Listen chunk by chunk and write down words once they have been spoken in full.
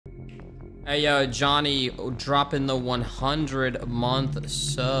Hey, Johnny, dropping the 100-month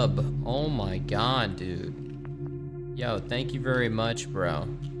sub. Oh my god, dude. Yo, thank you very much, bro.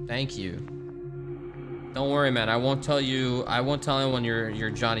 Thank you. Don't worry, man. I won't tell anyone you're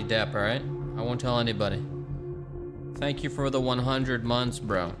Johnny Depp, alright? I won't tell anybody. Thank you for the 100 months,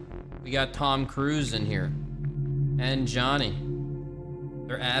 bro. We got Tom Cruise in here. And Johnny.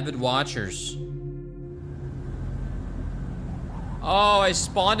 They're avid watchers. Oh, I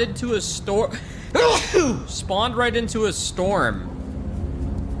spawned into a storm. Spawned right into a storm.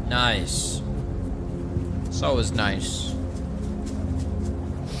 Nice. So was nice.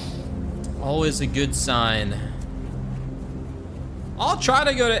 Always a good sign. I'll try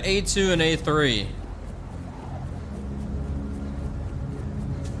to go to A2 and A3.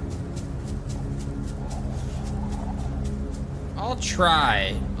 I'll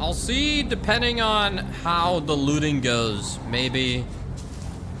try. I'll see, depending on how the looting goes. Maybe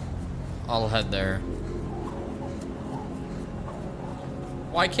I'll head there.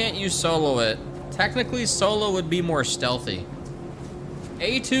 Why can't you solo it? Technically, solo would be more stealthy.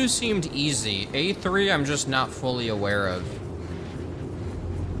 A2 seemed easy. A3, I'm just not fully aware of.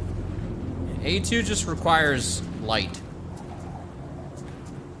 A2 just requires light.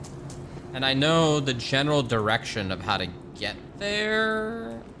 And I know the general direction of how to get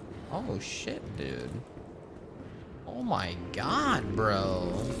there. Oh shit, dude. Oh my god,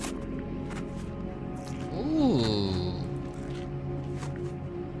 bro. Ooh.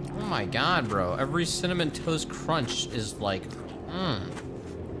 Oh my god, bro. Every Cinnamon Toast Crunch is like,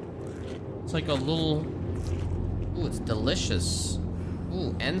 It's like a little, ooh, it's delicious.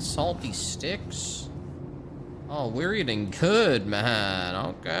 Ooh, and salty sticks. Oh, we're eating good, man.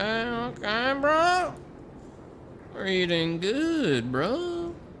 Okay, bro. We're eating good,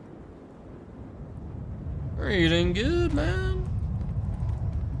 bro. We're eating good, man.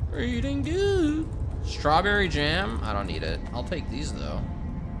 We're eating good. Strawberry jam? I don't need it. I'll take these, though.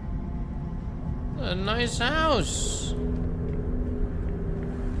 A nice house.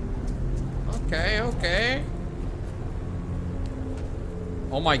 Okay.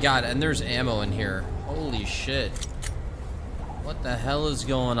 Oh my god, and there's ammo in here. Holy shit. What the hell is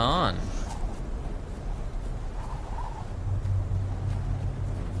going on?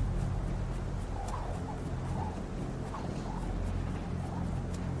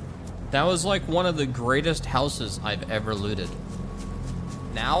 That was like one of the greatest houses I've ever looted.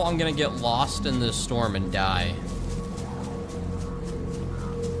 Now I'm gonna get lost in this storm and die.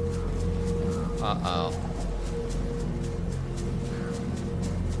 Uh-oh.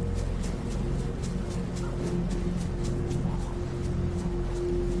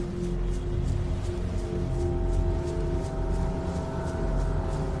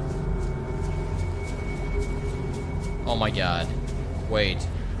 Oh my god. Wait.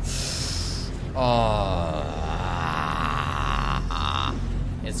 Oh.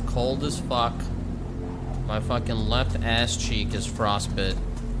 It's cold as fuck. My fucking left ass cheek is frostbit.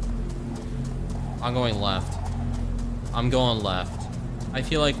 I'm going left. I'm going left. I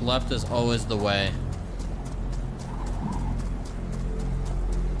feel like left is always the way.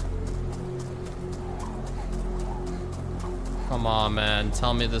 Come on, man.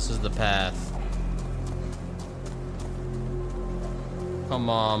 Tell me this is the path. Come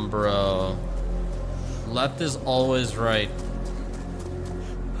on, bro. Left is always right.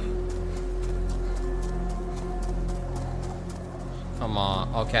 Come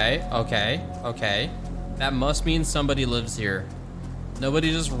on. Okay. That must mean somebody lives here.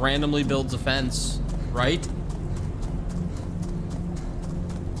 Nobody just randomly builds a fence, right?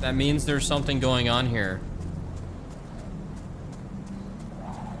 That means there's something going on here.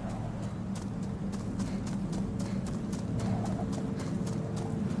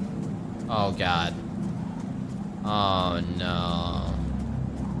 Oh god. Oh no.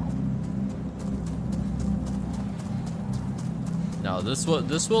 No, this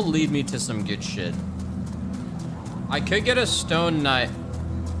will lead me to some good shit. I could get a stone knife.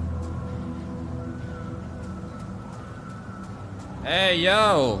 Hey,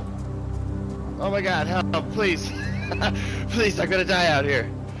 yo. Oh my god, help, please. Please, I'm gonna die out here.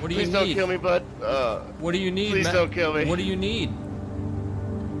 What do you need? Please don't kill me, bud. What do you need, Please don't kill me. What do you need?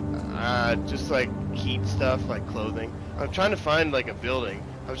 Just like heat stuff, like clothing. I'm trying to find like a building.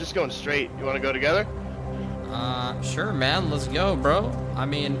 I was just going straight. You wanna go together? Sure, man. Let's go, bro. I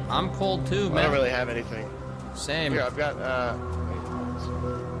mean, I'm cold too, man. I don't really have anything. Same. Here, I've got,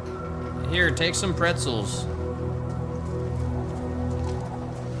 Here, take some pretzels.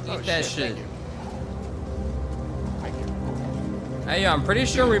 Eat that shit. Thank you. Hey, I'm pretty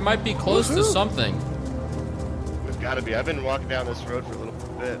sure we might be close to something. We've got to be. I've been walking down this road for a little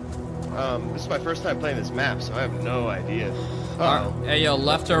bit. This is my first time playing this map, so I have no idea. Uh-oh. Hey, yo,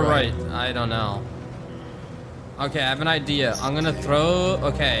 left or right? I don't know. Okay, I have an idea. I'm gonna throw.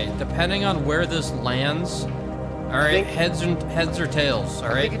 Okay, depending on where this lands. All right, heads or tails. All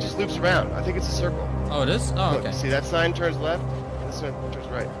right. I think it just loops around. I think it's a circle. Oh, it is. Oh, Look, okay. see that sign turns left, and this one turns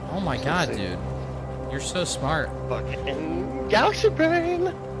right. Oh my God, dude, you're so smart. Fucking galaxy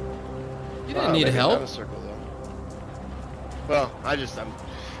brain. You didn't need help. Not a circle though. Well,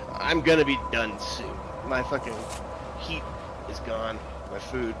 I'm gonna be done soon. My fucking heat is gone. My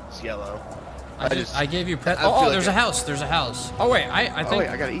food is yellow. I gave you oh, there's a house. There's a house. Oh wait, I think. Oh wait,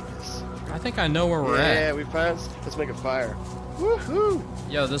 I gotta eat this. I think I know where we're at. Yeah, we found. Let's make a fire. Woohoo!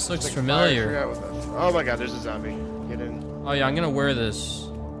 Yo, this looks familiar. Oh my God, there's a zombie. Get in. Oh yeah, I'm gonna wear this.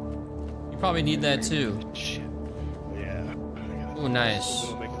 You probably need that too. Shit. Yeah. Oh, nice.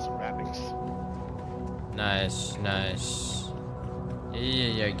 We're making some wrappings. Nice, nice.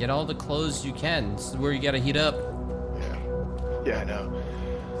 Yeah. Get all the clothes you can. This is where you gotta heat up. Yeah, I know.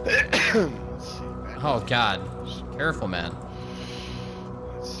 Let's see. Oh God, careful, man.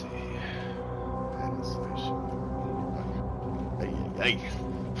 Let's see. Hey.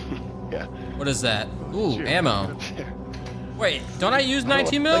 Yeah. What is that? Ooh, Shoot, ammo. Wait, don't I use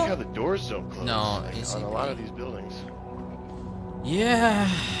 19 mil? I like how the doors don't close. No, on a lot of these buildings. Yeah.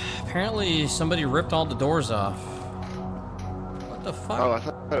 Apparently somebody ripped all the doors off. What the fuck? Oh, I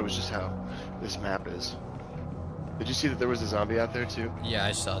thought it was just how this map is. Did you see that there was a zombie out there too? Yeah,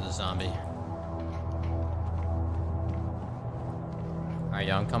 I saw the zombie. Alright,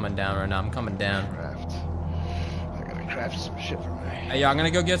 yo, I'm coming down right now. I'm coming down. Craft. I gotta craft some shit for me. Hey, yo, I'm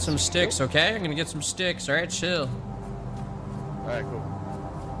gonna go get some sticks, okay? I'm gonna get some sticks. Alright, chill. Alright, cool.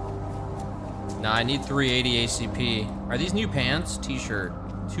 Nah, I need 380 ACP. Are these new pants? T-shirt.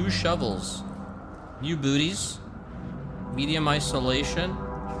 2 shovels. New booties. Medium isolation.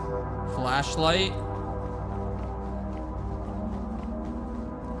 Flashlight.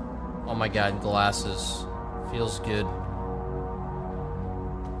 Oh my God, glasses. Feels good.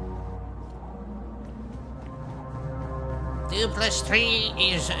 Two plus 3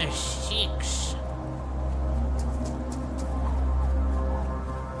 is 6.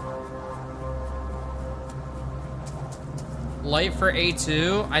 Light for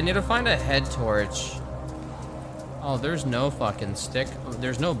A2. I need to find a head torch. Oh, there's no fucking stick.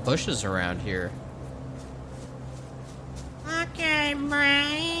 There's no bushes around here. Okay,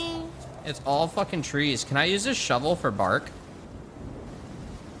 Brian. It's all fucking trees. Can I use this shovel for bark?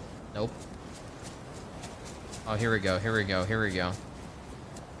 Nope. Oh, here we go. Here we go. Here we go.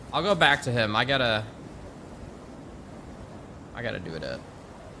 I'll go back to him. I gotta do it up.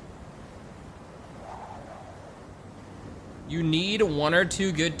 You need 1 or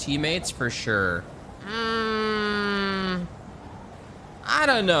 2 good teammates for sure. I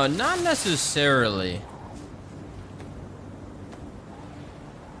don't know. Not necessarily.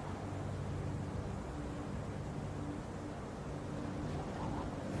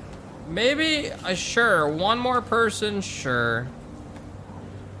 Maybe, sure. 1 more person, sure.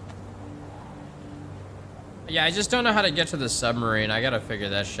 Yeah, I just don't know how to get to the submarine. I gotta figure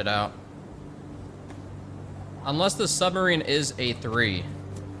that shit out. Unless the submarine is A3.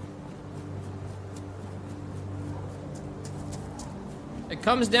 It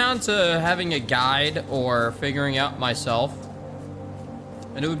comes down to having a guide or figuring out myself.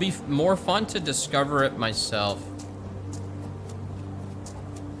 And it would be more fun to discover it myself.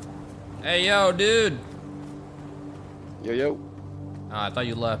 Hey, yo, dude. Yo. Oh, I thought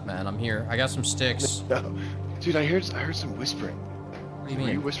you left, man. I'm here. I got some sticks. No. Dude, I heard some whispering. What do you mean?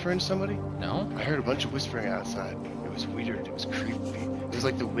 Were you whispering to somebody? No. I heard a bunch of whispering outside. It was weird. It was creepy. It was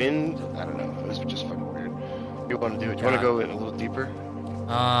like the wind. I don't know. It was just fucking weird. What do you want to do? Do you want to go in a little deeper?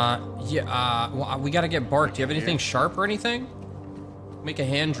 Yeah, well, we gotta get bark. Do you have anything sharp or anything? Make a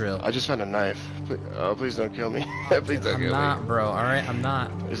hand drill. I just found a knife. Please don't kill me. Please don't kill me. I'm not, bro. All right, I'm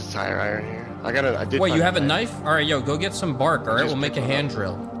not. There's a tire iron here. I did. Wait, you have a knife? All right, yo, go get some bark. All right, we'll make a hand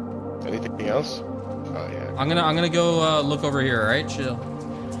drill. Anything else? Oh yeah. I'm gonna go look over here. All right, chill.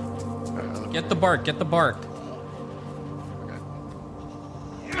 Get the bark. Get the bark.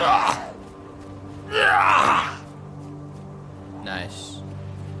 Nice.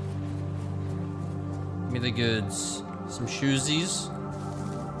 Give me the goods. Some shoesies.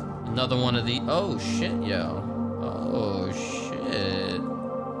 Another one of the. Oh shit, yo. Oh shit.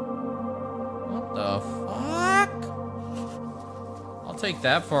 What the fuck? I'll take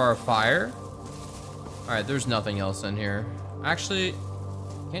that for our fire. All right, there's nothing else in here. Actually,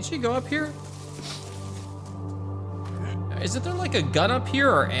 can't you go up here? Isn't there like a gun up here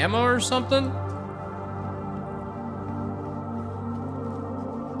or ammo or something?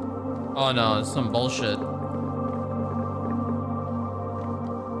 Oh no, it's some bullshit.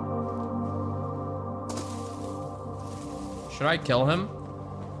 Should I kill him?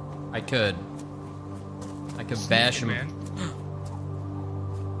 I could. I could bash him. Man.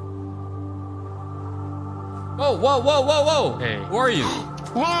 Whoa, whoa, whoa, whoa, whoa! Hey. Who are you?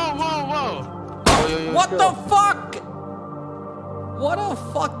 Whoa, whoa, whoa! What the fuck? What a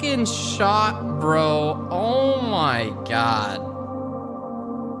fucking shot, bro. Oh my god.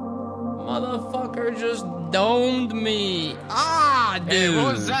 Motherfucker just domed me. Ah, dude. Hey,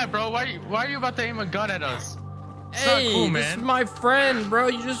 what was that, bro? Why are you about to aim a gun at us? It's not Hey, cool, this is man. my friend, bro.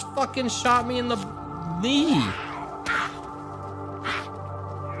 You just fucking shot me in the knee.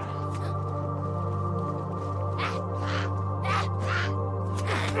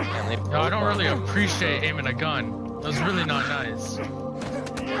 No, I don't really appreciate aiming a gun. That was really not nice.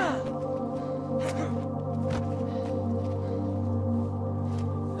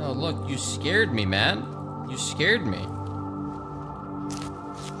 Oh, look, you scared me, man. You scared me. You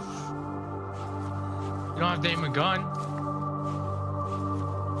don't have to aim a gun.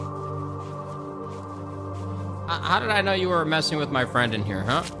 How did I know you were messing with my friend in here,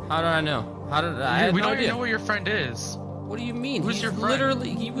 huh? How did I know? How did I had We no don't idea. even know where your friend is. What do you mean? Who's He's your friend?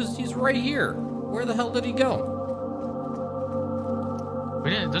 literally he's right here. Where the hell did he go? We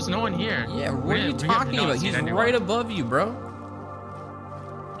didn't. There's no one here. Yeah, what are you talking about? He's right above you, bro.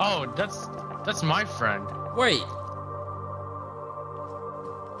 Oh, that's my friend. Wait.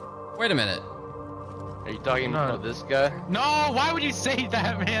 Wait a minute. Are you talking about this guy? No, why would you say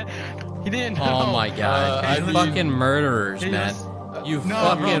that, man? He didn't know. Oh my god. Hey, You he- fucking murderers, he man. was- You No,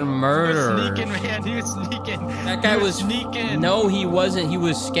 fucking bro. murderers. He was sneaking, man. He was sneaking. That guy He was sneaking. No, he wasn't. He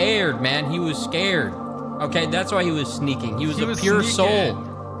was scared, man. He was scared. Okay, that's why he was sneaking. He was He a was pure sneaking.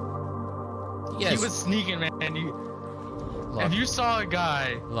 soul. Yes. He was sneaking, man. Look, If you saw a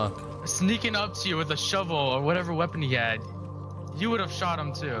guy look. sneaking up to you with a shovel or whatever weapon he had, you would have shot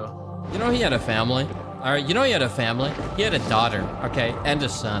him too. You know he had a family. All right, you know he had a family. He had a daughter, okay, and a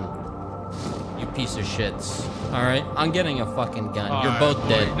son. You piece of shits. All right, I'm getting a fucking gun. You're Alright, both boy,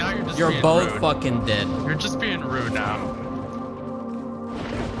 dead. now you're just You're being both rude. fucking dead. You're just being rude now.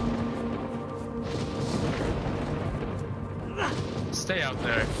 Stay out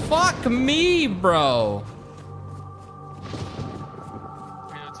there. Fuck me, bro.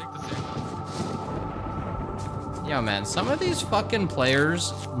 Yeah, take the thing. Yo, man, some of these fucking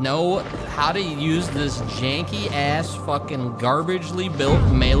players know how to use this janky ass fucking garbagely built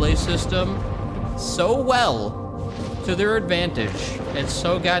melee system so well to their advantage. It's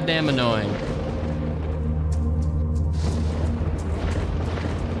so goddamn annoying.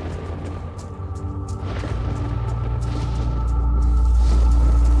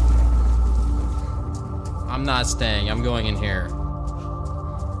 I'm not staying. I'm going in here.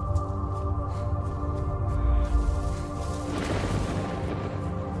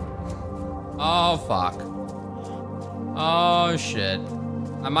 Oh, fuck. Oh, shit.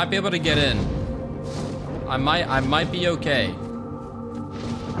 I might be able to get in. I might be okay.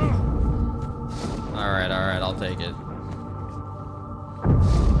 Alright, I'll take it.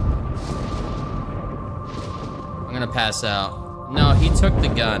 I'm gonna pass out. No, he took the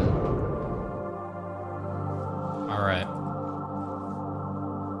gun. Alright.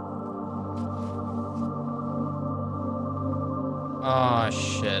 Oh,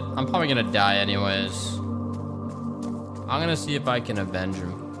 shit. I'm probably gonna die anyways. I'm gonna see if I can avenge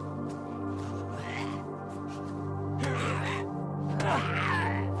him.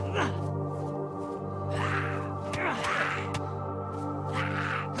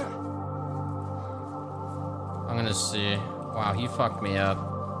 I'm gonna see. Wow, he fucked me up.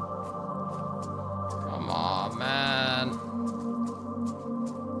 Come on, man.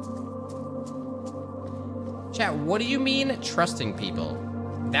 Chat, what do you mean trusting people?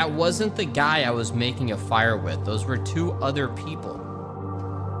 That wasn't the guy I was making a fire with. Those were two other people.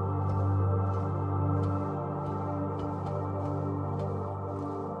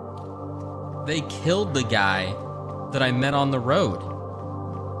 They killed the guy that I met on the road.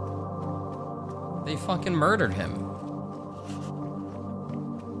 They fucking murdered him.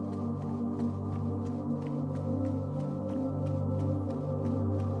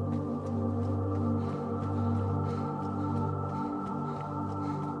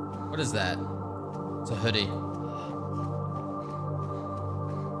 What is that? It's a hoodie.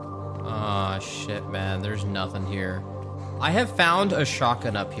 Aw, shit, man. There's nothing here. I have found a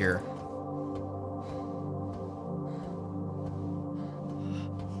shotgun up here.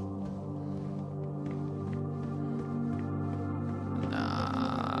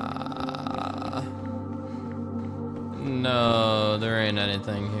 No. Yo, there ain't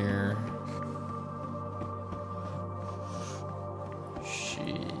anything here.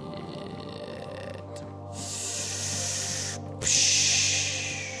 Shit.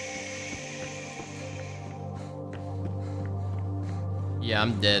 Yeah,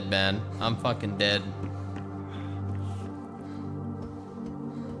 I'm dead, man. I'm fucking dead.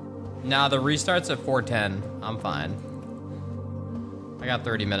 Nah, the restart's at 4:10. I'm fine. I got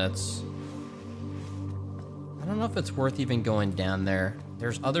 30 minutes. I don't know if it's worth even going down there.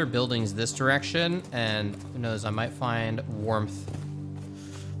 There's other buildings this direction, and who knows, I might find warmth.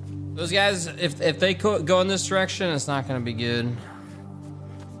 Those guys, if they go in this direction, it's not gonna be good.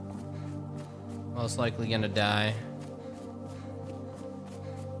 Most likely gonna die.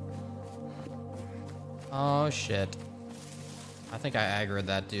 Oh shit. I think I aggroed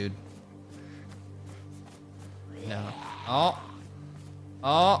that dude. No. Oh.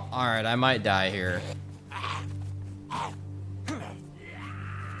 Oh, alright, I might die here.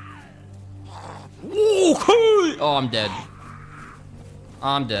 Oh, I'm dead.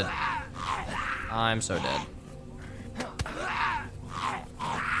 I'm dead. I'm so dead.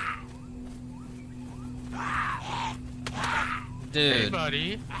 Dude. Hey,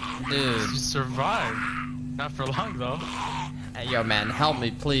 buddy. Dude. You survived. Not for long, though. Hey, yo, man, help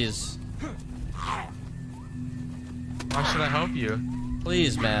me, please. Why should I help you?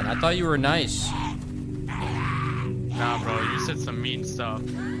 Please, man. I thought you were nice. Nah, bro. You said some mean stuff.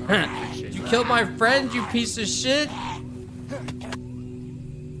 You killed my friend, you piece of shit.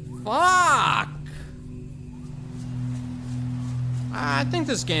 Fuck. I think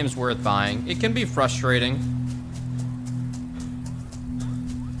this game's worth buying. It can be frustrating,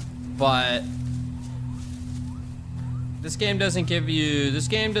 but this game doesn't give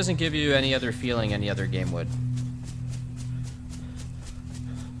you any other feeling any other game would.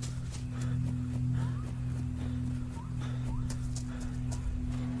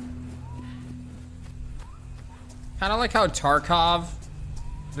 Kind of like how Tarkov,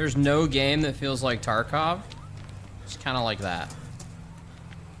 there's no game that feels like Tarkov. It's kind of like that.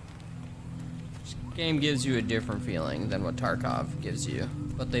 This game gives you a different feeling than what Tarkov gives you,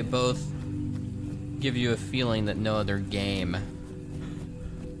 but they both give you a feeling that no other game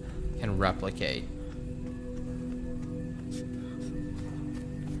can replicate.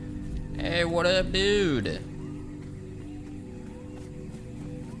 Hey, what up, dude?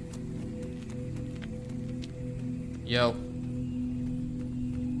 Yo.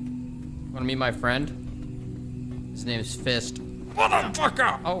 Wanna meet my friend? His name's Fist.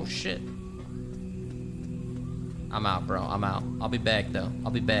 Motherfucker! Oh, shit. I'm out, bro. I'm out. I'll be back, though.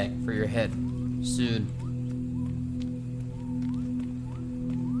 I'll be back for your head soon.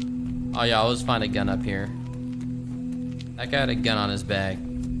 Oh, yeah, I always find a gun up here. That guy had a gun on his back.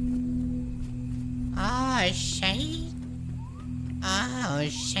 Oh, shit. Oh,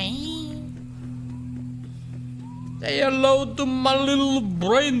 shit. Say hello to my little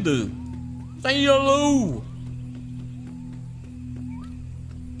Brenda. Say hello.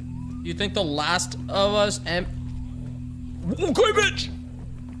 You think The Last of Us and... Okay, bitch!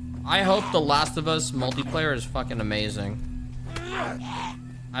 I hope The Last of Us multiplayer is fucking amazing.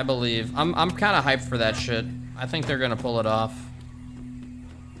 I believe. I'm kind of hyped for that shit. I think they're gonna pull it off.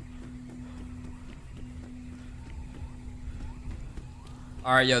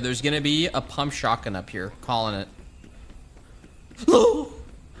 All right, yo, there's gonna be a pump shotgun up here. Calling it.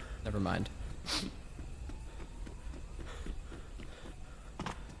 Never mind.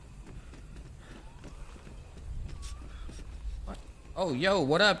 What? Oh, yo,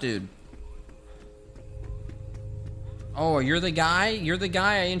 what up, dude? Oh, you're the guy? You're the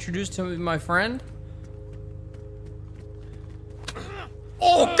guy I introduced to my friend?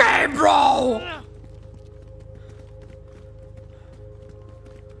 Okay, bro!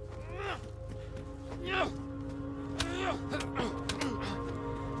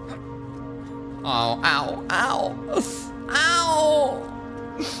 Oh, ow, ow, ow,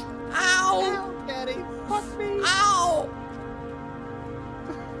 ow, Daddy, fuck me. Ow!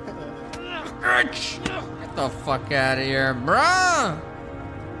 Get the fuck out of here, bro!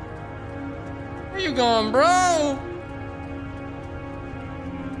 Where you going, bro?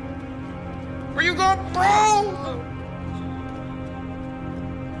 Where you going, bro?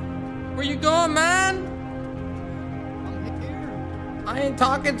 Where you going, man? I ain't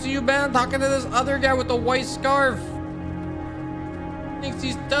talking to you, man. I'm talking to this other guy with the white scarf. Thinks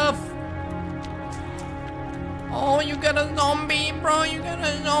he's tough. Oh, you got a zombie, bro. You got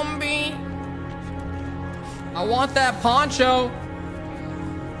a zombie. I want that poncho.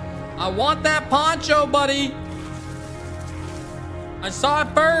 I want that poncho, buddy. I saw it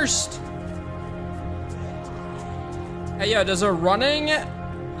first. Hey, yo, does a running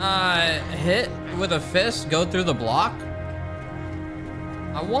hit with a fist go through the block?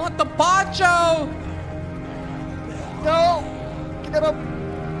 I want the poncho! No! Get up!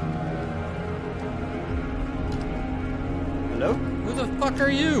 Hello? Who the fuck are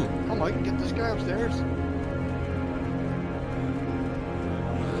you? Come on, get this guy upstairs.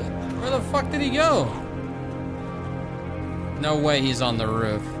 Where the fuck did he go? No way he's on the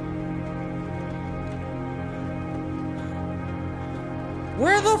roof.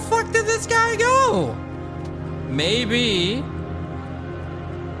 Where the fuck did this guy go? Maybe.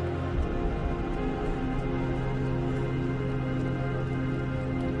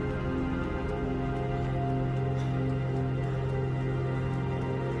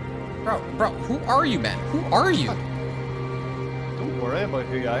 Bro, who are you, man? Who are you? Don't worry about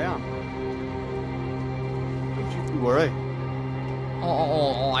who I am. Don't you worry.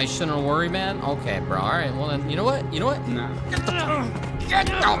 Oh, I shouldn't worry, man? Okay, bro. All right, well then, you know what? Nah. Get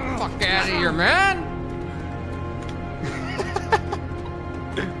the fuck out of here, man!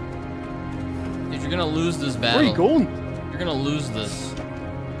 Dude, you're gonna lose this battle. Where are you going? You're gonna lose this.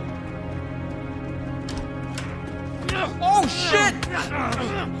 Oh, shit!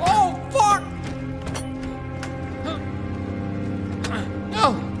 Oh, fuck!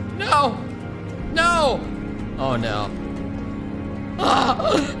 No! No! No! Oh, no.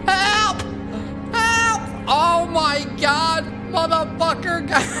 Help! Help! Oh my god! Motherfucker!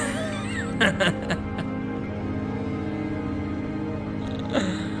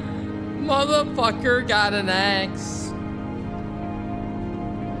 Motherfucker got an axe.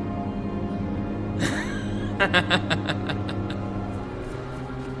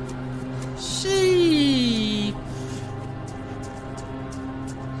 She.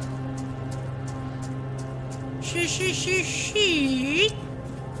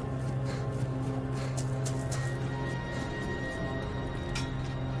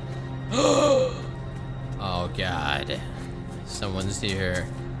 Oh god. Someone's here.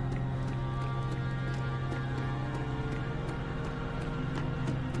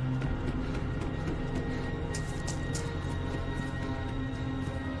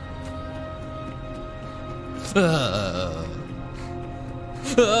 Oh!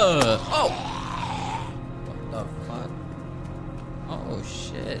 What the fuck? Oh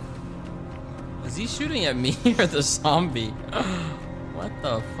shit. Is he shooting at me or the zombie? What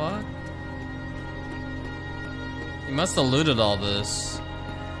the fuck? He must have looted all this.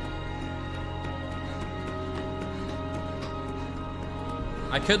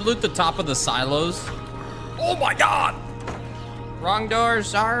 I could loot the top of the silos. Oh my god! Wrong door,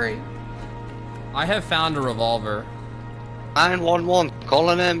 sorry. I have found a revolver. 911, call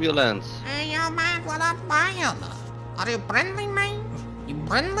an ambulance. Hey, yo, man, what up, man? Are you friendly, man? You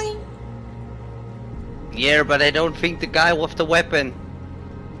friendly? Yeah, but I don't think the guy with the weapon.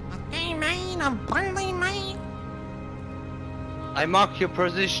 Okay, man, I'm friendly, man. I mark your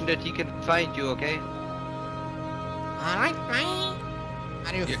position that he can find you, okay? Alright, man.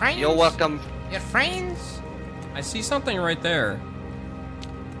 Are you friends? You're welcome. You're friends? I see something right there.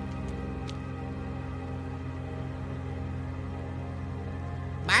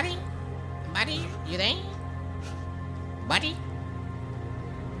 Buddy? Buddy, you there? Buddy?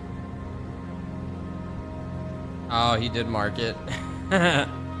 Oh, he did mark it.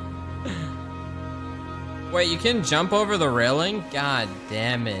 Wait, you can jump over the railing? God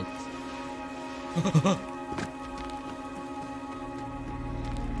damn it.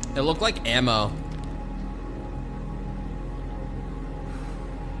 It looked like ammo.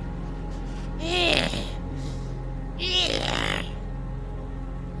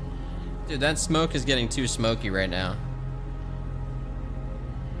 Dude, that smoke is getting too smoky right now.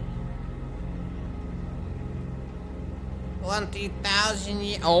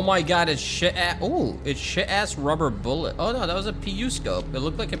 Oh my god, it's shit ass. Oh, it's shit ass rubber bullet. Oh no, that was a PU scope. It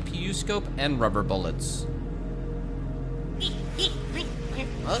looked like a PU scope and rubber bullets.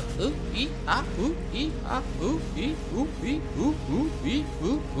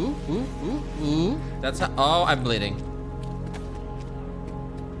 That's how. Oh, I'm bleeding.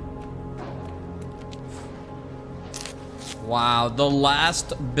 Wow, the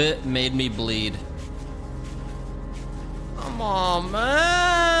last bit made me bleed. Come on,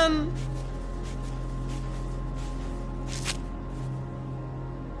 man.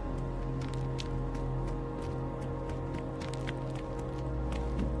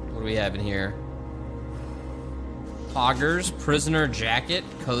 What do we have in here? Poggers, prisoner jacket,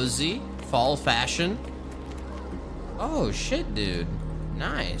 cozy, fall fashion. Oh shit, dude.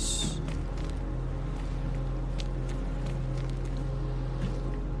 Nice.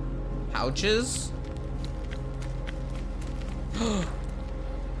 Pouches.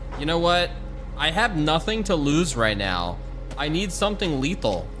 You know what? I have nothing to lose right now. I need something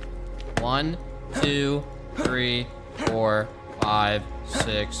lethal. 1, 2, 3, 4, 5,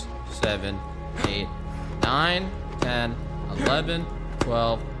 6, 7, 8, 9, 10, 11,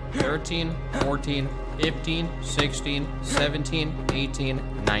 12, 13, 14, 15, 16, 17,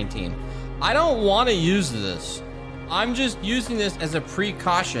 18, 19. I don't want to use this. I'm just using this as a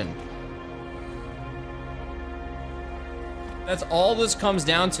precaution. That's all this comes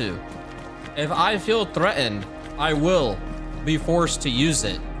down to. If I feel threatened, I will be forced to use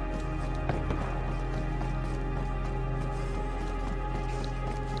it.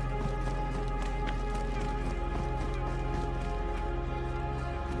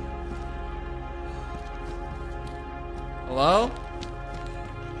 Hello?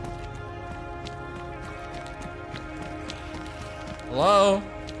 Hello?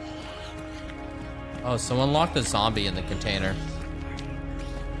 Oh, someone locked a zombie in the container.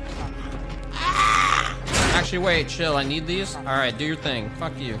 Actually, wait, chill. I need these. All right, do your thing.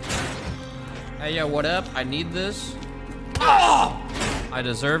 Fuck you. Hey, yo, what up? I need this. Oh! I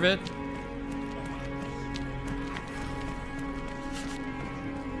deserve it.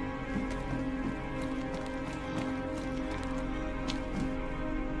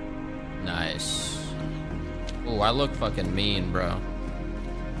 Nice. Ooh, I look fucking mean, bro.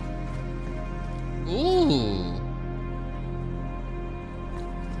 Ooh.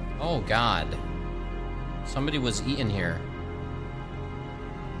 Oh, God. Somebody was eating here.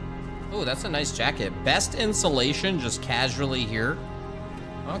 Oh, that's a nice jacket. Best insulation, just casually here.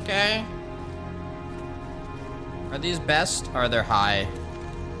 Okay. Are these best? Or are they high?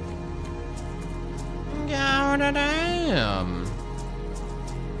 God damn.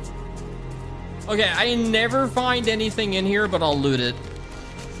 Okay, I never find anything in here, but I'll loot it.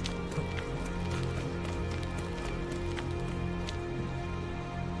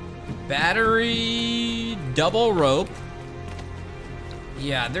 Battery, double rope.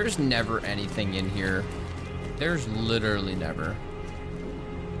 Yeah, there's never anything in here. There's literally never.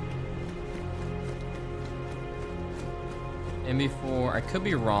 And before, I could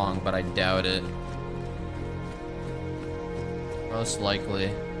be wrong, but I doubt it. Most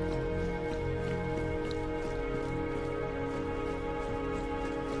likely.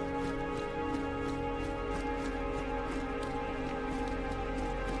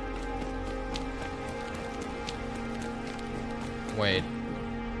 Wait.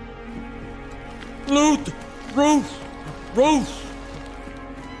 Loot! Roof! Roof!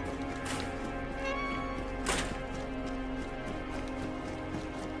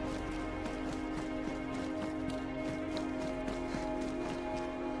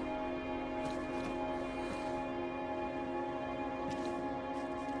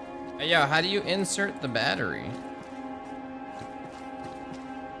 Hey, yo, how do you insert the battery?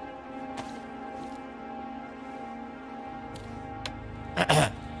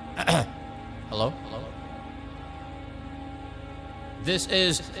 Hello? Hello? This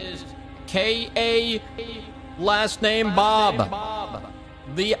is K.A. last name Bob.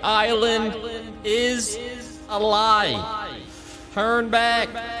 The island is a lie. Turn back.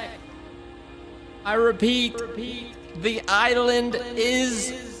 I repeat, the island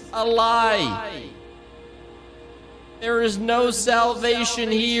is a lie. There is no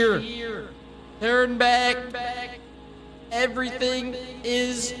salvation here. Turn back. Everything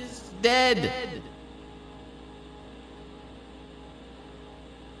is dead.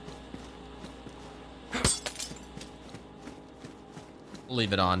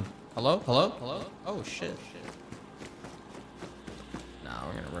 Leave it on. Hello? Hello? Hello? Oh, shit. No,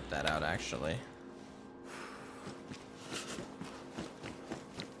 we're gonna rip that out, actually.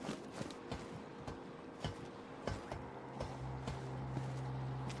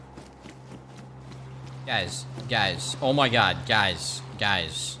 Guys. Oh my god, guys.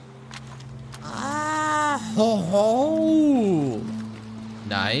 Ah, ho, ho.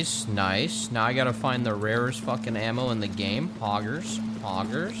 Nice. Now I gotta find the rarest fucking ammo in the game. Poggers.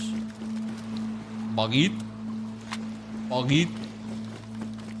 Bogit.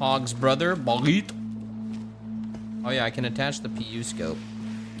 Hog's brother, Bogit. Oh yeah, I can attach the PU scope.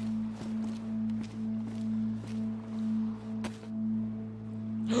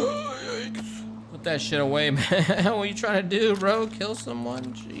 Put that shit away, man. What are you trying to do, bro? Kill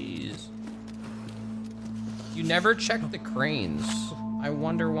someone? Jeez. You never check the cranes. I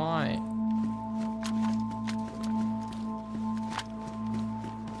wonder why.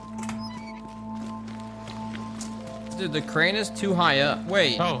 Dude, the crane is too high up.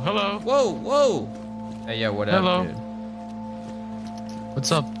 Wait. Oh, hello. Whoa. Hey, yeah, what up, hello. dude?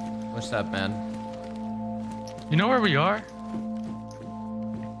 What's up? What's up, man? You know where we are?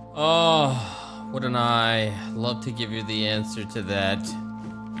 Oh, wouldn't I love to give you the answer to that?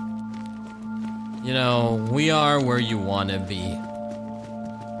 You know, we are where you want to be.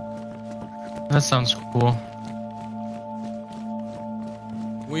 That sounds cool.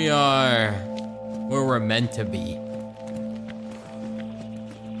 We are where we're meant to be.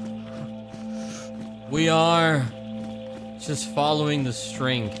 We are just following the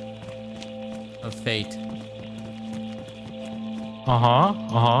string of fate.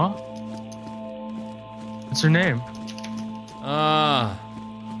 What's her name?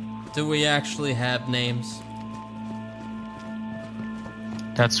 Do we actually have names?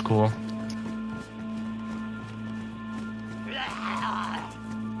 That's cool.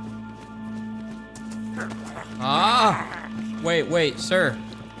 Wait, sir.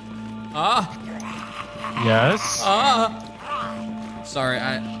 Yes? Sorry,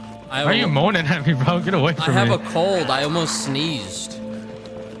 Why are you moaning at me, bro? Get away from me. I have a cold. I almost sneezed.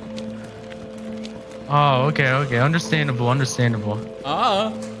 Oh, okay. Understandable.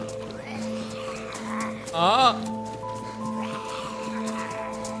 Oh,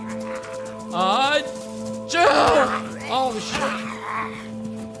 shit.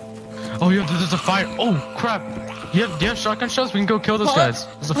 Oh, yo, there's a fire. Oh, crap. Do you have shotgun shells? We can go kill those guys.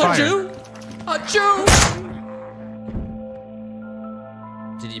 There's a fire. Achoo!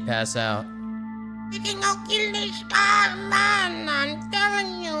 Did he pass out? We can go kill this guy, man. I'm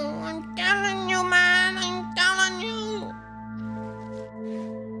telling you, man. I'm telling you.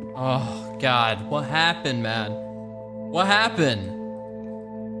 Oh, God. What happened, man? What happened?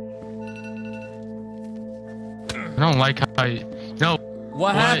 I don't like how you... No.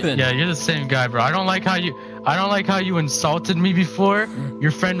 What happened? Yeah, you're the same guy, bro. I don't like how you insulted me before.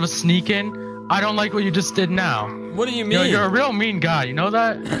 Your friend was sneaking. I don't like what you just did now. What do you mean? You're a real mean guy. You know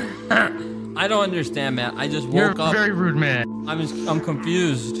that? I don't understand, man. I just woke up. You're a very rude man. I'm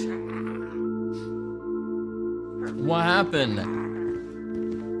confused. What happened?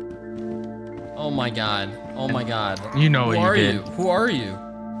 Oh my god. You know what you did. Who are you?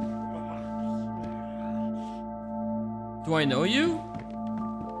 Do I know you?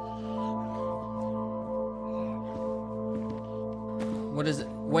 What is it?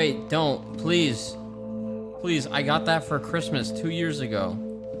 Wait, don't. Please. Please, I got that for Christmas 2 years ago.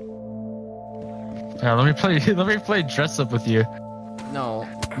 Yeah, let me play dress up with you. No.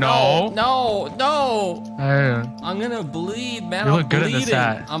 No. I'm gonna bleed, man. You look good in this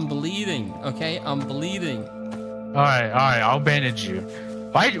hat. I'm bleeding, okay? I'm bleeding. Alright, I'll bandage you.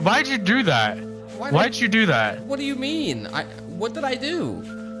 Why'd you do that? Why'd you do that? What do you mean? What did I do?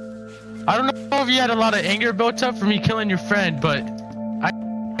 I don't know if you had a lot of anger built up from me killing your friend, but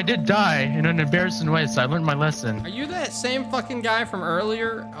I did die in an embarrassing way, so I learned my lesson. Are you that same fucking guy from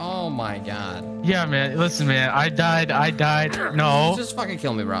earlier? Oh my god. Yeah, man. Listen, man. I died. No. Just fucking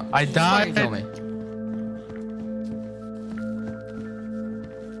kill me, bro. I died. Fucking kill me.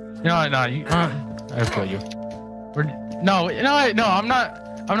 No. I'll kill you. No. I'm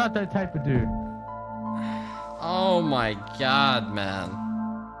not that type of dude. Oh my god, man.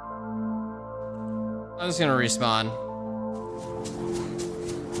 I'm just gonna respawn.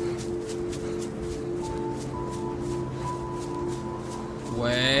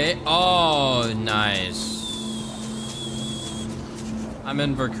 Wait. Oh, nice. I'm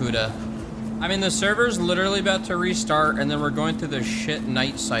in Vorkuta. I mean, the server's literally about to restart, and then we're going through the shit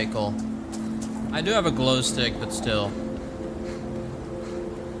night cycle. I do have a glow stick, but still.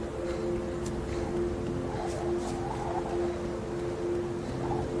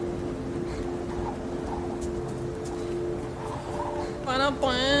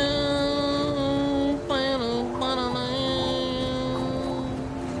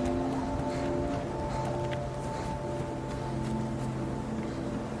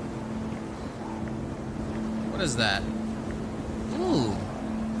 What is that? Ooh.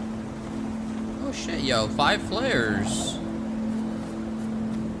 Oh shit, yo, 5 flares.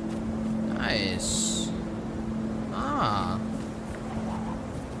 Nice.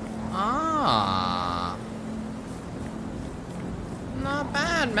 Not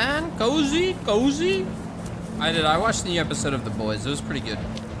bad, man. Cozy. I watched the new episode of The Boys. It was pretty good.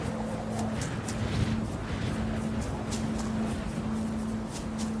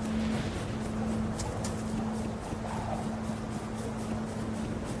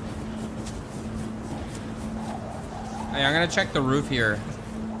 Hey, I'm gonna check the roof here.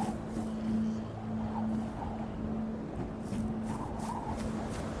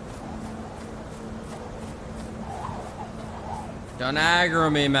 Don't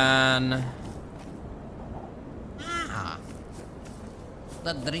aggro me, man.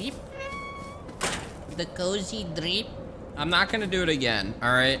 The drip. The cozy drip. I'm not gonna do it again,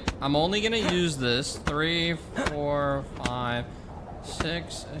 all right? I'm only gonna use this. 3, 4, 5,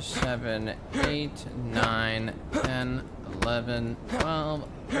 6, 7, 8, 9, 10, 11, 12,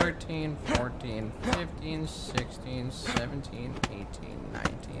 13, 14, 15, 16, 17, 18,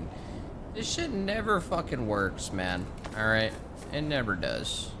 19. This shit never fucking works, man. All right? It never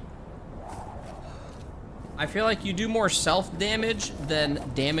does. I feel like you do more self-damage than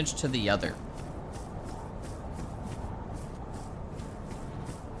damage to the other.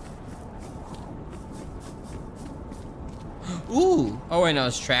 Ooh! Oh wait, no,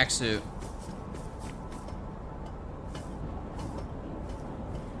 it's tracksuit.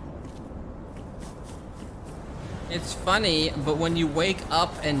 It's funny, but when you wake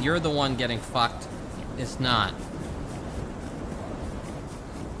up and you're the one getting fucked, it's not.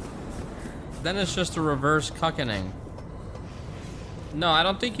 Then it's just a reverse cuckening. No, I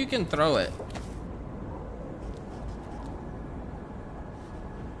don't think you can throw it.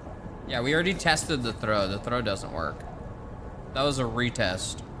 Yeah, we already tested the throw. The throw doesn't work. That was a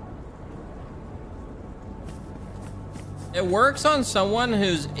retest. It works on someone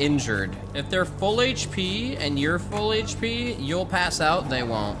who's injured. If they're full HP and you're full HP, you'll pass out, they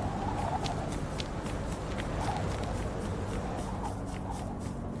won't.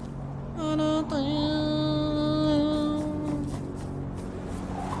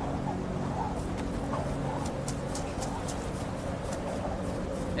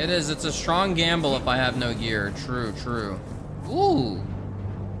 It is, it's a strong gamble if I have no gear. True, true. Ooh.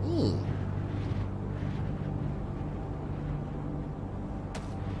 Ooh.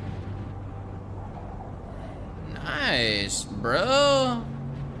 Nice, bro.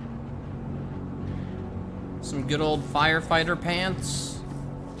 Some good old firefighter pants.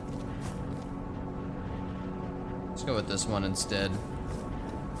 Let's go with this one instead.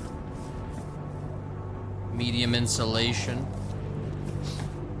 Medium insulation.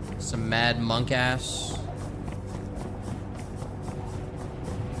 Some mad monk ass.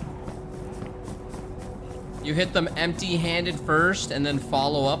 You hit them empty-handed first and then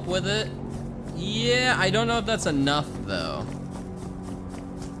follow up with it? Yeah, I don't know if that's enough though.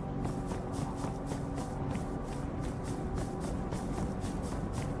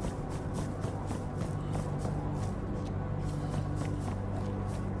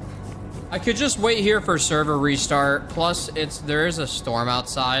 I could just wait here for server restart. Plus, there is a storm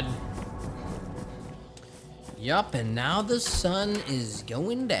outside. Yup, and now the sun is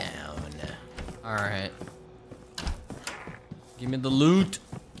going down. All right. Give me the loot.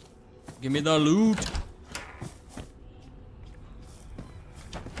 Give me the loot.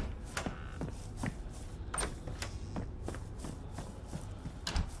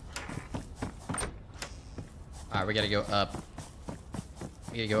 All right, we gotta go up.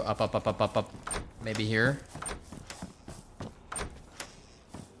 We gotta go up, up, up, up, up, up. Maybe here.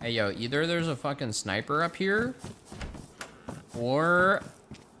 Hey, yo, either there's a fucking sniper up here, or,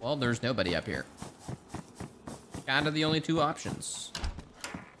 well, there's nobody up here. Kind of the only two options.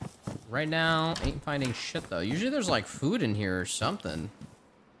 Right now, ain't finding shit, though. Usually there's, like, food in here or something.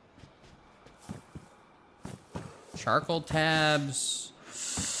 Charcoal tabs.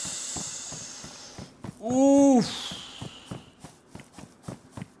 Oof.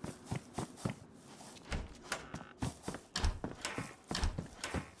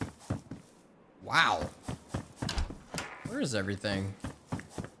 Wow. Where is everything?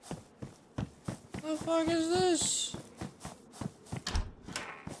 The fuck is this?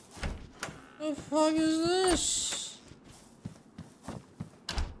 The fuck is this?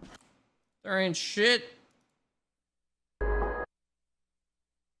 There ain't shit.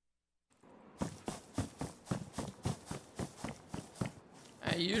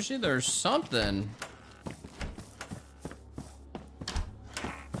 Hey, usually there's something.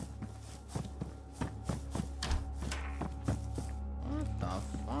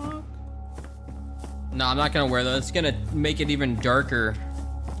 No, I'm not gonna wear those. It's gonna make it even darker.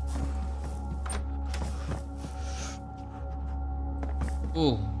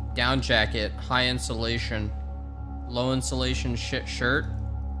 Ooh, down jacket, high insulation, low insulation shit shirt.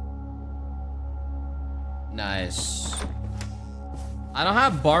 Nice. I don't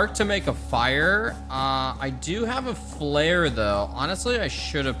have bark to make a fire. I do have a flare though. Honestly, I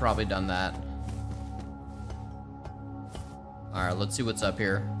should have probably done that. All right, let's see what's up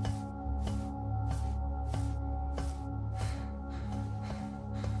here.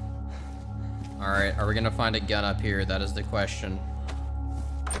 All right, are we gonna find a gun up here? That is the question.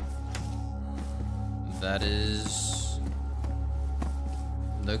 That is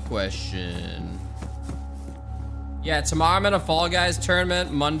the question. Yeah, tomorrow I'm in a Fall Guys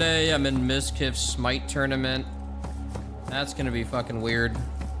tournament. Monday, I'm in Miskiff's Smite tournament. That's gonna be fucking weird.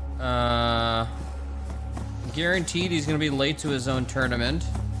 Guaranteed he's gonna be late to his own tournament.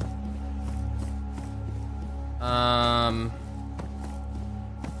 I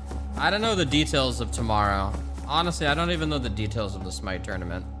don't know the details of tomorrow. Honestly, I don't even know the details of the Smite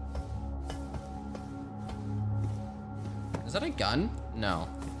tournament. Is that a gun? No.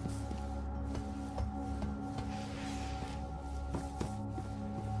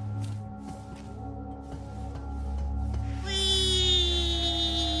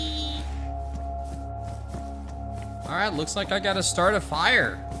 Alright, looks like I gotta start a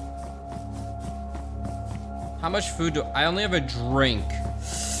fire. How much food do I only have a drink?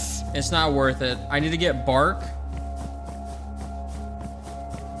 It's not worth it. I need to get bark.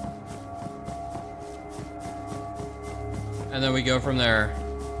 And then we go from there.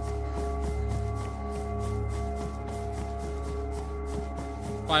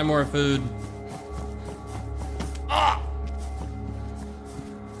 Find more food. Ah!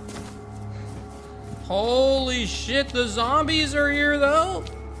 Holy shit, the zombies are here though.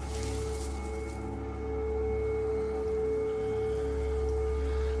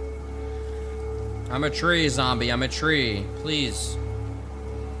 I'm a tree, zombie. I'm a tree. Please.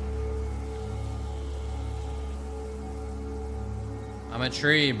 I'm a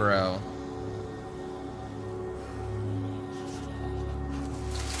tree, bro.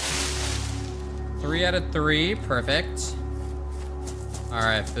 Three out of 3. Perfect.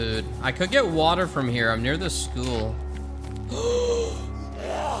 Alright, food. I could get water from here. I'm near the school.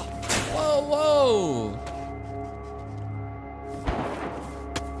 Whoa, whoa!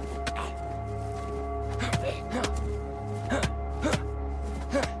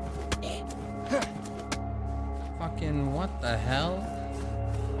 Fucking what the hell?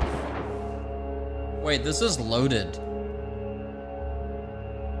 Wait, this is loaded.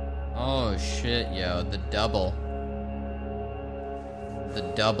 Oh shit, yo, the double. The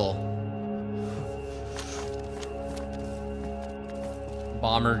double.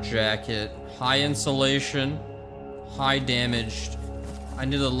 Bomber jacket. High insulation. High damaged. I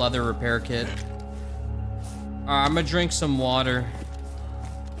need a leather repair kit. I'm gonna drink some water.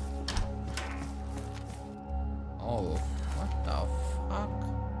 Oh, what the fuck?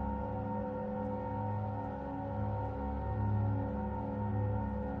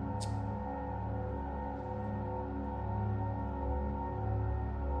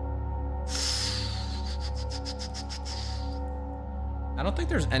 I don't think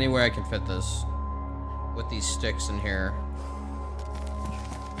there's any way I can fit this with these sticks in here.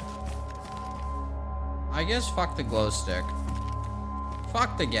 I guess fuck the glow stick.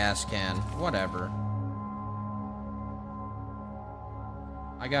 Fuck the gas can. Whatever.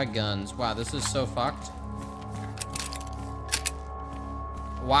 I got guns. Wow, this is so fucked.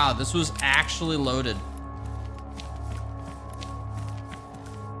 Wow, this was actually loaded.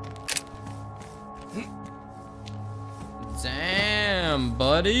 Damn,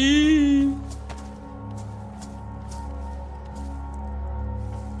 buddy.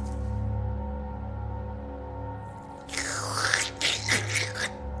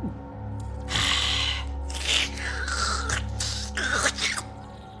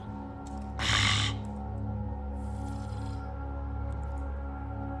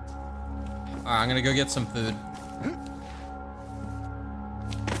 Alright, I'm gonna go get some food.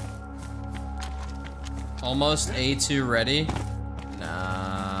 Almost A2 ready?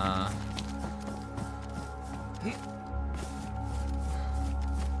 Nah.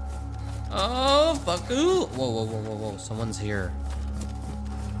 Oh, fuck. Ooh. Whoa, whoa, whoa, whoa, whoa. Someone's here.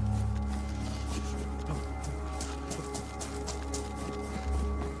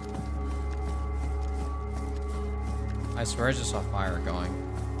 I swear I just saw fire going.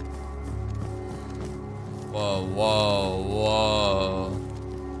 Whoa, whoa, whoa.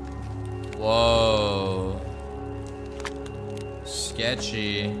 Whoa.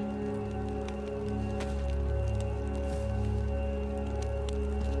 Sketchy.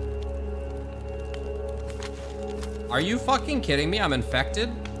 Are you fucking kidding me? I'm infected?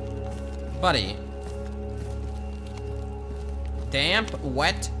 Buddy. Damp,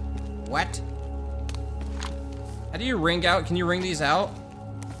 wet, wet. How do you wring out? Can you wring these out?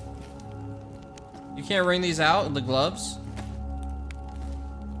 You can't wring these out in the gloves?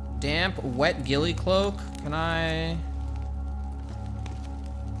 Damp, wet ghillie cloak. Can I?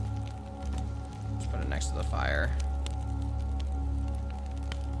 Just put it next to the fire.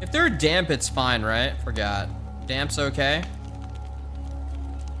 If they're damp, it's fine, right? Forgot. Damp's okay.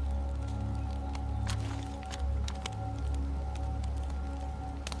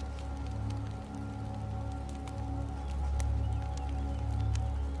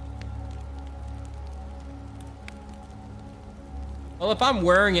 Well, if I'm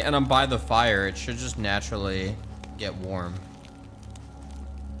wearing it and I'm by the fire, it should just naturally get warm.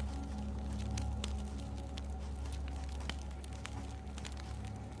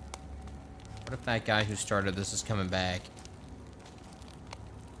 What if that guy who started this is coming back?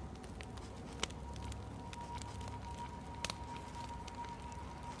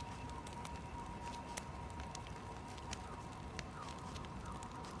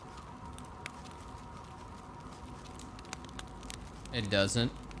 It doesn't.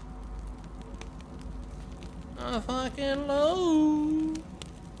 I fucking low.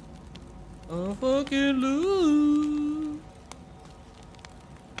 I fucking low.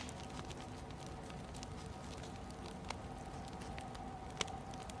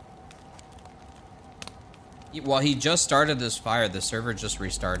 Well, he just started this fire. The server just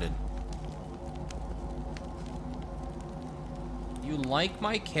restarted. You like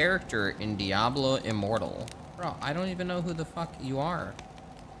my character in Diablo Immortal? Bro, I don't even know who the fuck you are.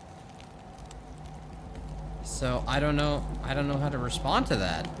 So I don't know how to respond to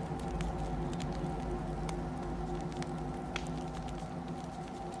that.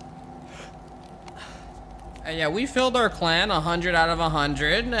 Yeah, we filled our clan 100 out of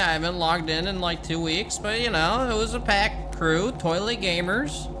 100. I haven't logged in like 2 weeks, but you know, it was a packed crew, toilet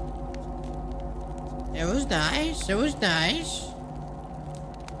gamers. It was nice, it was nice.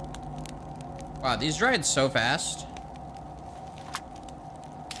 Wow, these dried so fast.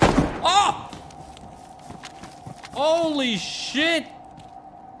 Oh! Holy shit!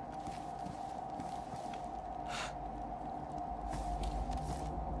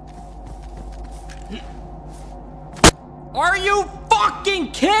 Are you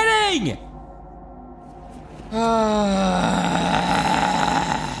fucking kidding?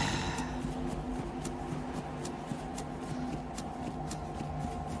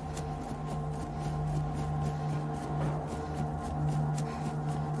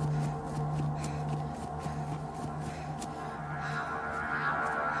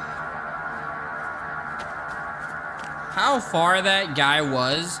 How far that guy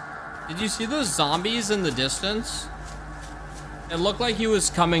was? Did you see those zombies in the distance? It looked like he was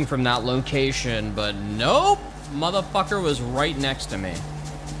coming from that location, but nope. Motherfucker was right next to me.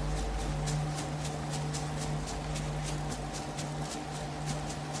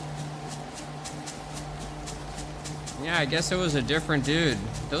 Yeah, I guess it was a different dude.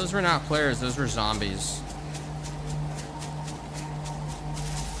 Those were not players, those were zombies.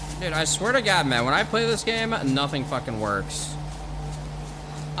 Dude, I swear to God, man, when I play this game, nothing fucking works.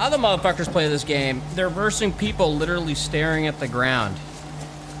 Other motherfuckers play this game, they're versing people literally staring at the ground.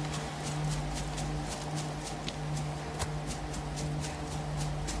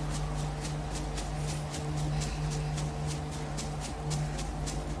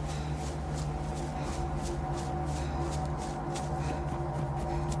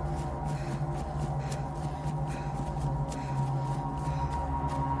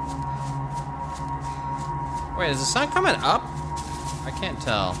 Wait, is the sun coming up? I can't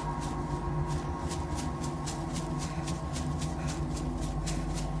tell.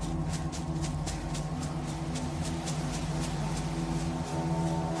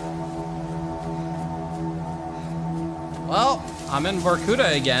 Well, I'm in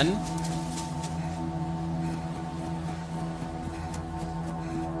Vorkuta again.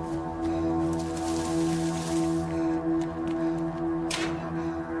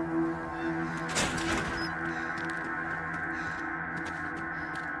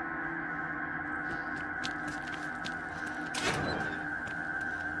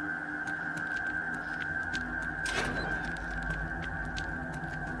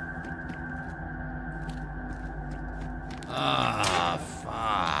 Ah,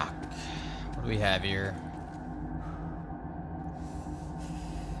 fuck. What do we have here?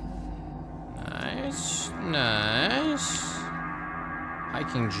 Nice, nice.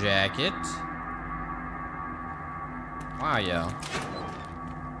 Hiking jacket. Wow, yo.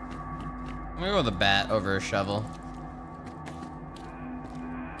 I'm gonna go with a bat over a shovel.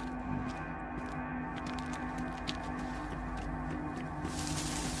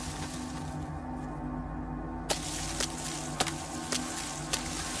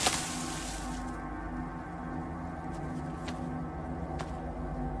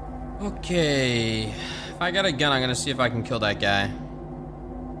 Okay, if I got a gun, I'm gonna see if I can kill that guy.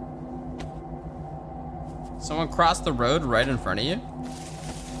 Someone crossed the road right in front of you?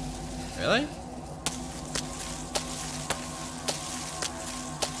 Really?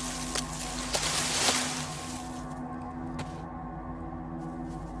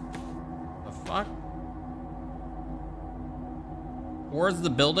 The fuck? Towards the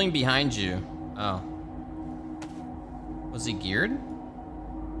building behind you. Oh. Was he geared?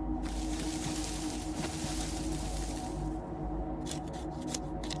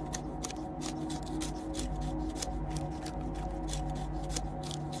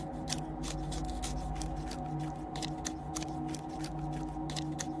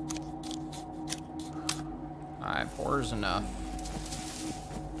 Alright, 4 is enough.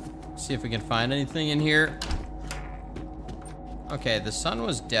 See if we can find anything in here. Okay, the sun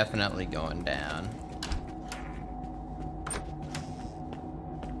was definitely going down.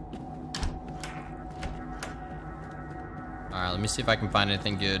 Alright, let me see if I can find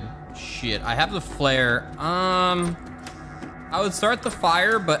anything good. Shit, I have the flare. I would start the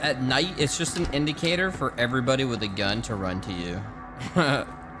fire, but at night, it's just an indicator for everybody with a gun to run to you.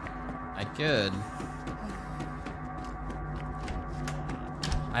 I could.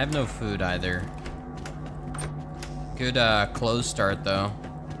 I have no food either. Good close start though.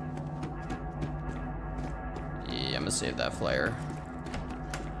 Yeah, I'm gonna save that flare.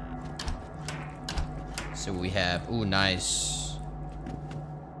 So we have, ooh, nice.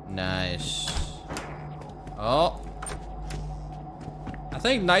 Nice. Oh. I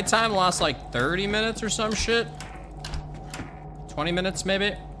think nighttime lasts like 30 minutes or some shit. 20 minutes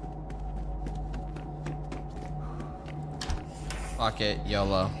maybe. Fuck it,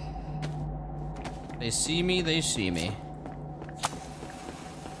 YOLO. They see me, they see me.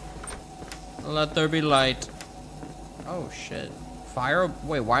 Let there be light. Oh shit. Fire,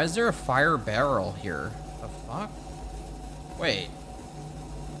 wait, why is there a fire barrel here? The fuck? Wait.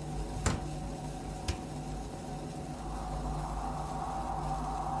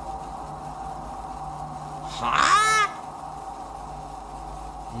 Huh?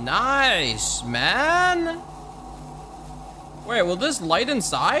 Nice, man. Wait, will this light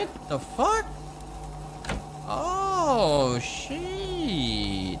inside? The fuck? Oh,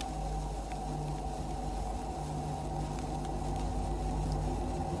 shit.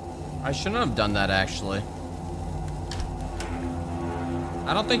 I shouldn't have done that, actually.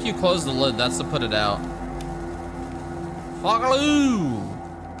 I don't think you close the lid. That's to put it out. Fuckaloo!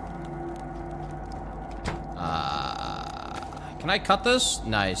 Can I cut this?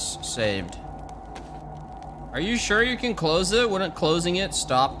 Nice. Saved. Are you sure you can close it? Wouldn't closing it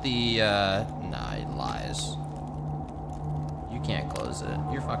stop the, Nah, it lies. You can't close it.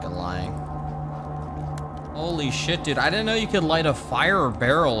 You're fucking lying. Holy shit, dude. I didn't know you could light a fire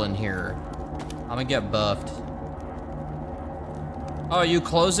barrel in here. I'm gonna get buffed. Oh, you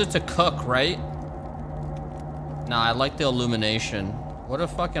close it to cook, right? Nah, I like the illumination. What a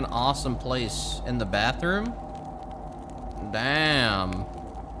fucking awesome place. In the bathroom? Damn.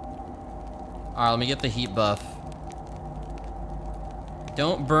 Alright, let me get the heat buff.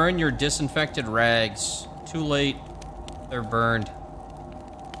 Don't burn your disinfected rags. Too late. They're burned.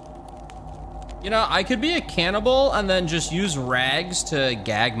 You know, I could be a cannibal and then just use rags to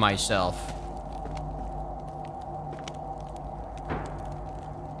gag myself.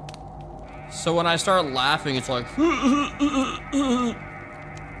 So when I start laughing, it's like...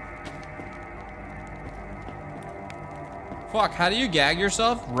 Fuck, how do you gag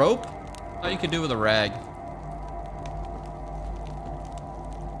yourself? Rope? Oh, you could do it with a rag.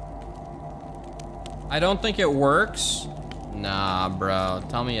 I don't think it works. Nah, bro.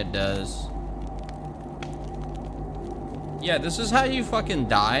 Tell me it does. Yeah, this is how you fucking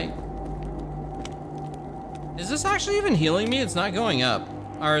die. Is this actually even healing me? It's not going up.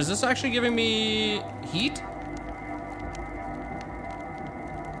 Or is this actually giving me heat?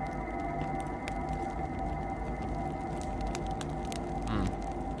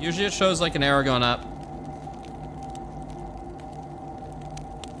 Usually it shows like an arrow going up.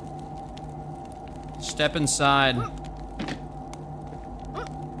 Step inside.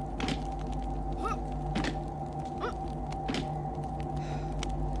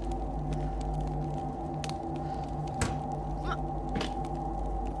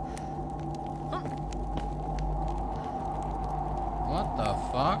 What the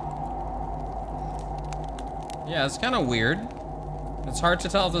fuck? Yeah, it's kind of weird. It's hard to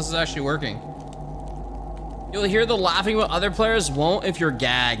tell if this is actually working. You'll hear the laughing, but other players won't if you're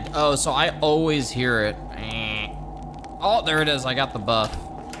gagged. Oh, so I always hear it. Oh, there it is. I got the buff.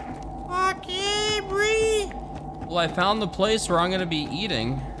 Fuck yeah, Bree. Well, I found the place where I'm gonna be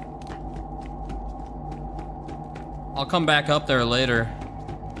eating. I'll come back up there later.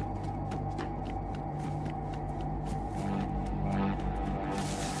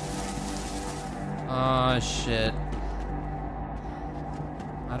 Oh, shit.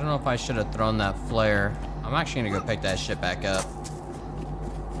 I don't know if I should have thrown that flare. I'm actually gonna go pick that shit back up.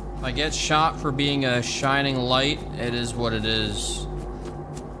 If I get shot for being a shining light, it is what it is.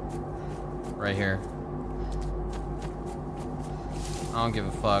 Right here. I don't give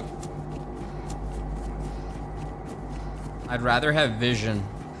a fuck. I'd rather have vision.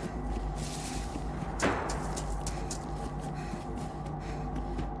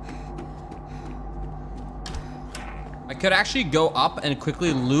 I could actually go up and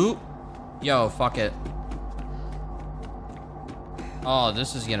quickly loot. Yo, fuck it. Oh,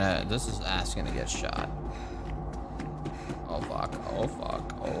 this is ass gonna get shot. Oh fuck, oh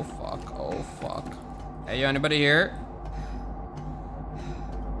fuck, oh fuck, oh fuck. Hey, yo, anybody here?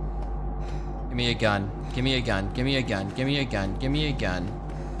 Give me a gun. Give me a gun. Give me a gun. Give me a gun. Give me a gun.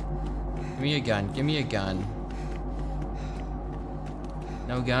 Give me a gun. Give me a gun.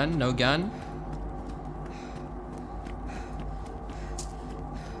 No gun? No gun?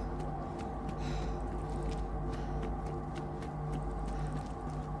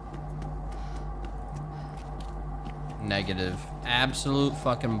 Negative. Absolute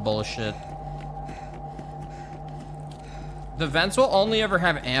fucking bullshit. The vents will only ever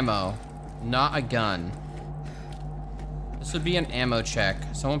have ammo, not a gun. This would be an ammo check.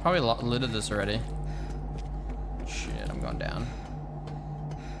 Someone probably looted this already. Shit, I'm going down.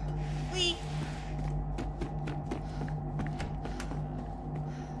 Wee.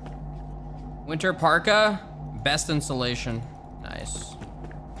 Winter parka, best insulation. Nice.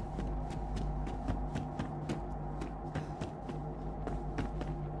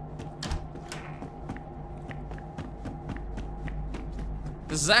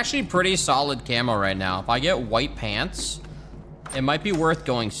 This is actually pretty solid camo right now. If I get white pants, it might be worth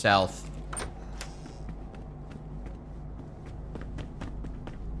going south.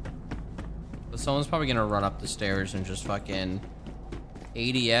 But someone's probably gonna run up the stairs and just fucking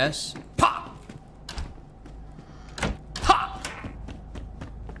ADS. Pop! Pop!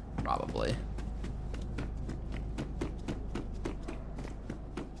 Probably.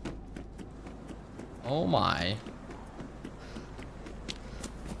 Oh my.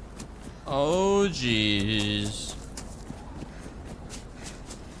 Oh, jeez.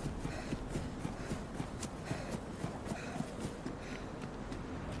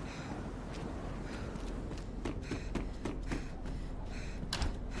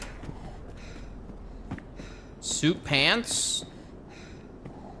 Suit pants?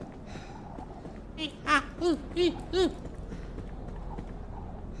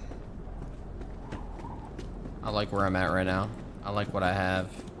 I like where I'm at right now. I like what I have.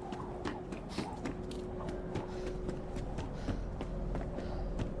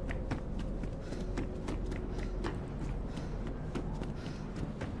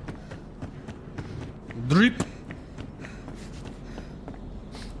 Drip.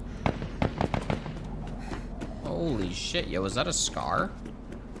 Holy shit, yo, is that a scar?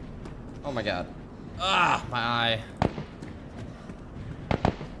 Oh my god. Ah, my eye.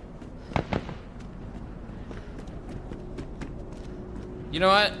 You know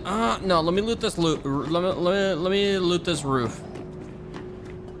what? No, let me loot this let me loot this roof.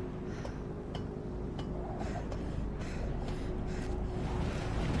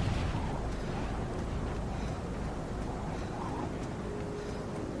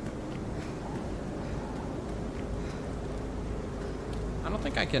 I don't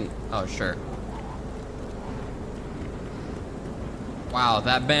think I can. Oh, sure. Wow,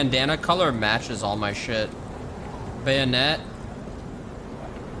 that bandana color matches all my shit. Bayonet.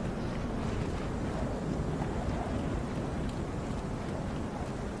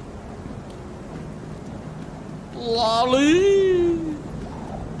 Lolly.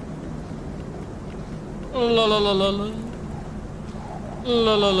 La la la la la.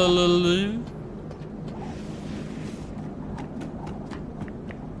 La la la la la.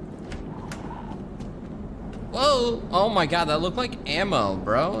 Whoa! Oh my god, that looked like ammo,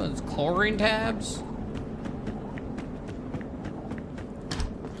 bro. It's chlorine tabs.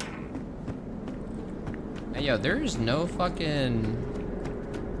 Hey, yo, there is no fucking...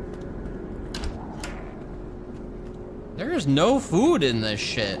 There is no food in this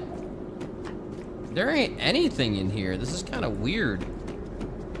shit. There ain't anything in here. This is kind of weird.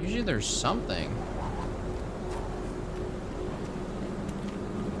 Usually there's something.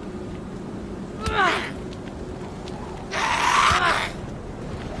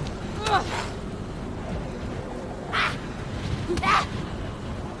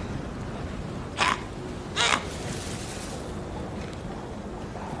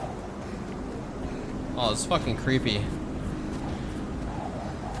 Oh, it's fucking creepy.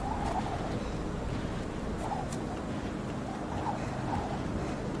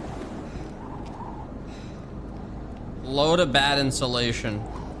 Load of bad insulation.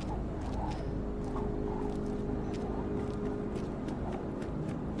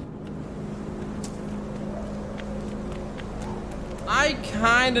 I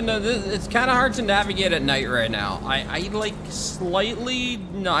kind of know this. It's kind of hard to navigate at night right now. I like slightly.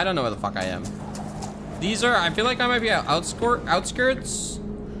 No, I don't know where the fuck I am. These are. I feel like I might be at outskirts.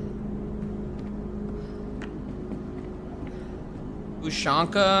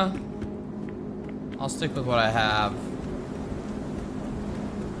 Ushanka. I'll stick with what I have.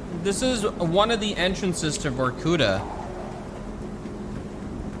 This is one of the entrances to Vorkuta.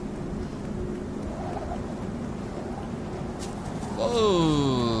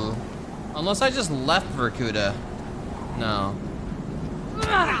 Whoa. Unless I just left Vorkuta. No.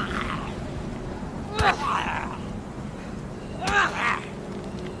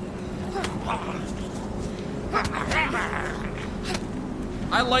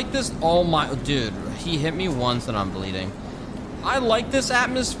 I like this. Oh my, dude, he hit me once and I'm bleeding. I like this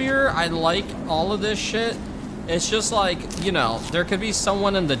atmosphere. I like all of this shit. It's just like, you know, there could be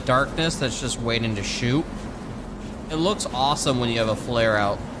someone in the darkness that's just waiting to shoot. It looks awesome when you have a flare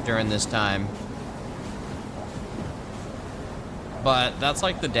out during this time. But that's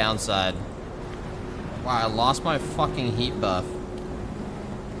like the downside. Wow, I lost my fucking heat buff.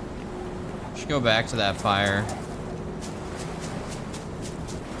 Should go back to that fire.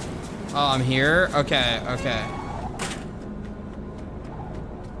 Oh, I'm here? Okay, okay.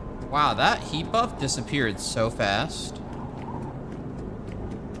 Wow, that heat buff disappeared so fast.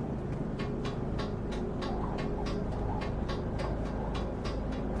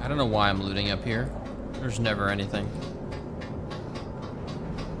 I don't know why I'm looting up here. There's never anything.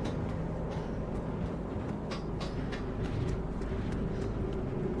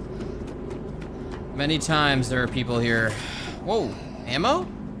 Many times there are people here. Whoa, ammo?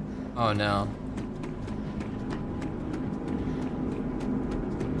 Oh no.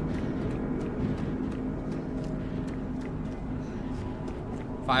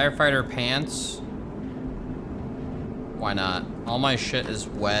 Firefighter pants? Why not? All my shit is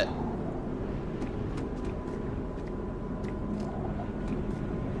wet.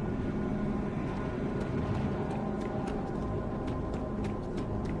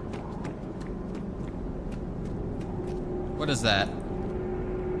 What is that?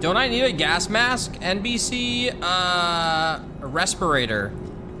 Don't I need a gas mask? NBC, a respirator.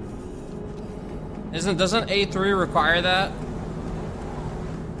 Doesn't A3 require that?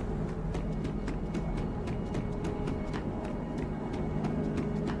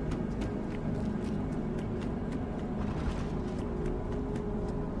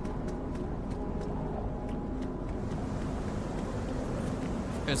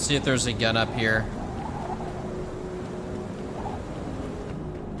 Let's see if there's a gun up here.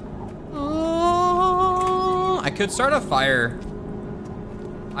 I could start a fire.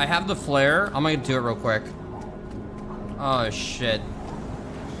 I have the flare. I'm gonna do it real quick. Oh shit.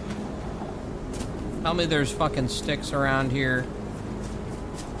 Tell me there's fucking sticks around here.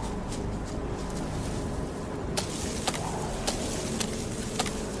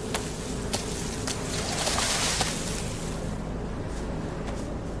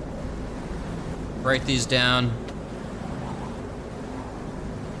 Break these down.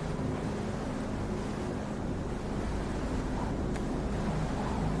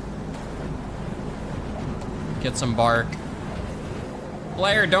 Get some bark.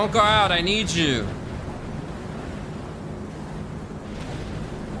 Blair, don't go out. I need you.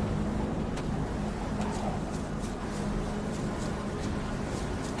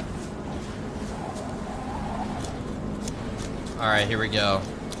 All right, here we go.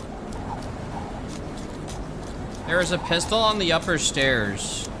 There is a pistol on the upper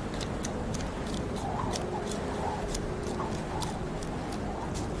stairs.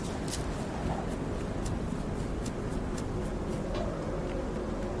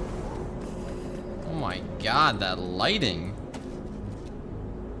 Oh my god, that lighting.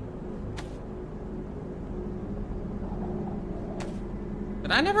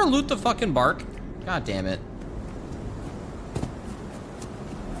 Did I never loot the fucking bark? God damn it.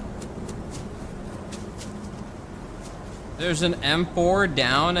 There's an M4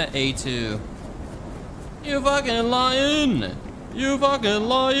 down at A2. You fucking lying! You fucking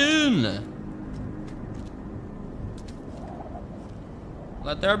lying!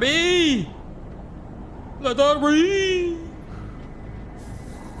 Let there be! Let there be!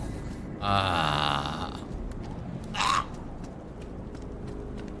 Ah.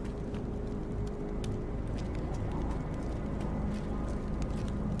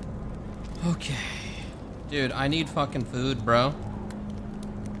 Okay. Dude, I need fucking food, bro.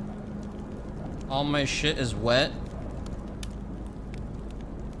 All my shit is wet.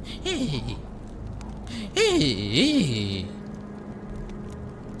 Hey. Hey.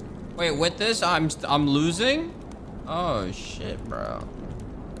 Wait, with this, I'm losing? Oh shit, bro.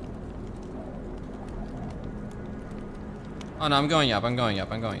 Oh no, I'm going up, I'm going up,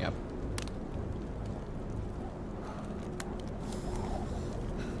 I'm going up.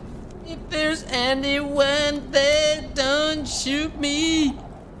 If there's anyone there, don't shoot me.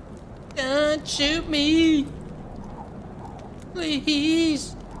 Don't shoot me.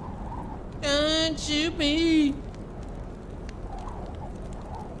 Please. Don't shoot me.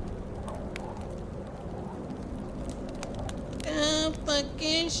 Don't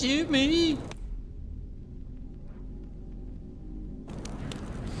fucking shoot me.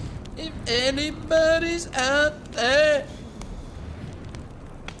 If anybody's out there,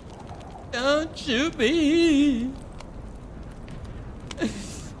 don't shoot me.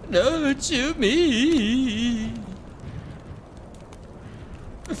 Don't shoot me.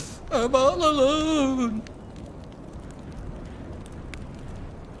 I'm all alone.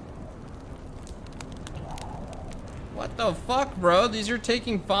 What the fuck, bro? These are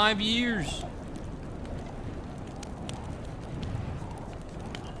taking 5 years.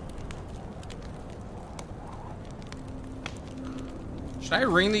 Should I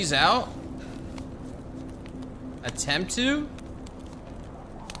ring these out? Attempt to?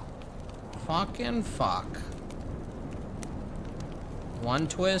 Fucking fuck. One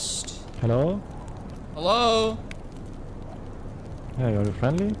twist. Hello? Hello? Yeah, you're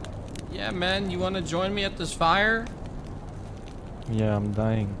friendly? Yeah, man, you wanna join me at this fire? Yeah, I'm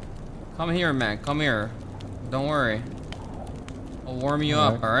dying. Come here, man, come here. Don't worry. I'll warm you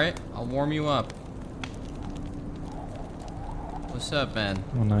up, alright? I'll warm you up. What's up, man?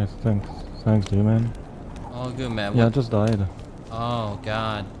 Oh, nice. Thanks. Thanks to you, man. All good, man. Yeah, I What- just died. Oh,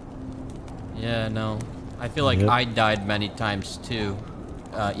 God. Yeah, no. I feel like Yep. I died many times, too.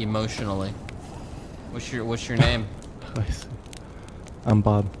 Emotionally. What's your name? I see. I'm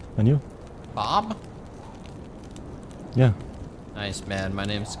Bob. And you? Bob? Yeah. Nice, man. My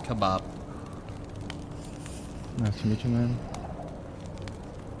name's Kebab. Nice to meet you, man.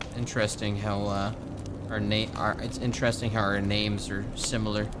 Interesting how it's interesting how our names are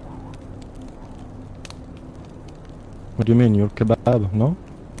similar. What do you mean? You're kebab, no?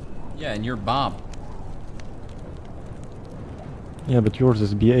 Yeah, and you're Bob. Yeah, but yours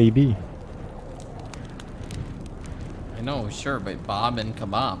is B-A-B. I know, sure, but Bob and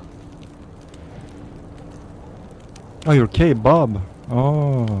Kebab. Oh, you're K-Bob.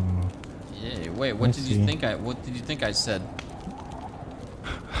 Oh. Yeah. Wait, what I did you see. think What did you think I said?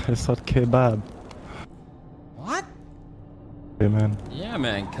 I thought K-Bab. What? Hey, man. Yeah,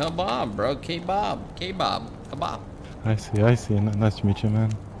 man, Kebab, bro. K-Bob, K-Bob, Kebab. I see, I see. Nice to meet you,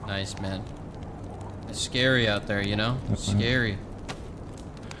 man. Nice, man. It's scary out there, you know? Scary.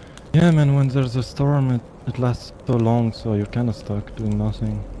 Yeah, man, when there's a storm, it lasts so long, so you're kind of stuck doing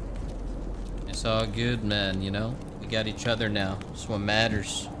nothing. It's all good, man, you know? We got each other now. That's what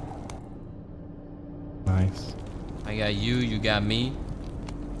matters. Nice. I got you, you got me.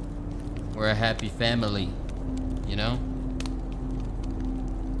 We're a happy family, you know?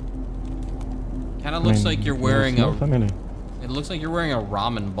 Kind of looks like you're wearing a... Family. It looks like you're wearing a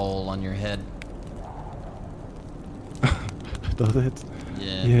ramen bowl on your head. Does it?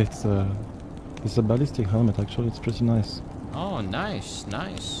 Yeah. Yeah, it's a ballistic helmet. Actually, it's pretty nice. Oh, nice,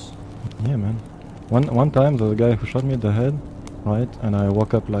 nice. Yeah, man. One time, the guy who shot me in the head, right, and I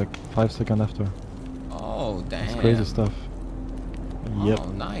woke up like 5 seconds after. Oh, damn. It's crazy stuff. Yep.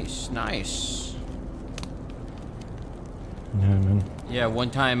 Oh, nice, nice. Yeah, man. Yeah, one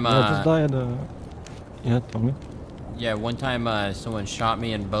time, Yeah, I just died. Yeah, tell me. yeah, one time, someone shot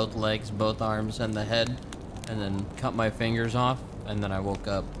me in both legs, both arms, and the head, and then cut my fingers off, and then I woke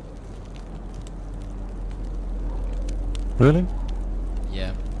up. Really?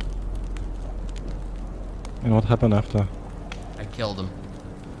 Yeah, And what happened after? I killed him.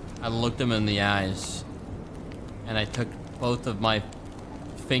 I looked him in the eyes, and I took both of my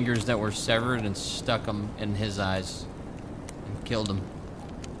fingers that were severed and stuck them in his eyes, and killed him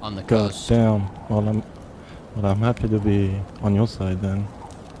on the God coast. damn. Well, I'm happy to be on your side then.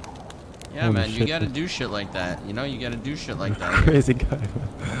 Yeah, Holy man, you shit, gotta dude. do shit like that. You know, you gotta do shit like that. Crazy guy. Man.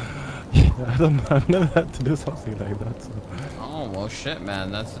 Yeah, I've never had to do something like that. So. Oh, well, shit,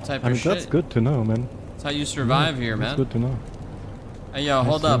 man. That's the type I mean, of shit. that's good to know, man. That's how you survive here, That's man. good to know. Hey, yo,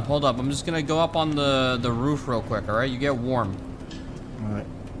 hold see. up, hold up. I'm just gonna go up on the roof real quick, alright? You get warm. Alright.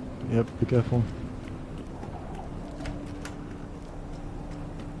 Yep, be careful.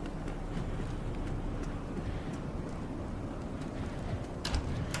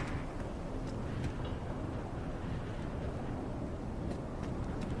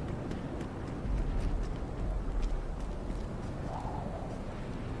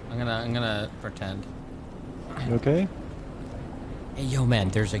 I'm gonna pretend. You okay? Hey, yo, man,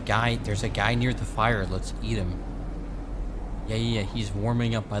 there's a guy near the fire. Let's eat him. Yeah, he's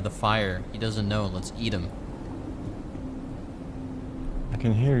warming up by the fire. He doesn't know. Let's eat him. I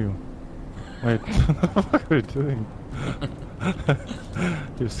can hear you. Wait, what are you doing?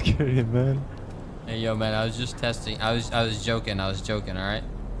 You're scary, man. Hey, yo, man, I was just testing. I was joking, alright?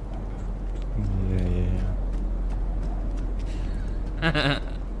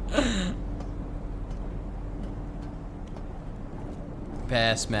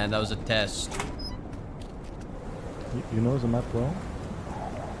 Pass, man. That was a test. You know the map well?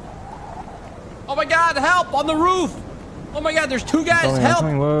 Oh my God! Help on the roof! Oh my God! There's two guys. I'm Help!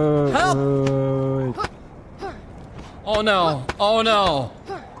 coming. Wait, Help! wait. Oh no! Oh no!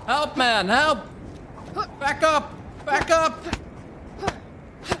 Help, man! Help! Back up! Back up! What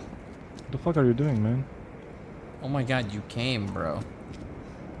the fuck are you doing, man? Oh my God! You came, bro.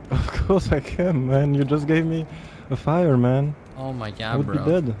 Of course I can, man. You just gave me a fire, man. Oh my I God, would bro.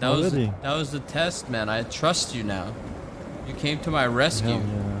 be dead that was already. that was the test, man. I trust you now. You came to my rescue. Hell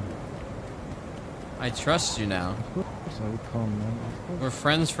yeah. I trust you now. Of course I would come, man. Of course. We're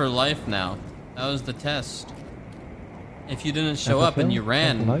friends for life now. That was the test. If you didn't show up and you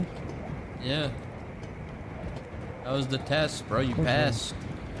ran, Life? yeah. That was the test, bro. You Of course, yeah. passed.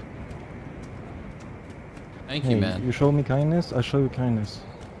 Thank Hey, you, man. you show me kindness, I show you kindness.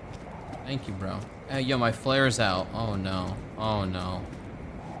 Thank you, bro. Hey, yo, my flare's out. Oh no. Oh no.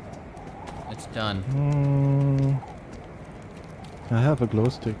 It's done. I have a glow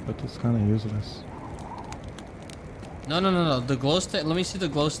stick, but it's kind of useless. No, no, no, no. The glow stick. Let me see the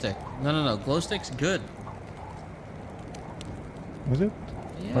glow stick. No, no, no. Glow stick's good. Is it?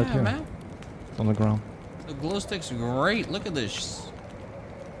 Yeah, Right here. man. It's on the ground. The glow stick's great. Look at this.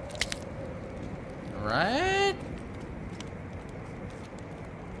 Right?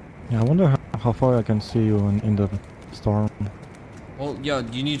 Yeah, I wonder how far I can see you in the storm. Well, yo,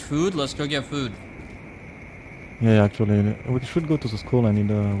 do you need food? Let's go get food. Yeah, actually, we should go to the school. I need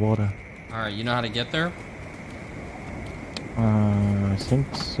water. Alright, you know how to get there? I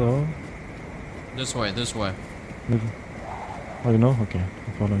think so. This way, this way. Maybe. Oh, you know? Okay,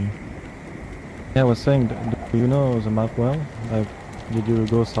 I'll follow you. Yeah, I was saying, do you know the map well? Like, did you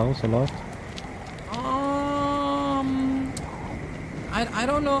go south a lot? I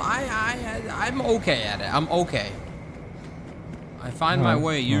don't know. I'm okay at it. I'm okay. I find my Alright,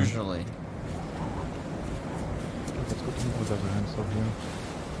 way alright. usually. Let's go to the other hand over here.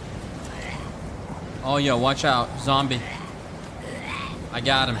 Oh, yo, watch out. Zombie. I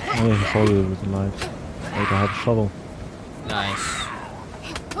got him. Oh yeah, he followed you with the light. Like I have a shovel. Nice.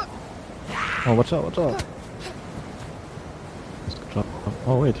 Oh, watch out, watch out. Let's go drop.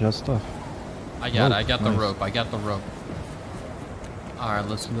 Oh wait, he has stuff. I got it. I Oh, got the nice. rope. I got the rope. Alright,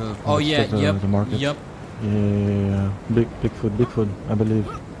 let's move. Oh, Oh, let's yeah, check yep. the market. Yep. Yeah. Big food, I believe.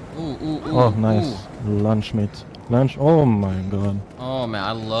 Ooh, ooh, ooh. Oh, nice. Ooh. Lunch meat. Lunch. Oh my god. Oh, man,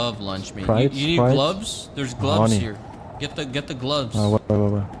 I love lunch meat. Sprite, You need Sprite. gloves? There's gloves Honey. here. Get the gloves. Where?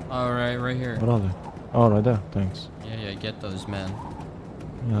 Alright, right here. What are they? Oh, right there. Thanks. Yeah, yeah, get those, man.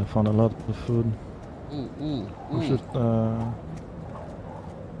 Yeah, I found a lot of food. Ooh, ooh, We ooh. should,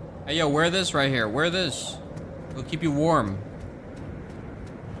 Hey, yo, wear this right here. Wear this. It'll keep you warm.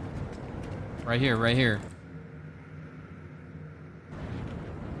 Right here, right here.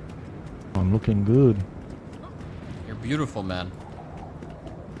 I'm looking good. You're beautiful, man.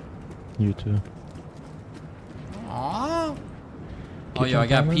 You too. Aww. Oh, Kitchen yo, I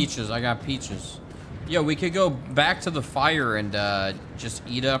got timer? peaches. I got peaches. Yo, we could go back to the fire and just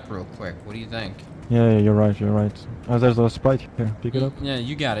eat up real quick. What do you think? Yeah, you're right, you're right. There's a Sprite here. Pick it up. Yeah,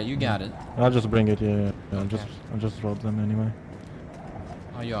 you got it. You got it. I'll just bring it, yeah. I'll Okay. just rob them anyway.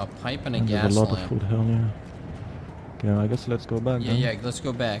 Oh, yo, a pipe and a And gas there's a lot lamp. of food, hell yeah. Okay, I guess let's go back Yeah, then. yeah, let's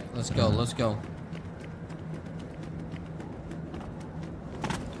go back. Let's go, let's go.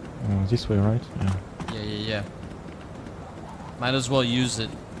 This way, right? Yeah. Yeah, yeah, yeah. Might as well use it.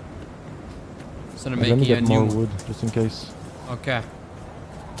 Instead of Let me making a get more new... wood, just in case. Okay.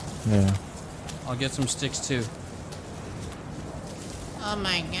 Yeah. I'll get some sticks too. Oh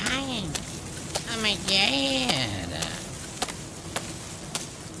my god. Oh my god.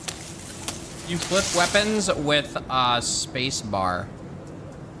 You flip weapons with space bar.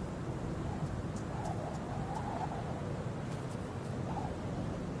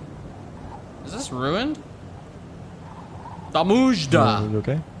 Is this ruined? Damujda. You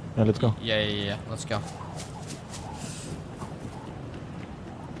okay? Yeah, let's go. Yeah, yeah, yeah. Let's go.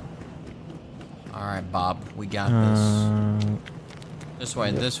 All right, Bob. We got this. This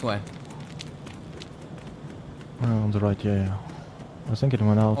way. yeah. This way. On the right, yeah. I think it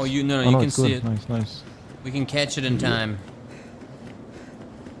went out. Oh, you no, Oh, you no, can it's see good. it. Nice, nice. We can catch it in time.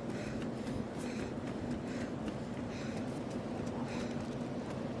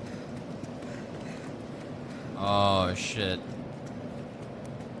 Oh shit.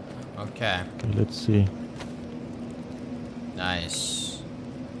 Okay. Okay, let's see. Nice.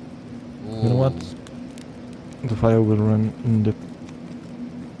 You know what? The fire will run in the...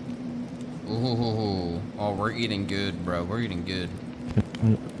 Ooh. Oh, we're eating good, bro. We're eating good.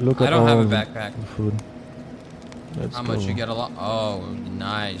 Look I at don't have all a the backpack. food. Let's How go. much you get a lot? Oh,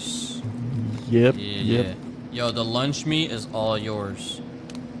 nice. Yep, Yeah, yep. yeah. Yo, the lunch meat is all yours.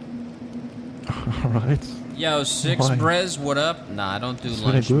 Alright. Yo, Six Why? Brez, what up? Nah, I don't do It's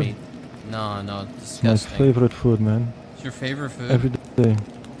very lunch good. meat. No, no, it's It's my disgusting. favorite food, man. It's your favorite food? Every day.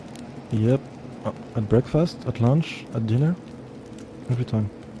 Yep. At breakfast, at lunch, at dinner. Every time.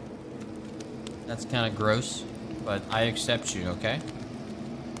 That's kind of gross, but I accept you, okay?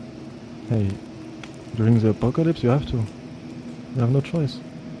 Hey, during the apocalypse, you have to. You have no choice.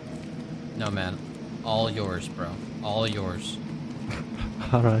 No, man. All yours, bro. All yours.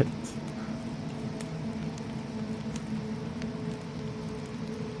 Alright.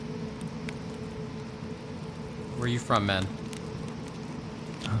 Where you from, man?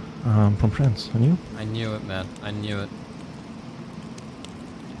 From France. And you? I knew it, man. I knew it.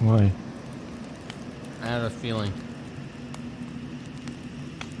 Why? I had a feeling.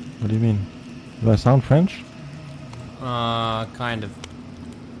 What do you mean? Do I sound French? Kind of.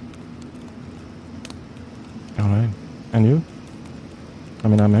 Alright. And you? I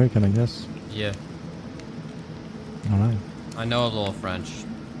mean, American, I guess. Yeah. Alright. I know a little French.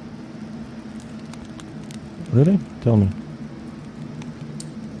 Really? Tell me.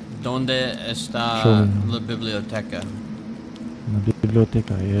 ¿Dónde está Show me. la biblioteca? La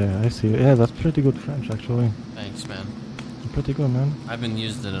biblioteca, yeah, I see. Yeah, that's pretty good French, actually. Thanks, man. Pretty good, man. I haven't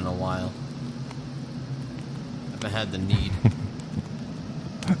used it in a while. I haven't had the need.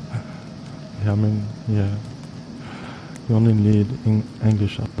 Yeah, I mean, yeah. You only need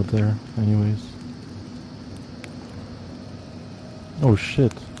English out there, anyways. Oh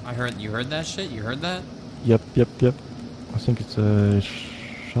shit. You heard that shit? You heard that? Yep, yep, yep. I think it's a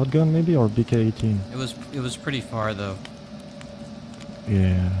shotgun, maybe, or BK-18. It was pretty far though.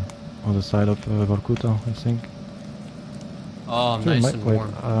 Yeah, on the side of Vorkuta, I think. Oh, Sure, nice might- and wait,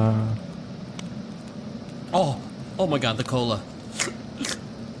 warm. Oh my god, the cola.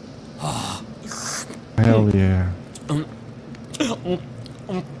 Hell yeah.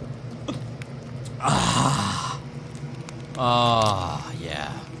 Ah,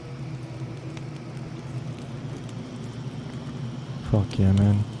 yeah. Fuck yeah,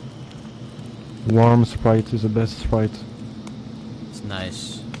 man. Warm Sprite is the best Sprite. It's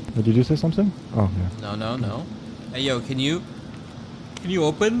nice. Did you say something? Oh, yeah. No. Hey, yo, can you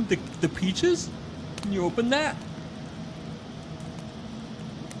open the peaches? Can you open that?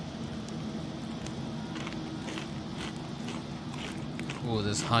 Ooh,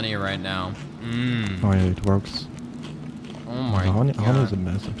 this honey right now. Mmm. Oh, yeah, it works. Oh my The honey god. is the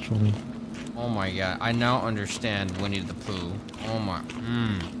best, actually. Oh my god. I now understand Winnie the Pooh. Oh my.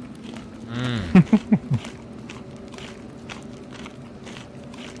 Mmm. Mmm.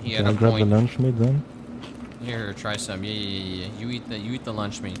 He Can had I a grab the point. lunch meat then? Here, try some. Yeah. You eat the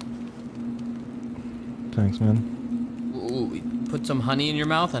lunch meat. Thanks, man. Ooh, put some honey in your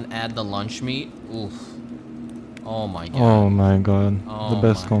mouth and add the lunch meat. Oof. Oh my god. Oh my god. Oh The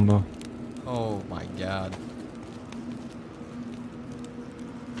best my- combo. Oh my god.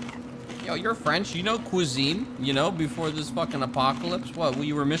 Yo, you're French. You know cuisine. You know, before this fucking apocalypse. What,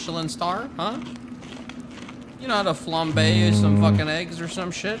 you were Michelin star? Huh? You know how to flambe some fucking eggs or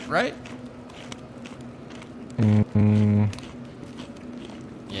some shit, right?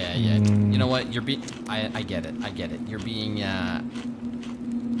 Yeah. You know what? You're being... I get it. You're being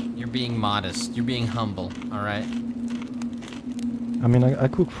modest. You're being humble, alright? I mean, I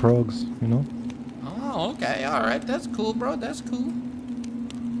cook frogs, you know? Oh, okay. Alright. That's cool, bro. That's cool.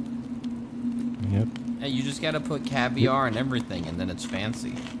 Yep. Hey, you just gotta put caviar and everything, and then it's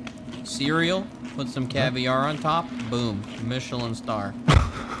fancy. Cereal, put some caviar on top, boom, Michelin star.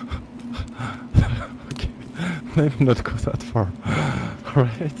 Okay. Maybe not go that far.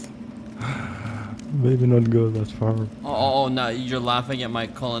 Alright. Maybe not go that far. Oh, no, you're laughing at my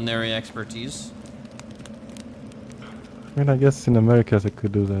culinary expertise? I mean, I guess in America they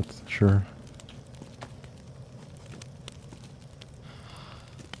could do that, sure.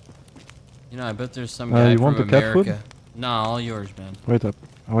 You know, I bet there's some guy you from want the cat food? America. Nah, all yours, man. Wait up.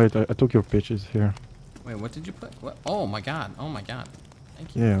 Wait, I took your pitches here. Wait, what did you put? What? Oh my god.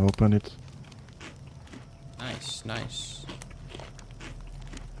 Thank you. Yeah, open it. Nice.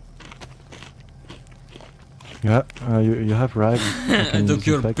 Yeah, you have rags. You I can took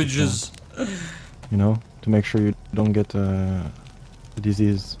your disinfect it, pictures. you know, to make sure you don't get the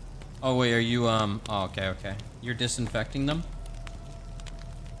disease. Oh wait, are you oh, okay. You're disinfecting them?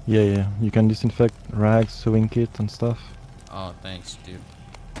 Yeah, you can disinfect rags, sewing kit and stuff. Oh, thanks, dude.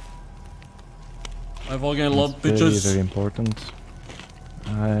 I fucking love It's bitches. very important.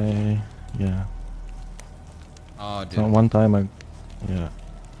 Yeah. Oh, dude. So one time I Yeah.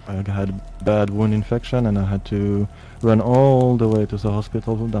 I had a bad wound infection and I had to run all the way to the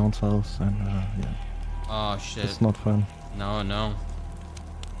hospital down south and yeah. Oh shit. It's not fun. No, no.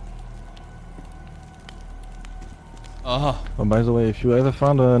 Oh. Oh, by the way, if you ever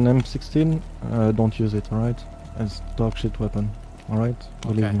found an M16, don't use it, alright? It's dog shit weapon, alright?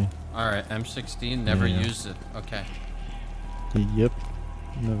 Believe Okay. me. Alright, M16, never Yeah. used it. Okay. Yep.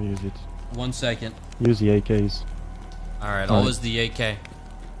 Never use it. 1 second. Use the AKs. Alright, Alright. always the AK.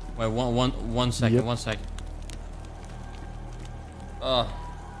 Wait, one second, Yep. 1 second. I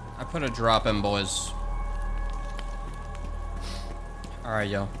put a drop in, boys. Alright,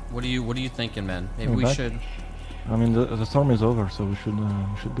 yo. What are you thinking, man? Maybe We're we back. should. I mean, the storm is over, so we should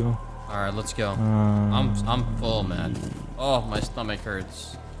go. Alright, let's go. Um, I'm full, man. Oh, my stomach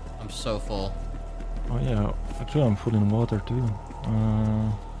hurts. I'm so full. Oh yeah, actually I'm full in water too.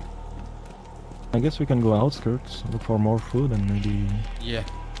 I guess we can go outskirts, look for more food and maybe Yeah.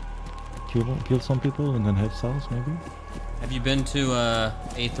 kill some people and then head south maybe. Have you been to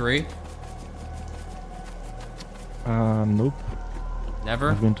A3? Nope.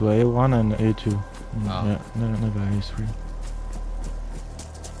 Never? I've been to A1 and A2. Oh. Yeah, never A3.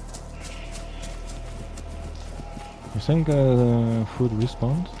 You think food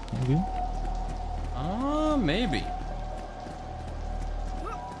respawns maybe? Maybe.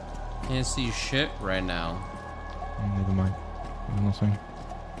 Can't see shit right now. Never mind. There's nothing.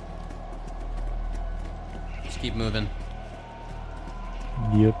 Just keep moving.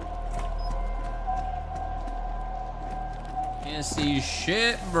 Yep. Can't see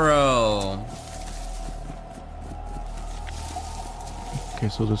shit, bro. Okay,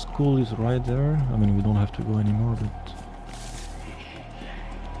 so the school is right there. I mean, we don't have to go anymore, but...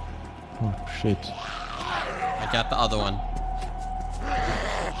 Oh, shit. I got the other one.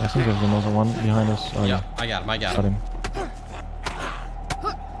 I think there's another one behind us. Oh, Yeah, I got him. I got Got him. him.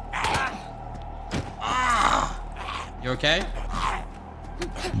 You okay?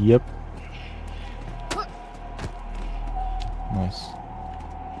 Yep. Nice.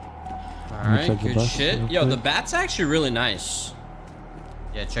 All right, check the good bus shit. real Yo, the quick. bat's actually really nice.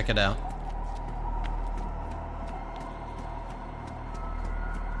 Yeah, check it out.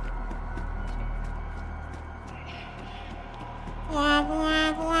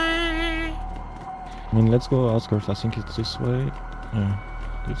 I mean, let's go outskirts. I think it's this way. Yeah,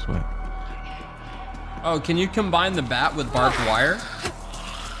 this way. Oh, can you combine the bat with barbed wire?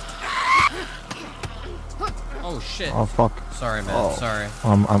 Oh shit. Oh fuck. Sorry, man. Oh. Sorry.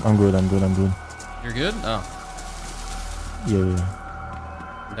 I'm good. I'm good. I'm good. You're good? Oh, Yeah.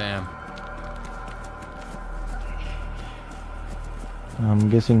 damn. I'm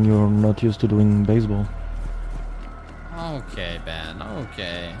guessing you're not used to doing baseball. Okay, man.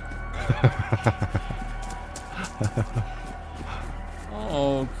 Okay.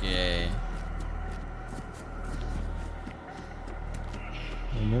 Okay.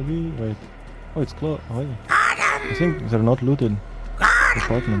 Maybe. Wait. Oh, it's closed. Oh, yeah. I think they're not looted.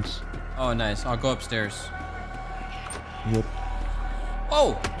 Apartments. Oh, nice. I'll go upstairs. Yep.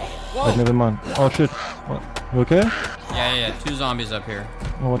 Oh! But Whoa! never mind. Oh shit. What? You okay? Yeah. 2 zombies up here.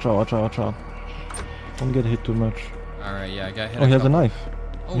 Oh, watch out! Watch out! Watch out! Don't get hit too much. All right, yeah, I got hit. Oh, he has a couple- knife.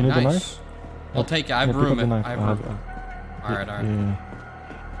 Oh, You need nice. a knife? I'll take it. I have Yeah, pick up room. the knife. I have I room. have- All right, all right. Yeah.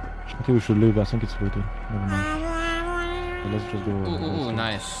 I think we should leave. I think it's looted. Never mind. So let's just go. Ooh,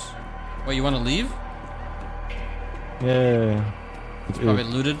 nice. Wait, you want to leave? Yeah. It's probably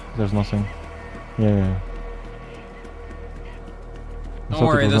looted. There's nothing. Yeah. I Don't thought it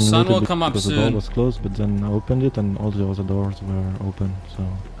worry, was the sun unlooted will come up because the door soon. was closed, but then I opened it and all the other doors were open. So.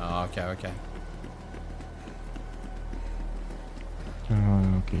 Oh, okay.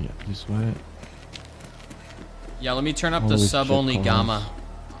 Okay, yeah, this way. Yeah, let me turn up the Always sub-only check gamma.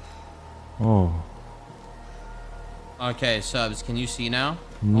 Oh. Okay, subs, can you see now?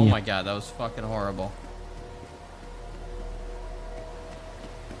 Oh Yeah. my god, that was fucking horrible.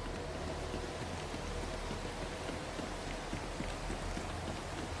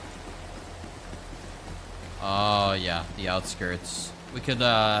 Oh yeah, the outskirts. We could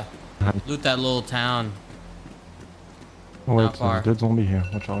loot that little town. Oh wait, Not far. there's a dead zombie here.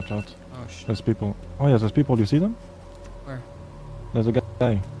 Watch out, watch out. Oh shit. There's people. Oh yeah, there's people. You see them? Where? There's a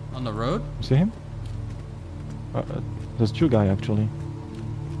guy. On the road? You see him? There's 2 guys actually.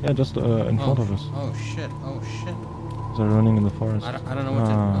 Yeah, just in front of us. Oh shit. They're running in the forest. I don't know what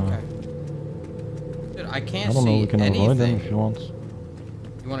to. Okay. Dude, I can't I don't know. see We can avoid them anything. if you want.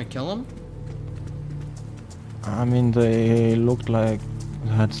 You want to kill him? I mean, they looked like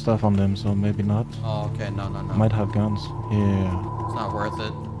they had stuff on them, so maybe not. Oh, okay. No. Might have guns. Yeah. It's not worth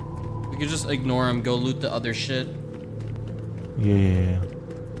it. We could just ignore him, go loot the other shit. Yeah.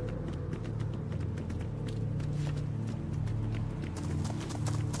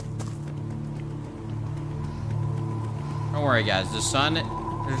 Don't worry, guys. The sun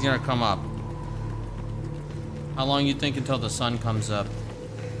is gonna come up. How long you think until the sun comes up?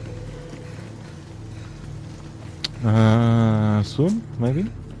 Soon, maybe?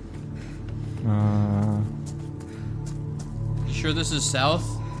 You sure this is south?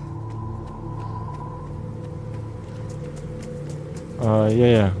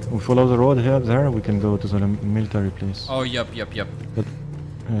 Yeah. We follow the road here, there, we can go to the military place. Oh, yep. But,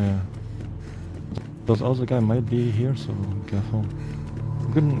 yeah. Those other guy might be here, so careful.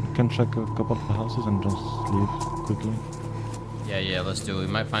 We can check a couple of houses and just leave quickly. Yeah, let's do it.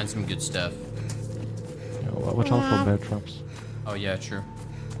 We might find some good stuff. Yeah, watch out for bear traps. Oh, yeah, true.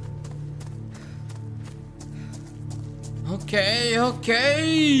 Okay.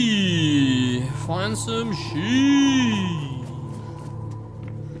 Find some sheep.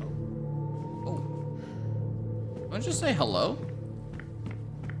 Oh. Why don't you say hello?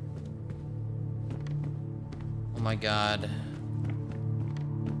 Oh my god.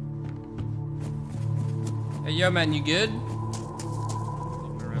 Hey, yo, man, you good?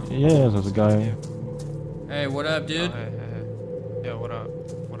 Yeah, there's a guy. Hey, what up, dude? Hey. Yo, what up?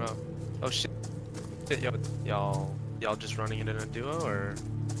 Oh shit. Yo, y'all just running it in a duo or?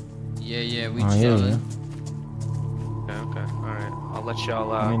 Yeah, we Yeah. chillin'. Okay. Alright. I'll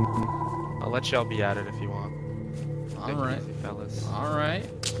let y'all be at it if you want. Alright. Easy, fellas. Alright.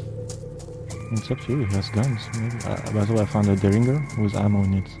 It's up to you, he has guns, maybe. By the way, I found a Derringer with ammo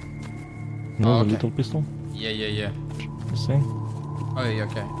in it. You know Oh, the okay. little pistol? Yeah. The same? Oh, yeah,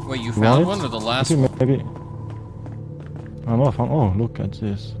 okay. Wait, you found one or the last one? Maybe. Oh no, I found. Oh, look at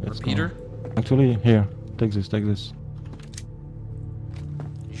this. Let's go. Repeater? Actually, here. Take this.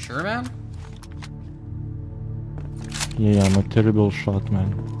 You sure, man? Yeah, I'm a terrible shot,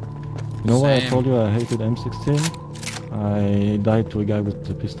 man. You know why I Same. told you I hated M16? I died to a guy with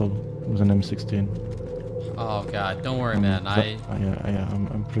a pistol with an M16. Oh god, don't worry, man. Yeah,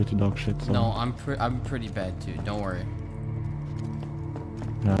 I'm pretty dog shit. So. No, I'm pretty bad too. Don't worry.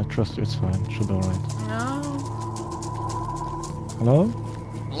 Yeah, I trust you. It's fine. Should be alright. No. Hello?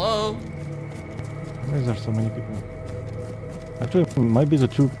 Hello. Why is there so many people? Actually, it might be the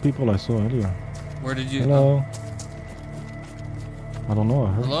two people I saw earlier. Where did you? Hello? I don't know.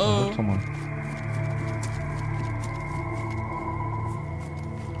 I heard Hello? someone.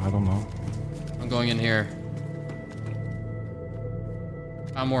 I don't know. I'm going in here.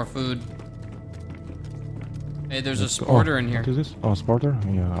 Found more food. Hey, there's a sporter in here. What is this? Oh, sporter?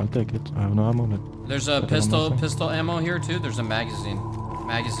 Yeah, I'll take it. I have no ammo, but... There's a But I don't know something. pistol ammo here too. There's a magazine.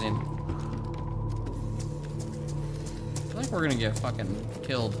 I feel like we're gonna get fucking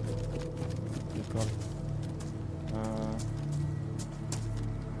killed. Good call.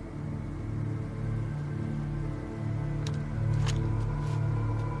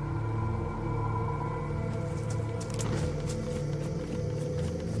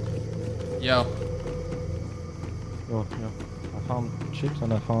 Yo. Oh, yeah. I found chips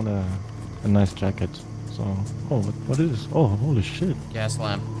and I found a nice jacket. So, oh, what is this? Oh, holy shit. Gas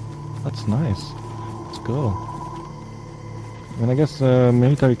lamp. That's nice. Let's go. And I guess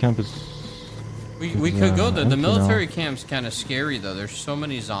military camp is... We could go there. The empty now. military camp's kind of scary though. There's so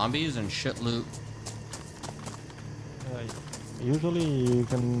many zombies and shit loot. Usually you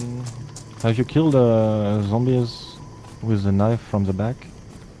can... Have you killed zombies with a knife from the back?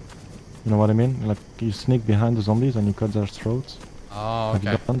 You know what I mean? Like you sneak behind the zombies and you cut their throats. Oh, Have you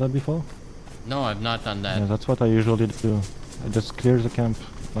okay. done that before? No, I've not done that. Yeah, that's what I usually do. I just clear the camp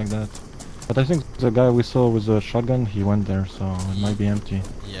like that. But I think the guy we saw with the shotgun, he went there, so it might be empty.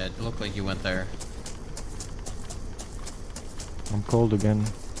 Yeah, it looked like you went there. I'm cold again.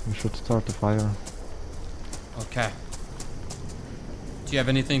 We should start the fire. Okay. Do you have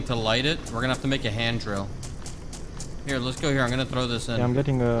anything to light it? We're gonna have to make a hand drill. Here, let's go here. I'm gonna throw this in. Yeah, I'm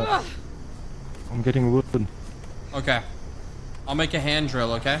getting wood. Okay. I'll make a hand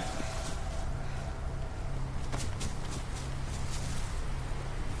drill, okay?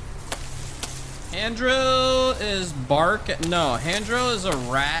 Hand drill is bark. No, hand drill is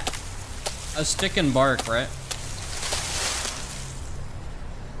a stick and bark, right?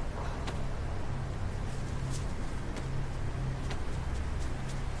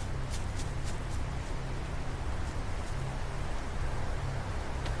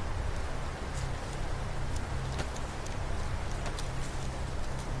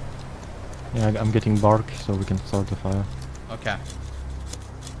 Yeah, I'm getting bark, so we can start the fire. Okay.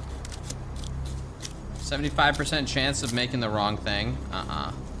 75% chance of making the wrong thing.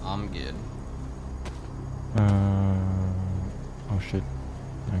 I'm good. shit.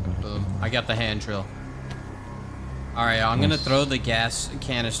 I got it. Boom. I got the hand drill. Alright, I'm gonna throw the gas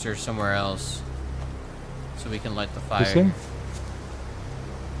canister somewhere else. So we can light the fire. This thing?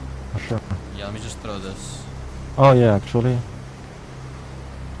 Oh, sure. Yeah, let me just throw this. Oh yeah, actually.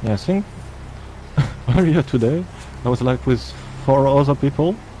 Yeah, I think earlier today I was like with 4 other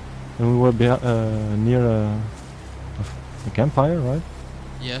people, and we were near a campfire, right?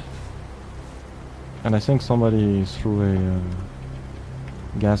 Yeah. And I think somebody threw a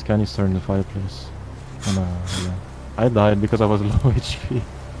gas canister in the fireplace. And yeah, I died because I was low HP.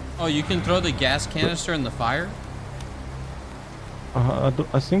 Oh, you can throw the gas canister in the fire?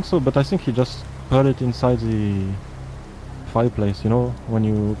 I think so, but I think he just put it inside the fireplace. You know, when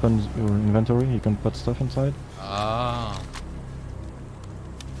you open your inventory, you can put stuff inside. Ah.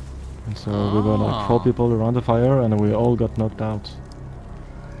 And so we were like 4 people around the fire, and we all got knocked out.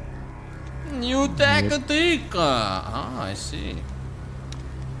 New tactic! Ah, I see.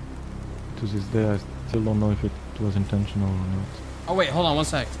 To this day, I still don't know if it was intentional or not. Oh wait, hold on one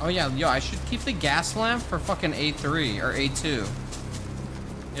sec. Oh yeah, yo, I should keep the gas lamp for fucking A3 or A2.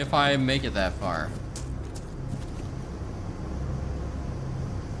 If I make it that far.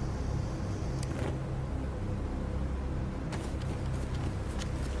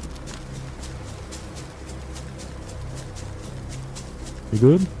 You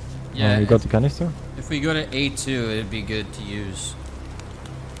good? Yeah. You got the canister? If we go to A2, it'd be good to use.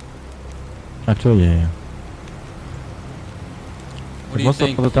 Actually, yeah. What do you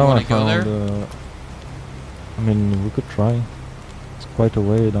think? Most of the You time I wanna go there? found, I mean, we could try. It's quite a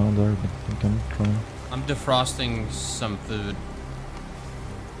way down there, but we can try. I'm defrosting some food.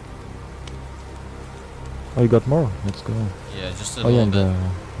 Oh, you got more? Let's go. Yeah, just a Oh yeah, little and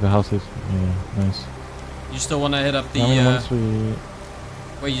bit. the house is, yeah, nice. You still want to hit up the? I mean, once we...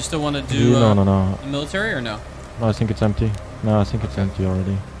 Wait, you still want to do no. the military or no? No, I think it's empty. No, I think it's empty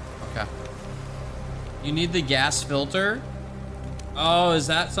already. Okay. You need the gas filter? Oh, is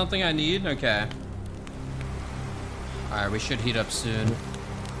that something I need? Okay. Alright, we should heat up soon.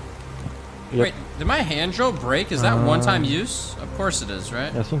 Yep. Wait, did my hand drill break? Is that one-time use? Of course it is,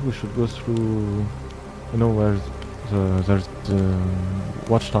 right? I think we should go through, you know, where there's the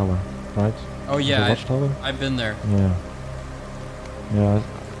watchtower, right? Oh The yeah, watchtower? I've been there. Yeah. Yeah,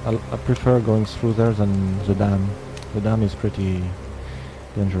 I prefer going through there than the dam. The dam is pretty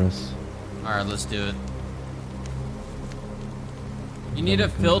dangerous. Alright, let's do it. You need a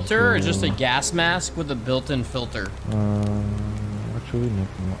filter or just a gas mask with a built-in filter? Actually, no.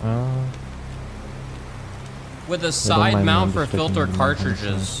 With a don't side mind me, mount I'm for just taking filter the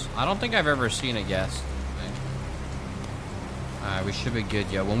cartridges. I don't think I've ever seen a gas thing. Alright, we should be good,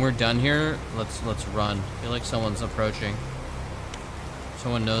 yo. When we're done here, let's run. I feel like someone's approaching.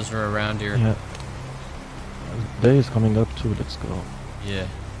 Someone knows we're around here. Yeah. Day is coming up too, let's go. Yeah.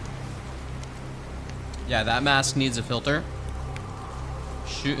 Yeah, that mask needs a filter.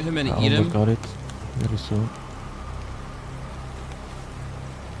 Shoot him and I eat him. almost got it very soon.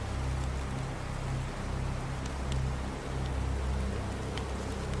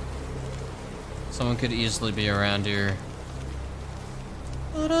 Someone could easily be around here.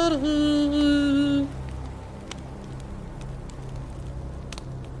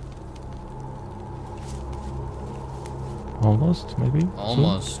 Almost, maybe?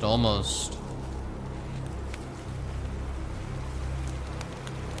 Almost, almost.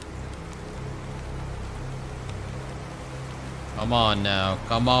 Come on now,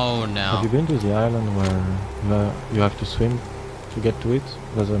 come on now. Have you been to the island where you have to swim to get to it?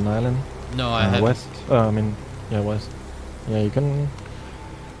 There's an island. No, I haven't. West. West. Yeah, you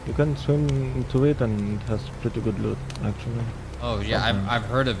can swim to it, and it has pretty good loot actually. Oh yeah, I've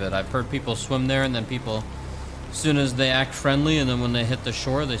heard of it. I've heard people swim there, and then people, as soon as they act friendly, and then when they hit the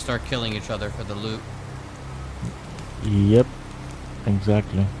shore, they start killing each other for the loot. Yep,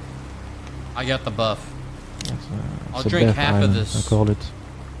 exactly. I got the buff. I'll It's a drink death half island, of this. I call it.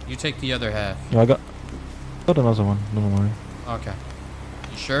 You take the other half. Yeah, I got another one. Don't worry. Okay.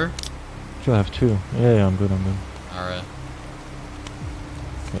 You sure? You have 2. Yeah, I'm good. Alright.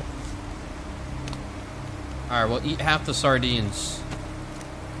 Okay. Alright, well eat half the sardines.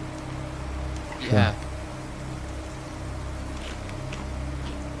 Eat Sure. half.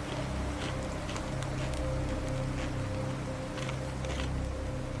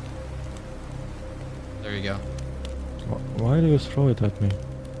 There you go. Why do you throw it at me?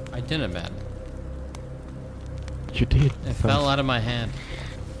 I didn't, man. You did. It fell out of my hand.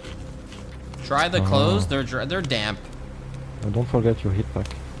 Try the clothes. They're damp. Don't forget your heat pack.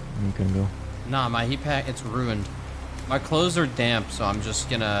 You can go. Nah, my heat pack, it's ruined. My clothes are damp, so I'm just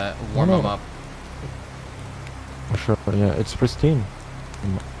gonna warm no. them up. For sure, yeah, it's pristine.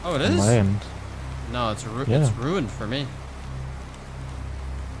 Oh, it On is? my end. No, it's Yeah. it's ruined for me.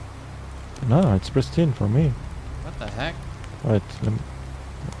 No, it's pristine for me. What the heck? Right.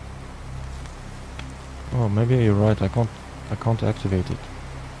 Oh, maybe you're right. I can't activate it.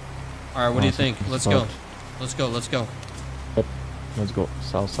 All right, what do you it's think? Let's go. Let's go. Let's go. Let's go.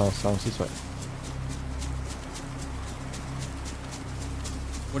 South, south, south, this way.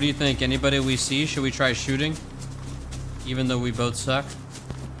 What do you think? Anybody we see, should we try shooting? Even though we both suck?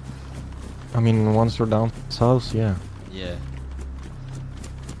 I mean, once you're down south, yeah. Yeah.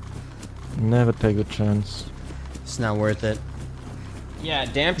 Never take a chance. It's not worth it. Yeah,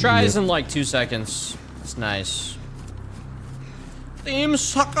 damp dries in like 2 seconds. It's nice. Team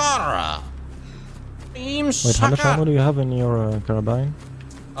Sakara. Team Wait, how much ammo Sakara. do you have in your carabine?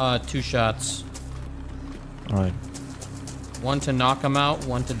 2 shots. Alright. One to knock him out,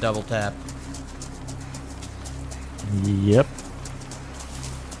 one to double tap. Yep.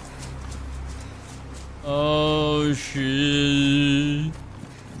 Oh shit.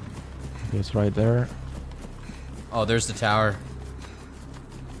 It's right there. Oh, there's the tower.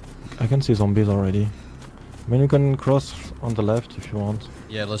 I can see zombies already. I mean, you can cross on the left if you want.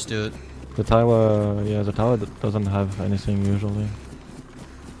 Yeah, let's do it. The tower, yeah, the tower doesn't have anything usually.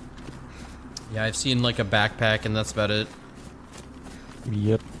 Yeah, I've seen like a backpack and that's about it.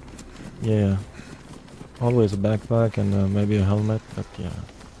 Yep. Yeah. Always a backpack and maybe a helmet, but yeah.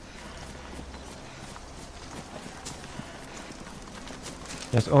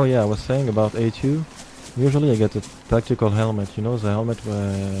 Yes, oh yeah, I was saying about A2. Usually I get a tactical helmet, you know, the helmet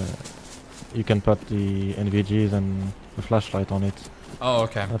where you can put the NVGs and the flashlight on it. Oh,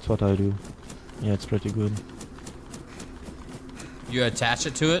 okay. That's what I do. Yeah, it's pretty good. You attach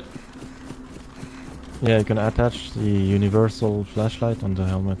it to it? Yeah, you can attach the universal flashlight on the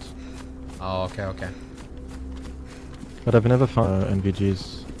helmet. Oh, okay, okay. But I've never found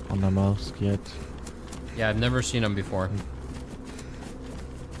NVGs on the mask yet. Yeah, I've never seen them before.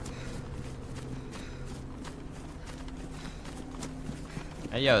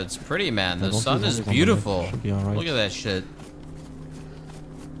 Hey, yo, it's pretty, man. I The don't see sun is zombies on the beautiful. left. Should be alright. Look at that shit.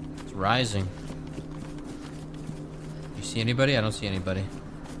 It's rising. You see anybody? I don't see anybody.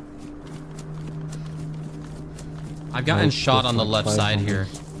 I've gotten Nope, shot just on the like left 5 side here.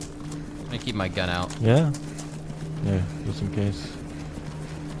 zombies. I'm gonna keep my gun out. Yeah? Yeah, just in case.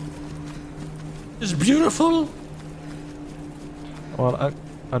 It's beautiful. Well,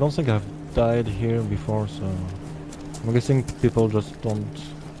 I don't think I've died here before, so I'm guessing people just don't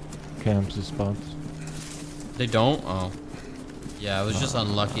camp this spot. They don't? Oh. Yeah, I was just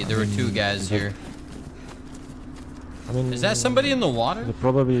unlucky. There were 2 guys here. I mean, Is that somebody in the water? they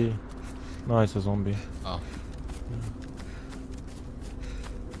probably. No, it's a zombie. Oh.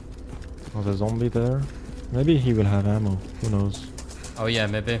 Oh, there's a zombie there. Maybe he will have ammo. Who knows? Oh yeah,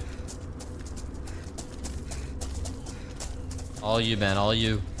 maybe. All you, man. All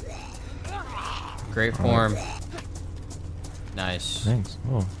you. Great form. Nice. Thanks.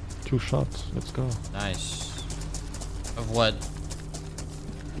 Oh, 2 shots. Let's go. Nice. Of what?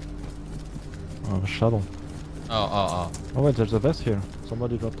 Oh, a shuttle. Oh. Oh wait, there's a vest here.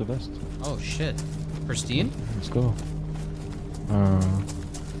 Somebody dropped the vest. Oh shit. Pristine? Let's go.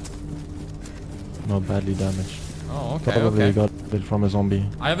 Not badly damaged. Oh, okay, Probably okay. got it from a zombie.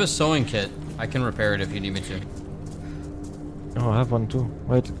 I have a sewing kit. I can repair it if you need me to. Oh, I have one too.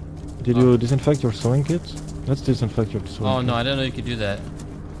 Wait, did you disinfect your sewing kit? Let's disinfect your sewing Oh kit. no, I didn't know you could do that.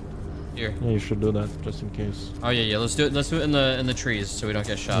 Here. Yeah, you should do that just in case. Oh yeah, let's do it. Let's do it in the trees so we don't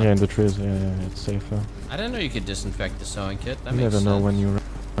get shot. Yeah, in the trees. Yeah, it's safer. I didn't know you could disinfect the sewing kit. That You makes never sense. know when you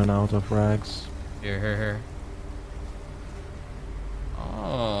run out of rags. Here.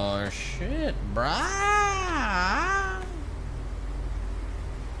 Oh shit, brah.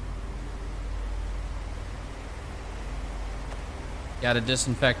 Gotta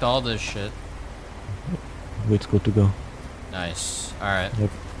disinfect all this shit. It's good to go. Nice. Alright. Yep.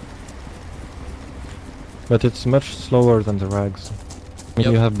 But it's much slower than the rags. When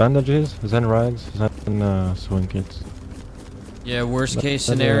Yep. you have bandages, then rags, then sewing kits. Yeah, worst case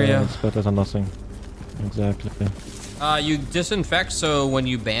But, scenario. it's better than nothing. Exactly. You disinfect so when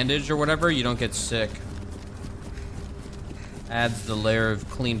you bandage or whatever, you don't get sick. Adds the layer of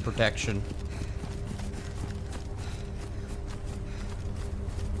clean protection.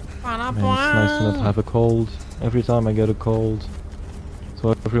 Man, it's nice to not have a cold. Every time I get a cold, so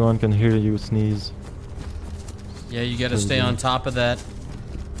everyone can hear you sneeze. Yeah, you gotta stay on top of that.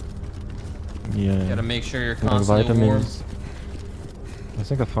 Yeah. Gotta make sure you're Like constantly warm. vitamins. I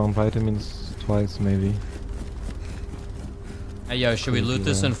think I found vitamins twice, maybe. Hey, yo, should we loot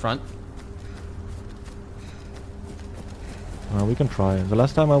this in front? We can try. The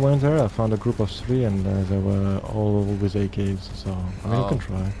last time I went there, I found a group of 3 and they were all with AKs, so I mean, we can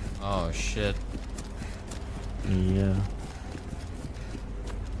try. Oh shit. Yeah.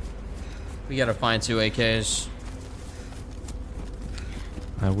 We gotta find 2 AKs.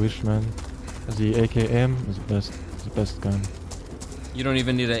 I wish, man. The AKM is the best gun. You don't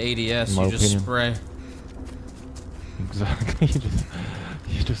even need an ADS, In you my just opinion. spray. Exactly.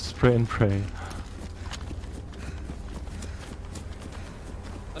 you just spray and pray.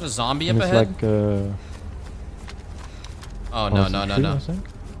 Is that a zombie up And it's ahead? like Oh no, no, no, no. I think?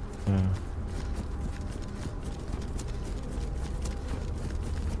 Yeah.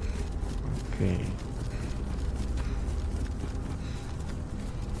 Okay.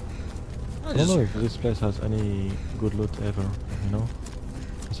 I don't know if this place has any good loot ever, you know?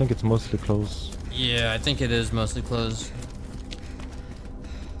 I think it's mostly close. Yeah, I think it is mostly closed.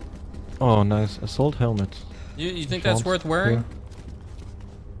 Oh, nice. Assault helmet. You think If that's want, worth wearing? here.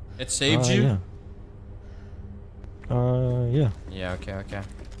 It saved you? Yeah. Yeah. Yeah, okay, okay.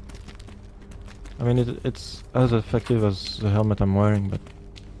 I mean, it's as effective as the helmet I'm wearing, but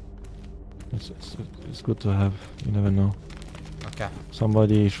it's good to have. You never know. Okay.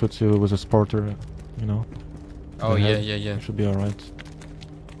 Somebody shoots you with a sporter, you know. Oh, the yeah, head, yeah, yeah. You should be alright.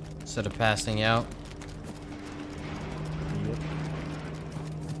 Instead of passing out.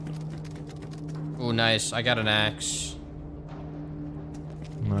 Ooh, nice. I got an axe.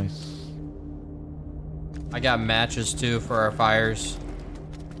 Nice. I got matches too for our fires.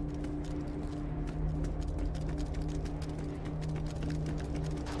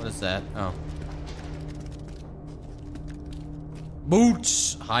 What is that? Oh.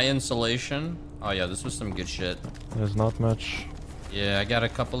 Boots! High insulation. Oh yeah, this was some good shit. There's not much. Yeah, I got a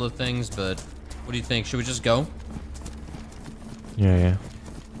couple of things, but what do you think? Should we just go? Yeah, yeah.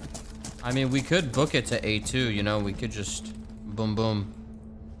 I mean, we could book it to A2, you know? We could just boom boom.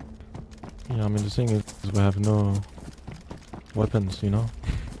 Yeah, I mean, the thing is, we have no weapons, you know?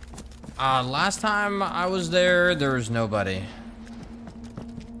 Last time I was there was nobody.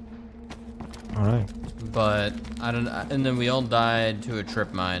 Alright. But, I don't and then we all died to a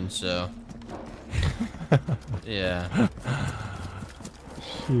trip mine, so. Yeah.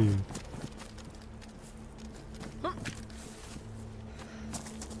 Shoot.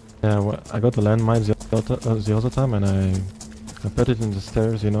 Yeah, well, I got the landmine the other time and I put it in the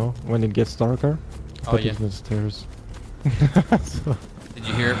stairs, you know? When it gets darker, Oh, put yeah. it in the stairs. so, Did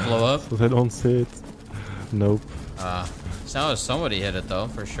you hear it blow up? so they don't see it. Nope. Sounded somebody hit it though,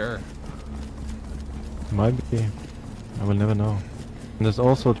 for sure. Might be. I will never know. And there's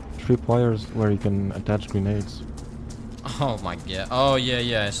also tripwires where you can attach grenades. Oh my god. Oh yeah,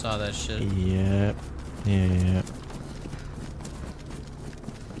 yeah, I saw that shit. Yeah. Yeah.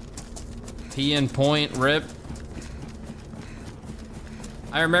 P in point, rip.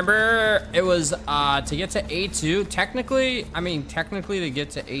 I remember it was to get to A2. Technically to get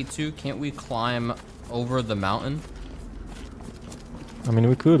to A2, can't we climb over the mountain? I mean,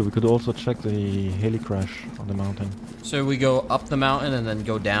 we could also check the heli crash on the mountain. So we go up the mountain and then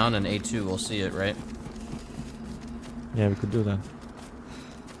go down, and A2 will see it, right? Yeah, we could do that.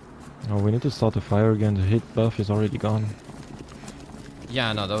 Oh, we need to start the fire again. The heat buff is already gone.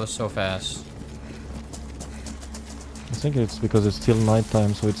 Yeah, no, that was so fast. I think it's because it's still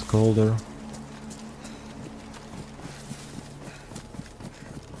nighttime, so it's colder.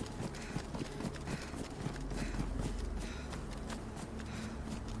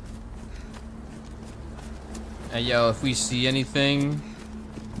 Hey, yo, if we see anything,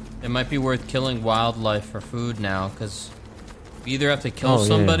 it might be worth killing wildlife for food now, because we either have to kill Oh, yeah,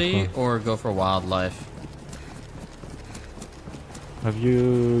 somebody of or go for wildlife. Have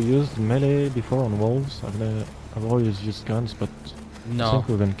you used melee before on wolves? I've always used guns, but I No. think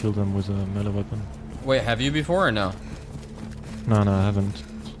we can kill them with a melee weapon. Wait, have you before or no? No, I haven't.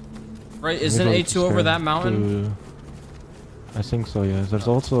 Right, Maybe isn't I was A2 over scared that mountain? I think so, yeah. There's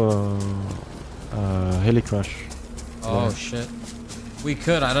also a heli crash. Oh, there. shit. We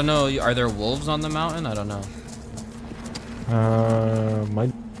could, I don't know. Are there wolves on the mountain? I don't know.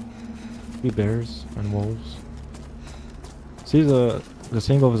 Might be bears and wolves. See the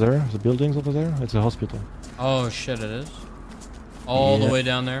thing over there? The buildings over there? It's a hospital. Oh, shit, it is? All the Yeah. way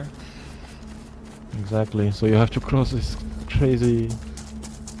down there? Exactly. So you have to cross this crazy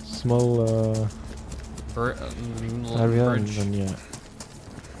small area and Bridge. then yeah.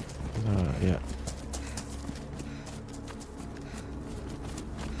 Yeah.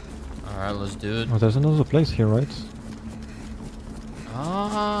 Alright, let's do it. Oh, there's another place here, right?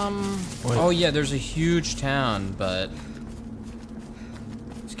 Wait. Oh yeah, there's a huge town, but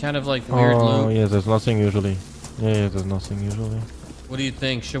it's kind of like weird Oh loot. yeah, there's nothing usually. Yeah, there's nothing usually. What do you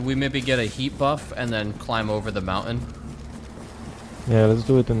think? Should we maybe get a heat buff and then climb over the mountain? Yeah, let's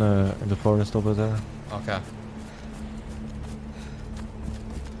do it in the forest over there. Okay.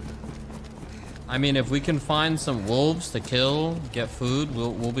 I mean, if we can find some wolves to kill, get food,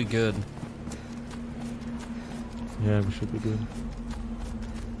 we'll be good. Yeah, we should be good.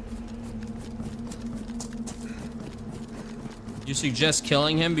 You suggest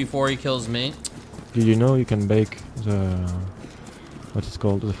killing him before he kills me? Do you know you can bake the what is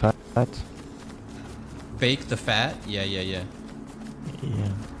called the fat? Bake the fat? Yeah. Yeah.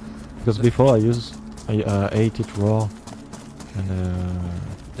 Because before I ate it raw, and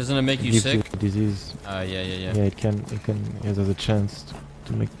doesn't it make it you gives sick? you disease. Yeah. Yeah, it can. Yeah, there's a chance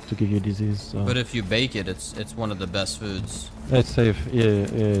to give you disease. So. But if you bake it, it's one of the best foods. It's safe. Yeah,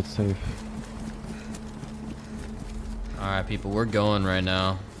 it's safe. All right, people, we're going right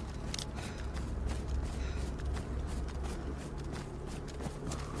now.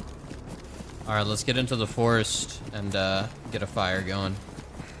 All right, let's get into the forest and get a fire going.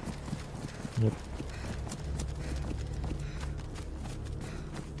 Yep.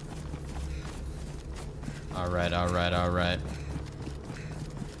 All right.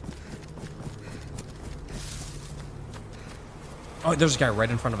 Oh, there's a guy right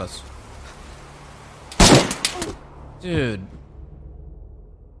in front of us. Dude.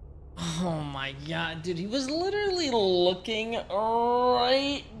 Oh my god, dude, he was literally looking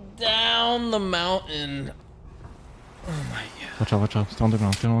right down the mountain. Oh my god. Watch out. Stay on the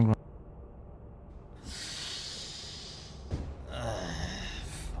ground. Stay on the ground.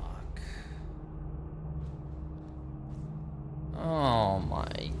 Fuck. Oh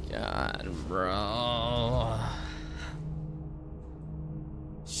my god, bro.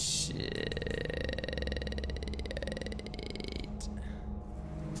 Shit.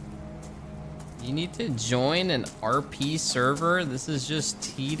 You need to join an RP server? This is just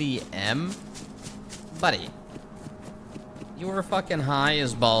TDM? Buddy. You were fucking high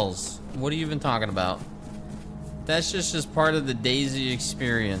as balls. What are you even talking about? That's just part of the DayZ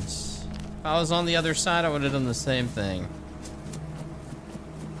experience. If I was on the other side, I would have done the same thing.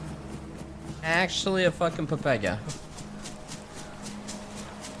 Actually, a fucking papaya.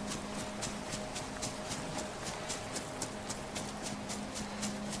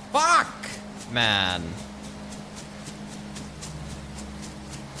 Fuck! Man.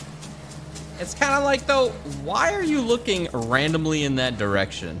 It's kind of like, though, why are you looking randomly in that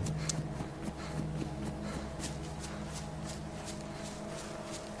direction?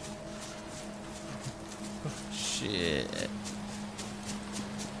 Shit.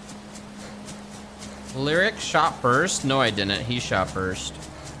 Lirik shot first? No, I didn't. He shot first.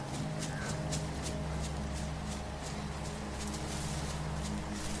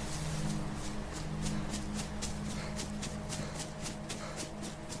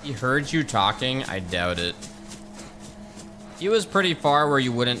 He heard you talking? I doubt it. He was pretty far where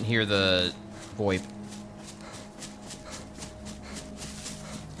you wouldn't hear the VoIP.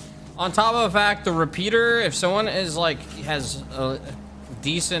 On top of the fact, the repeater, if someone is like, has a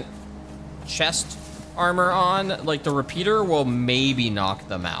decent chest armor on, like the repeater will maybe knock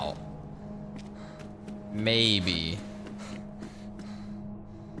them out. Maybe.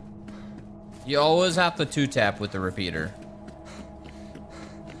 You always have to two-tap with the repeater.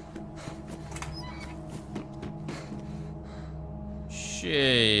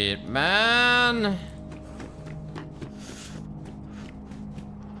 Shit, man.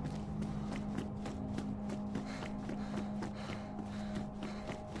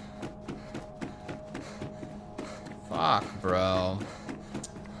 Fuck, bro.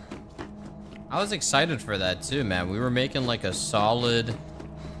 I was excited for that too, man. We were making like a solid...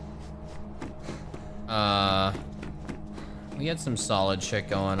 We had some solid shit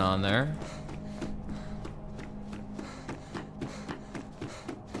going on there.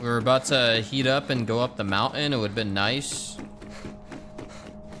 We were about to heat up and go up the mountain. It would have been nice.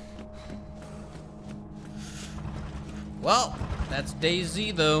 Well, that's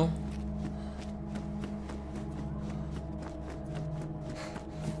DayZ though.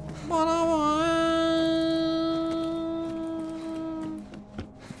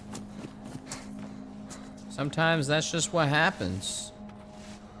 Sometimes that's just what happens.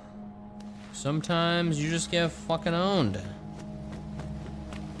 Sometimes you just get fucking owned.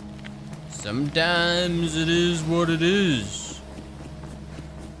 Sometimes it is what it is.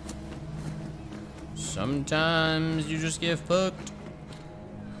 Sometimes you just get fucked.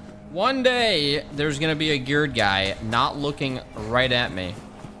 One day, there's gonna be a geared guy not looking right at me.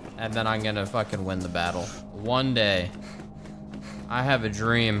 And then I'm gonna fucking win the battle. One day. I have a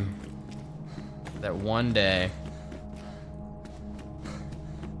dream that one day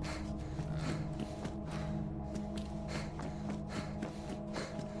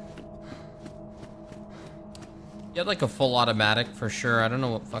You had like a full automatic for sure. I don't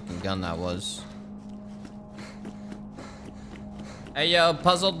know what fucking gun that was. Hey yo,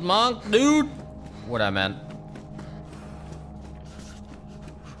 puzzled monk, dude. What I meant.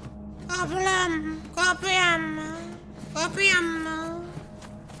 Copium.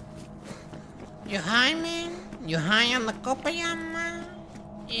 You high, man? You high on the copium,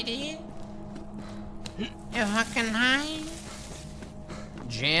 idiot? You fucking high?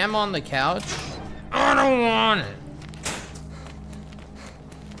 Jam on the couch? I don't want it.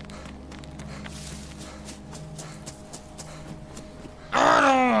 I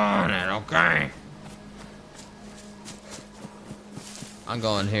don't want it, okay? I'm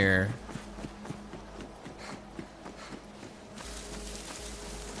going here.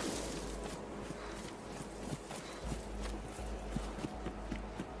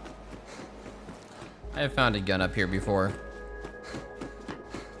 I have found a gun up here before.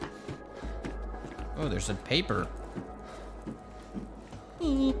 Oh, there's a paper.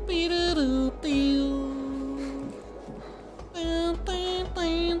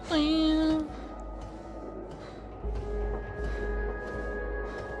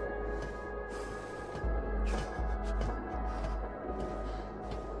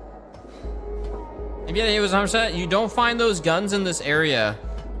 Maybe it was 100%. You don't find those guns in this area.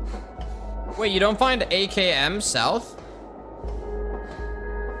 Wait, you don't find AKM south?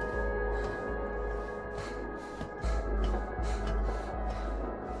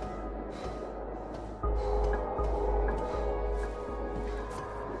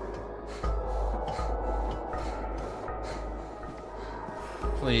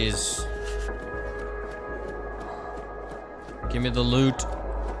 Please. Give me the loot.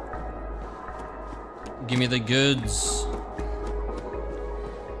 Give me the goods.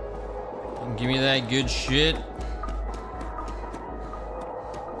 Give me that good shit.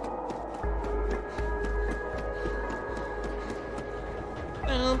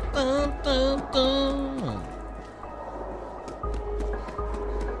 Dun, dun, dun, dun.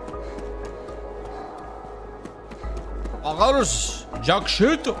 Buggers, jack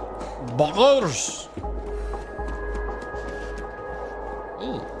shit, buggers.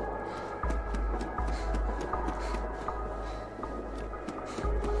 Ooh.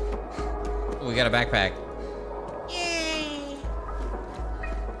 We got a backpack. Yay!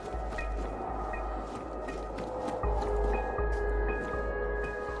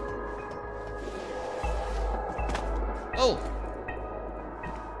 Oh!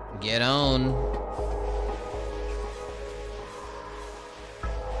 Get on.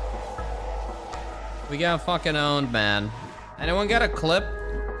 We got fucking owned, man. Anyone got a clip?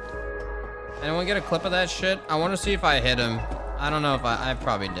 Anyone get a clip of that shit? I want to see if I hit him. I don't know if I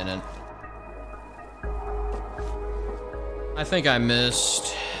probably didn't. I think I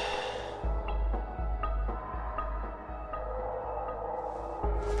missed.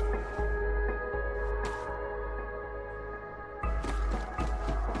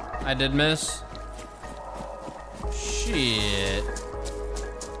 I did miss. Shit.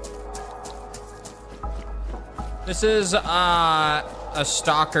 This is a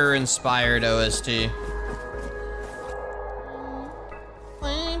stalker inspired OST.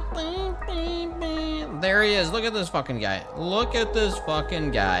 There he is. Look at this fucking guy. Look at this fucking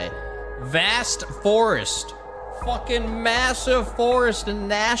guy. Vast forest. Fucking massive forest and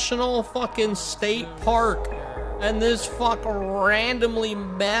national fucking state park. And this fuck randomly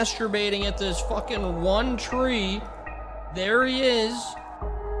masturbating at this fucking one tree. There he is.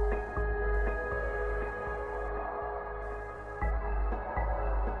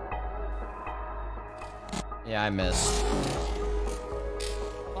 Yeah, I missed.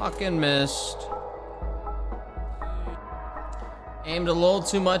 Fucking missed. Aimed a little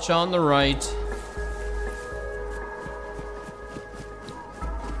too much on the right.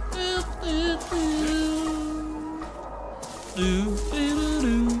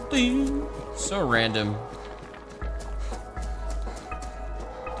 So random.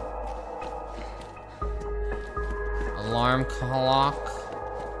 Alarm clock.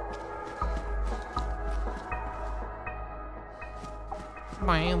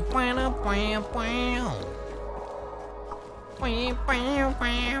 Bam, bam, bam, bam. Bam, bam,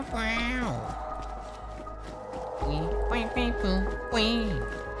 bam, bam. Bam, bam, bam, bam.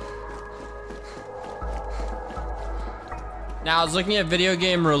 Now, I was looking at video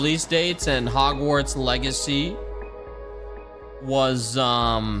game release dates, and Hogwarts Legacy was,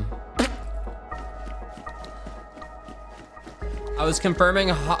 I was confirming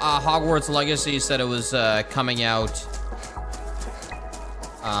Hogwarts Legacy said it was coming out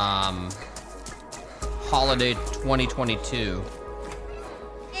holiday 2022.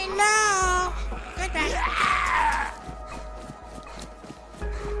 Hello. Goodbye.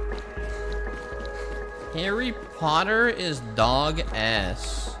 Harry Potter is dog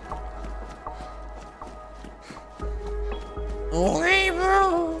ass. Okay,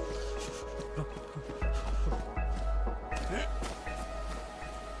 bro.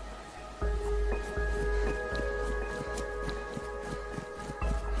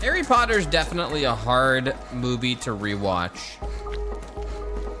 Harry Potter's definitely a hard movie to rewatch.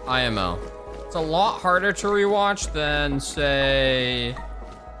 IMO. It's a lot harder to rewatch than, say,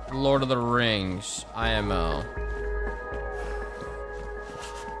 Lord of the Rings. IMO.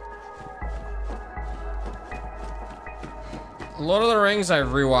 Lord of the Rings I've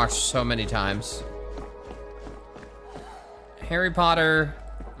rewatched so many times. Harry Potter,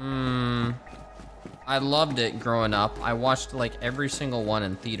 I loved it growing up. I watched like every single one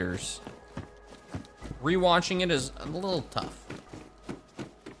in theaters. Rewatching it is a little tough.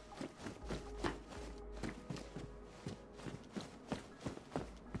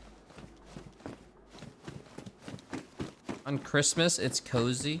 On Christmas, it's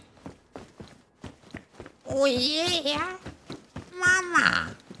cozy. Oh yeah,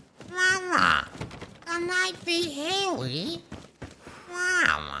 Mama, Mama, can I be Harry?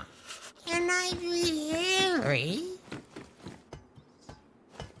 Mama, can I be Harry?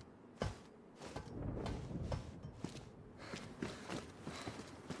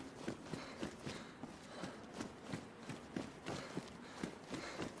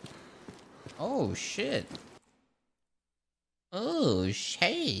 Oh shit. Oh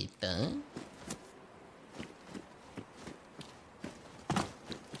shit.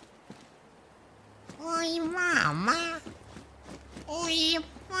 Oi, Mama. Oi,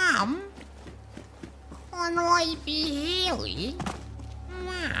 Mom. Can I be Harry?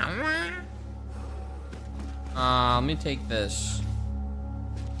 Mama. Let me take this.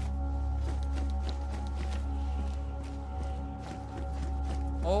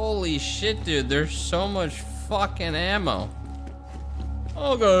 Holy shit, dude. There's so much fucking ammo.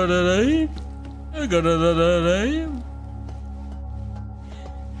 Oh, got it, I got it,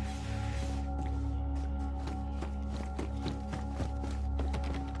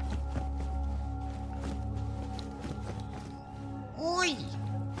 Oi.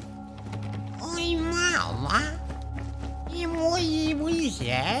 Oi, Mama. Am I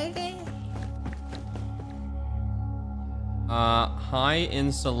wizard? High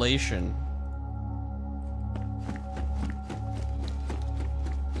insulation.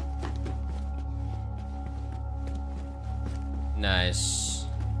 Nice.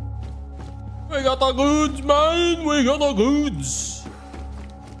 We got the goods, man. We got the goods.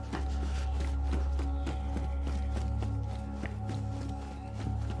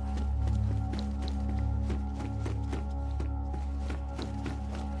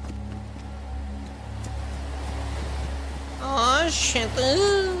 Oh, shit.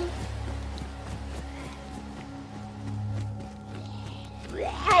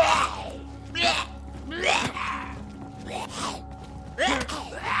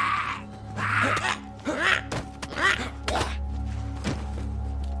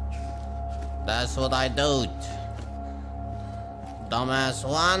 That's what I do. Dumbass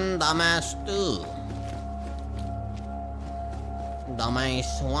 1, dumbass 2.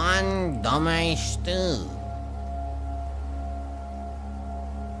 Dumbass 1, dumbass 2.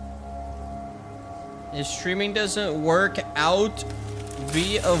 If streaming doesn't work out,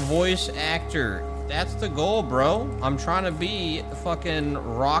 be a voice actor. That's the goal, bro. I'm trying to be fucking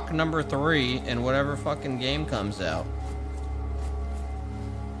rock number 3 in whatever fucking game comes out.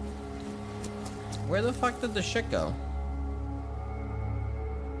 Where the fuck did the shit go?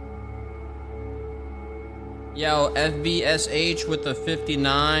 Yo, FBSH with the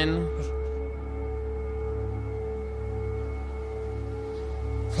 59.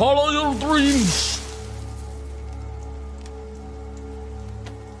 Follow your dreams.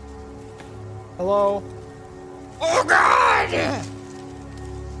 Hello? Oh, God!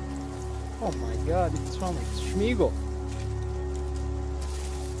 Oh my god, you sound like Schmeagle.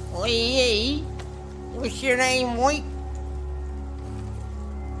 Oi, what's your name, White?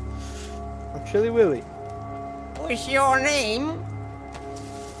 I'm Chili Willy. What's your name?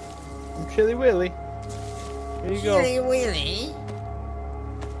 I'm Chili Willy. Here you go. Chili Willy.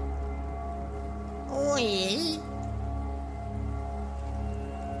 Oi.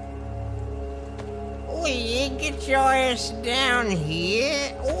 Oi, get your ass down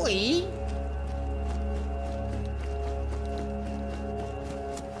here. Oi.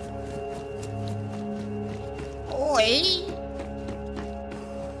 Oi.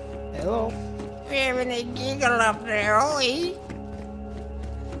 Hello? You're having a giggle up there, oi.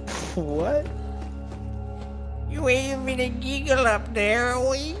 What? You having a giggle up there,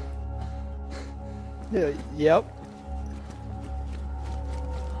 oi. Yep.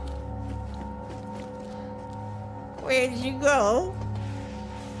 Where'd you go?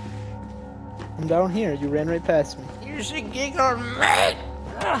 I'm down here. You ran right past me. You should giggle, man.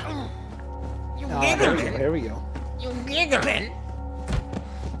 You Oh, there we go. giggling. There we go. You giggling.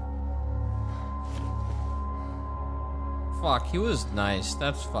 Fuck, he was nice.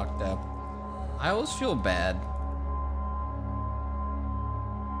 That's fucked up. I always feel bad.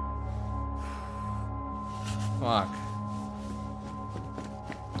 Fuck.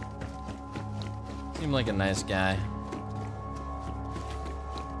 Seemed like a nice guy.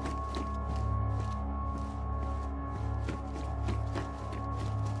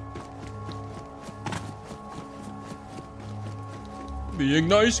 Being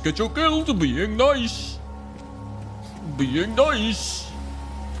nice, get your kills. Being nice. Being nice.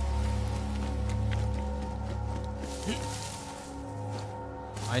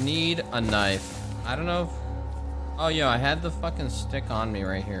 I need a knife. I don't know if... Oh, yeah, I had the fucking stick on me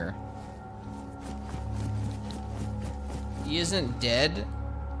right here. He isn't dead.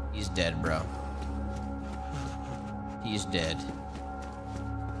 He's dead, bro. He's dead.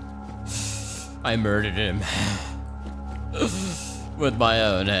 I murdered him. With my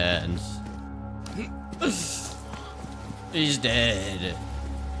own hands. He's dead.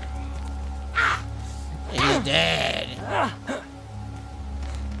 He's dead.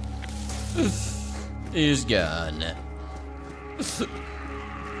 He's gone.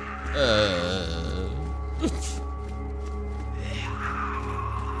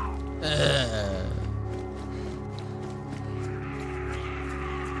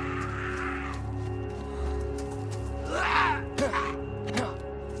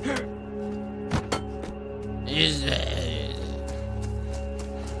 He's dead.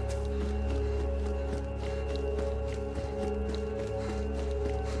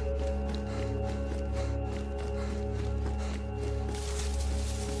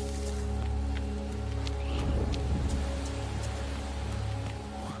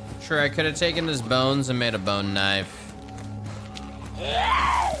 Sure, I could have taken his bones and made a bone knife.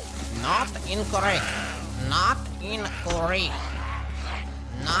 Not incorrect. Not incorrect.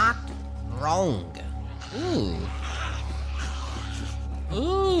 Not wrong. Ooh.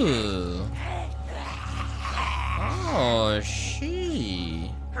 Ooh. Oh,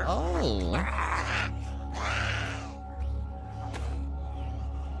 she. Oh.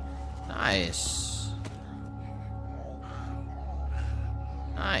 Nice.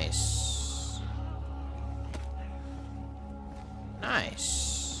 Nice.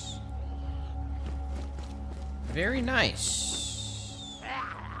 Nice. Very nice.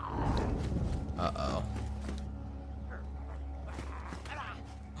 Uh-oh.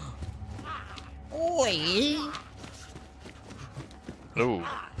 Oi. Hello.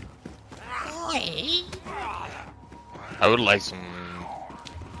 Oi. I would like some.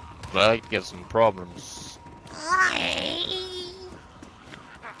 I get some problems. Oi.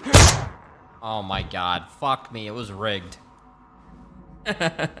 Oh my god. Fuck me. It was rigged.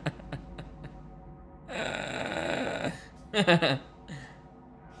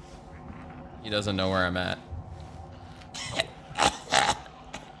 He doesn't know where I'm at.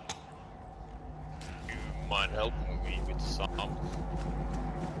 You mind helping me with some?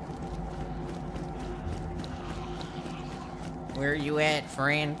 Where you at,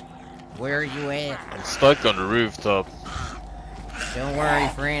 friend? Where you at? I'm stuck on the rooftop. Don't worry,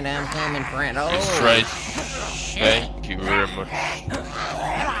 friend. I'm coming, friend. Oh, It's right. shit. Thank you very much.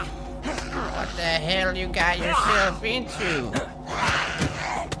 What the hell you got yourself into?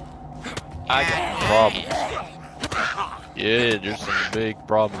 I got problems. Yeah, there's some big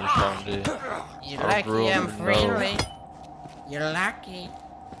problems down there. You're I lucky really I'm know. friendly. You're lucky.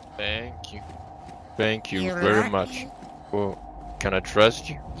 Thank you. Thank you You're very lucky. much. Well, can I trust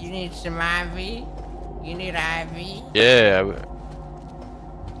you? You need some IV? You need IV? Yeah,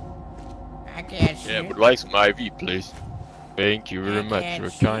 I got you. I would like some IV, please. Thank you very I much. got You're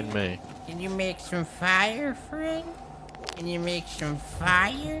a you. kind man. Can you make some fire, friend? Can you make some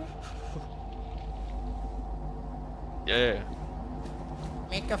fire? Yeah.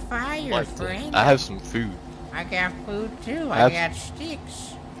 Make a fire, Like friend. I have some food. I got food too. I I have- got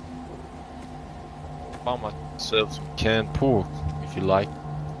sticks. Found myself some canned pork, if you like.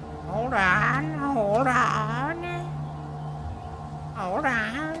 Hold on, hold on. Hold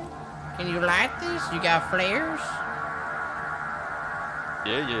on. Can you light this? You got flares?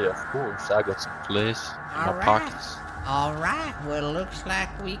 Yeah, of course. I got some flesh in my Alright. pockets. Alright, well it looks like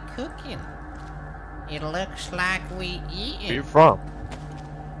we cooking. It looks like we Where you eating. from?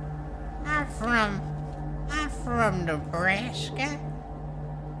 I'm from Nebraska.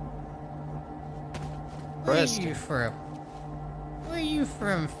 Where are Resting. you from? Where are you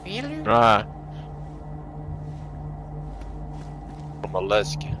from, feller? Right. From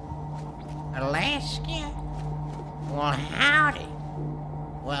Alaska. Alaska? Well, howdy.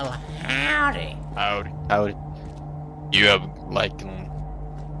 Well, howdy. Howdy. Howdy. You have like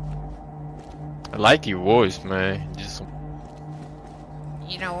I like your voice, man. Just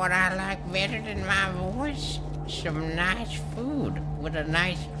You know what I like better than my voice? Some nice food with a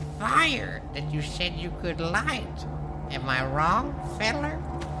nice fire that you said you could light. Am I wrong, feller?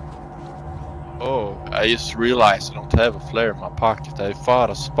 oh, I just realized I don't have a flare in my pocket. I thought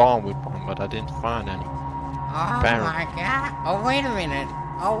I spawned with one, but I didn't find any. Oh Apparently. my god. Oh, wait a minute.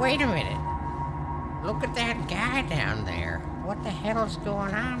 Oh, wait a minute. Look at that guy down there. What the hell's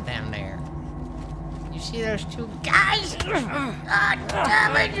going on down there? You see those two guys? God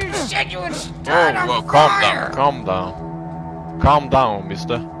damn it, you said you would start Whoa, a calm fire! down, calm down. Calm down,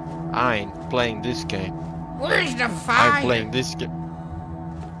 mister. I ain't playing this game. Where's the I'm fire? playing this game.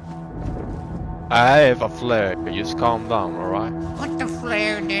 I have a flare. Just calm down, alright? Put the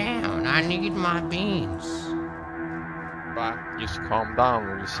flare down. I need my beans. Right. Just calm down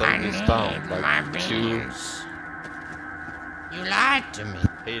when we I settle this need down. my Like, two. beans. You lied to me.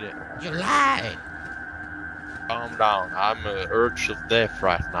 Hate it. You lied. Calm down. I'm an urge of death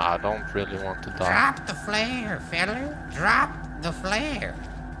right now. I don't really want to die. Drop the flare, feller. Drop the flare.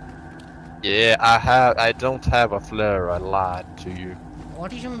 Yeah, I don't have a flare. I lied to you. What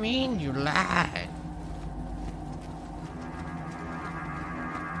do you mean you lied?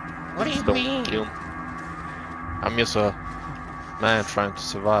 What do you Don't mean? kill me. I'm just a man trying to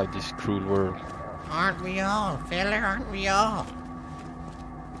survive this cruel world. Aren't we all, feller? Aren't we all?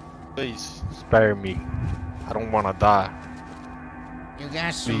 Please spare me. I don't want to die. You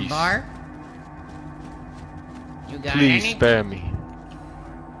got some Please. bark? You got Please any? spare me.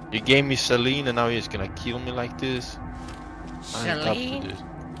 You gave me Celine and now you're just gonna kill me like this? I ain't up to Celine? this.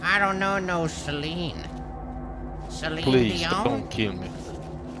 I don't know no Celine. Celine Please Dion? don't kill me.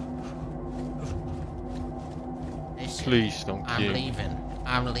 Listen, Please don't I'm kill me. leaving.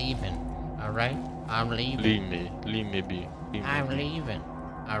 I'm leaving. Alright? I'm leaving. Leave me. Leave me be. Leave me I'm be. leaving.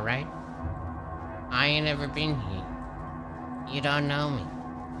 Alright? I ain't ever been here. You don't know me.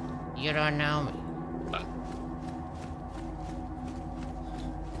 You don't know me.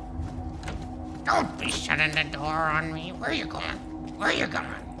 Don't be shutting the door on me. Where you going? Where you going?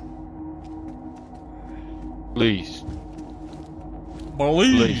 Please.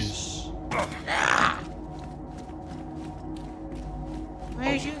 Please. Ah!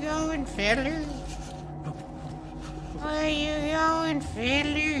 Where you going, feller? Where you going,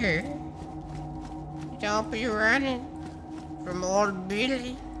 feller? Don't be running from old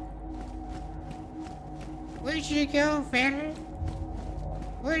Billy. Where'd you go, feller?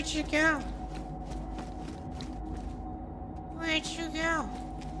 Where'd you go? Where'd you go?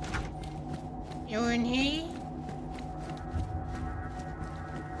 You in here?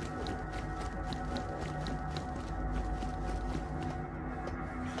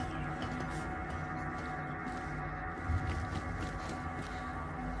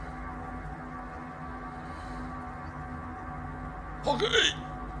 Okay.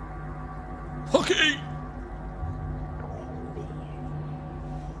 Okay.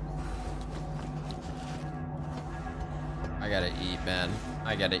 I gotta eat, man.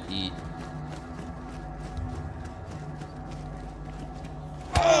 I gotta eat.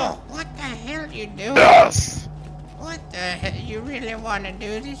 Oh, what the hell you doing? Yes! What the hell? You really want to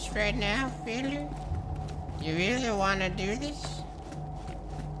do this right now, fella? You really want to do this?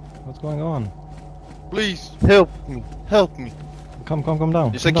 What's going on? Please help me. Help me. Come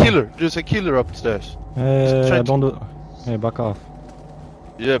down. There's a come down. killer. There's a killer upstairs. Hey, Try to- don't do. Hey, back off.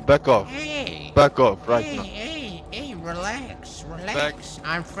 Yeah, back off. Hey! Back off right hey, now. hey, relax, relax.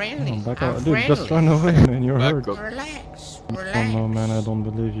 I'm friendly. Oh, back I'm off. Dude, friendly. just run away, man. You're Back hurt. up. Relax, Oh relax. no, man, I don't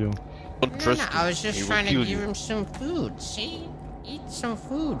believe you. Don't trust No, I was him. just He will trying to kill give you. him some food. See? Eat some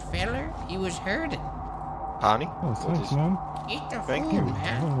food, feller. He was hurting. Honey? Oh, What thanks, is- man. Eat the Thank food, you.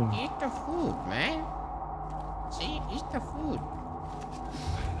 man. Oh. Eat the food, man. See? Eat the food.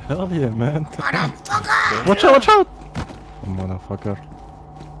 Hell yeah, man. Motherfucker! Watch out, watch out! Oh, motherfucker.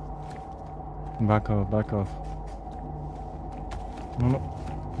 Back off, back off. No,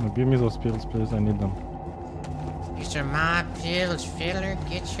 no. No, give me those pills, please. I need them. These are my pills, filler.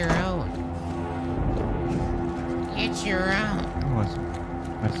 Get your own. Get your own.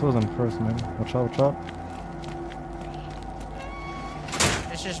 Oh, I saw them first, man. Watch out, watch out.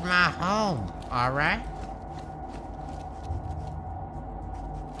 This is my home, alright?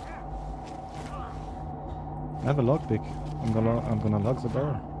 I have a lockpick. I'm gonna lock the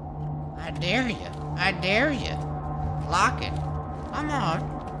door. I I dare you. I dare you. Lock it. Come on.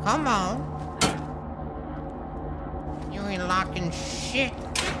 Come on. You ain't locking shit.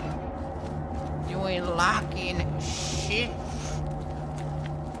 You ain't locking shit.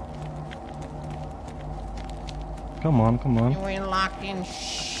 Come on, come on. You ain't locking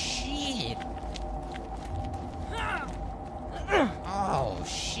shit. Oh,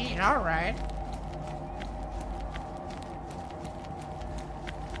 shit. All right.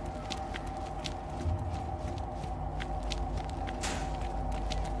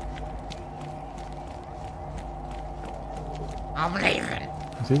 I'm leaving.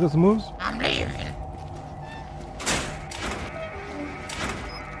 See those moves? I'm leaving.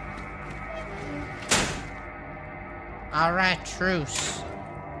 All right, truce.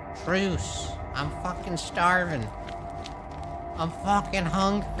 Truce. I'm fucking starving. I'm fucking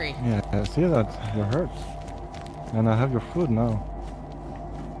hungry. Yeah, I see that. You're hurt. And I have your food now.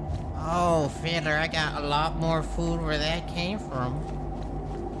 Oh, Fiddler, I got a lot more food where that came from.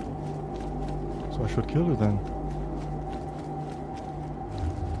 So I should kill you then.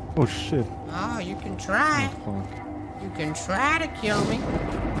 Oh shit. Oh, you can try. Oh, fuck. You can try to kill me.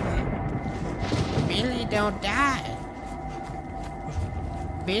 Billy don't die.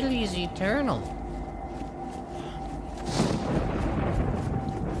 Billy's eternal.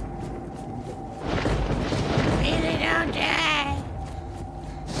 Billy don't die.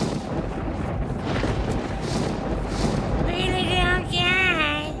 Billy don't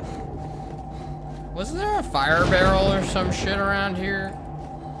die. Was there a fire barrel or some shit around here?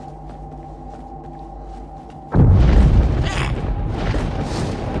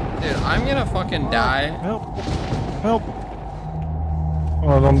 Dude, I'm gonna fucking die. Help! Help!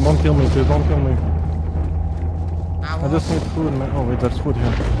 Oh, don't kill me, please, don't kill me. I just need food, man. Oh, wait, there's food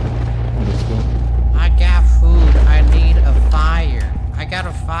here. Oh, that's good. I got food. I need a fire. I got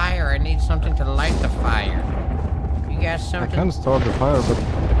a fire. I need something to light the fire. You got I something? can start the fire, but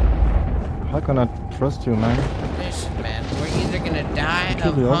how can I trust you, man? Listen, man. We're either gonna die Kill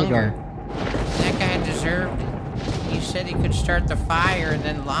of the other hunger. That guy deserved it. He said he could start the fire and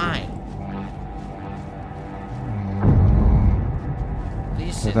then lie.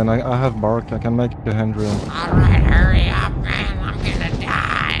 But then I have bark. I can make a handrail. All right, hurry up, man. I'm gonna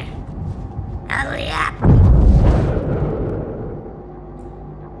die. Hurry up.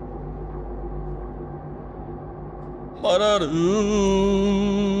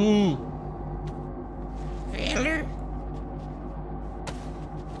 Fiddler?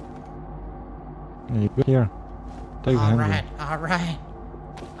 Here. Take the handrail.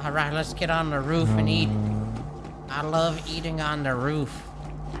 All right, let's get on the roof and eat. I love eating on the roof.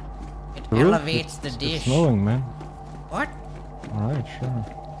 It elevates the dish. It's snowing, man. What? Alright, sure.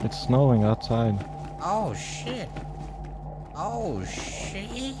 It's snowing outside. Oh, shit. Oh, shit.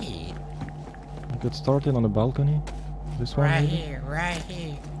 You could start it on the balcony. This one, Right maybe? here, right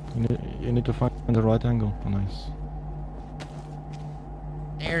here. You need to find the right angle. Oh, nice.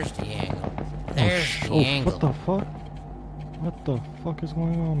 There's the angle. There's the angle. What the fuck? What the fuck is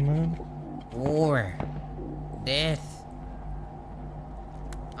going on, man? War. Death.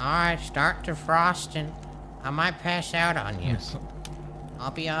 Alright, start defrosting. I might pass out on you. Yes.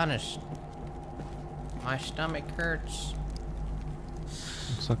 I'll be honest. My stomach hurts.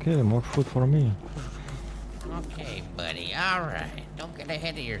 It's okay, more food for me. Okay, buddy, alright. Don't get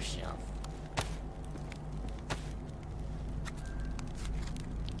ahead of yourself.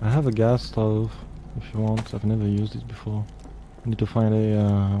 I have a gas stove, if you want. I've never used it before. I need to find a,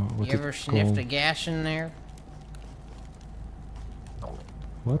 what's You ever it sniffed called? the gas in there?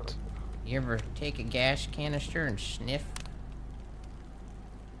 What? You ever take a gas canister and sniff?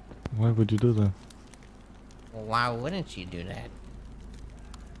 Why would you do that? Well, why wouldn't you do that?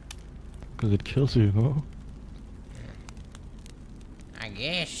 Because it kills you, no? I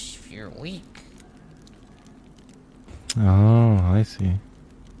guess, if you're weak. Oh, I see.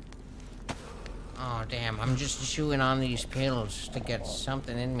 Oh, damn, I'm just chewing on these pills to get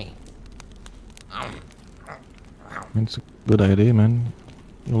something in me. It's a good idea, man.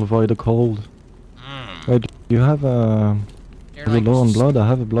 You'll avoid the cold. Wait, do you have a... They're Are you like low on blood? I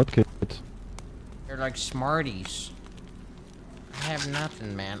have a blood kit. They're like Smarties. I have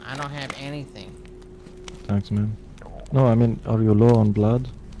nothing, man. I don't have anything. Thanks, man. No, I mean, are you low on blood?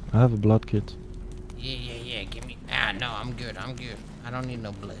 I have a blood kit. Yeah, give me... Ah, no, I'm good. I don't need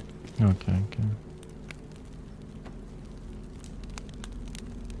no blood. Okay.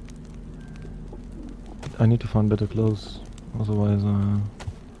 I need to find better clothes, otherwise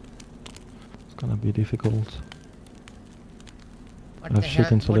it's gonna be difficult. What I the have hell? shit What do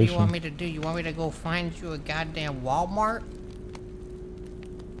you insulation. want me to do? You want me to go find you a goddamn Walmart?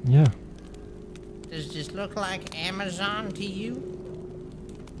 Yeah, Does this look like Amazon to you?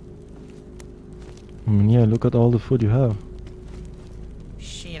 I mean, yeah, look at all the food you have.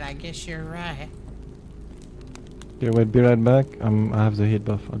 Shit, I guess you're right. Okay, wait, be right back. I have the heat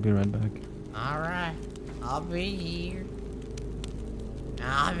buff. I'll be right back. Alright, I'll be here.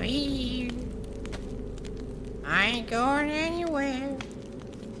 I'll be here. I ain't going anywhere.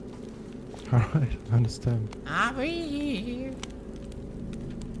 Alright, I understand. I'll be here.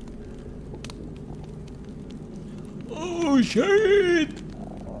 Oh shit!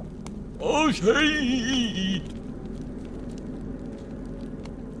 Oh shit!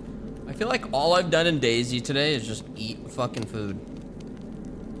 I feel like all I've done in DayZ today is just eat fucking food.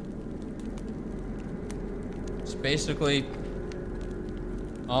 It's basically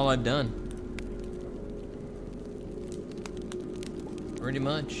all I've done. Pretty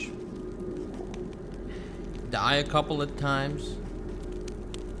much. Die a couple of times.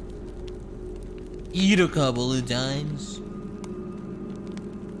 Eat a couple of times.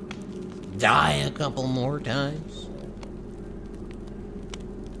 Die a couple more times.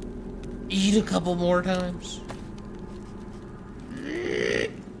 Eat a couple more times.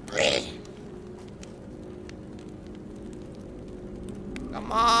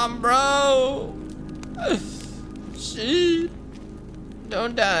 Come on, bro. Shit.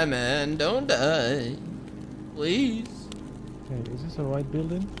 Don't die, man. Don't die. Please. Okay, is this the right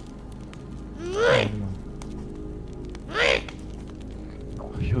building?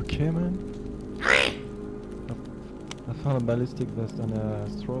 Are you okay, man? I found a ballistic vest and a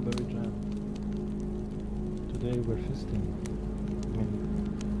strawberry jam. Today we're feasting. I mean,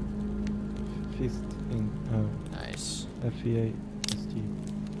 feasting. Nice. F-E-A-S-T.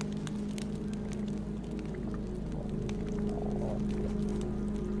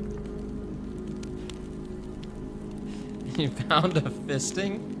 You found a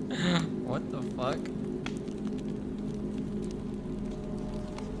fisting? What the fuck?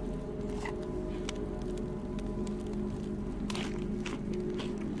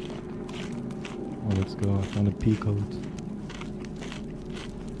 Oh, let's go. I found a pea coat.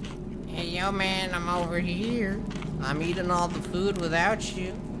 Hey, yo, man, I'm over here. I'm eating all the food without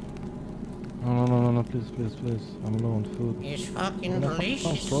you. No, please, I'm low on food. It's fucking And I found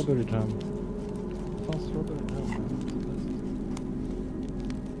delicious. strawberry jam. I found strawberry jam.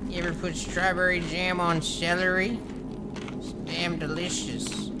 You ever put strawberry jam on celery? It's damn delicious.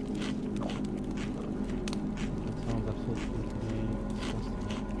 That sounds absolutely disgusting.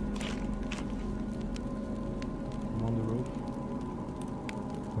 I'm on the roof.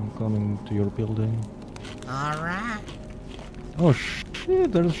 I'm coming to your building. Alright. Oh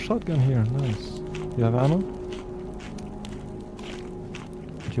shit, there's a shotgun here. Nice. You have ammo?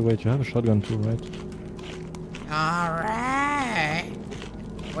 Okay, wait, you have a shotgun too, right? Alright.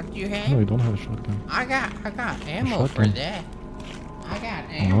 What do you have? No, you don't have a shotgun. I got ammo for shotgun. that. I got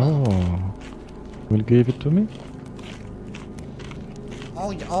ammo. Oh. Will you give it to me?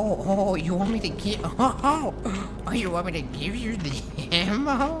 Oh, you want me to give... Oh, you want me to give you the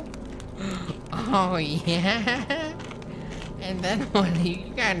ammo? Oh, yeah? And then what?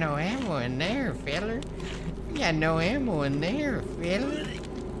 You got no ammo in there, fella. You got no ammo in there, fella.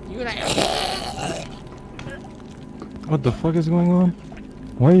 You like... What the fuck is going on?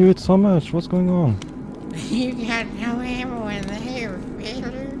 Why you eat so much? What's going on? You got no ammo in there,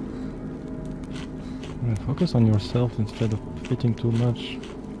 fella. Focus on yourself instead of eating too much.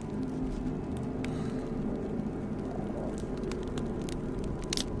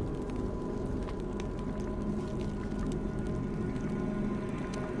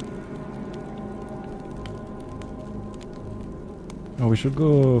 Oh, we should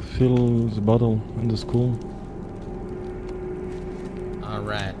go fill the bottle in the school.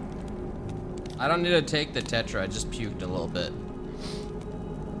 Alright. I don't need to take the Tetra, I just puked a little bit.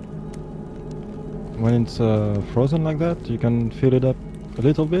 When it's frozen like that, you can fill it up a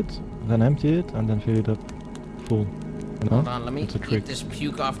little bit, then empty it, and then fill it up full. You know? Hold on, let me It's a get trick. this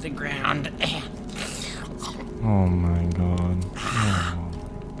puke off the ground. Oh my god.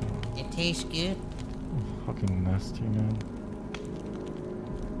 Oh, It tastes good. fucking nasty, man.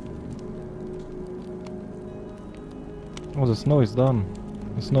 Oh, the snow is done.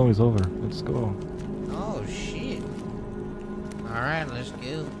 The snow is over. Let's go. Oh, shit. Alright, let's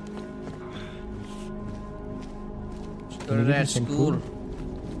go. Let's go Can to you give me that some school. food?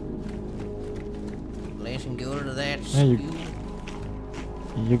 Let's go to that Hey, school.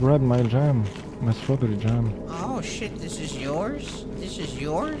 You grabbed my jam. My strawberry jam. Oh, shit, this is yours? This is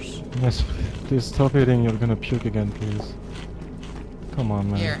yours? Yes, please stop eating. You're gonna puke again, please. Come on,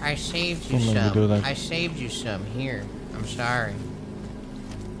 man. Here, I saved you Don't make me do some. that. I saved you some. Here, I'm sorry.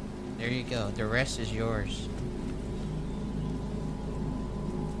 There you go. The rest is yours.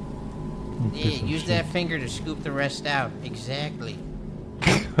 Yeah, Piece of use shit. that finger to scoop the rest out. Exactly.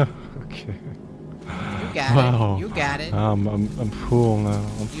 Okay. You got Wow. it. You got it. I'm full now.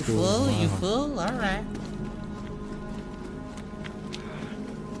 I'm You full. full? You Wow. full? Alright.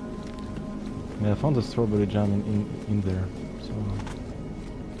 Yeah, I found the strawberry jam in there. So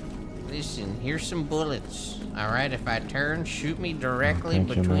Listen, here's some bullets. Alright, if I turn, shoot me directly thank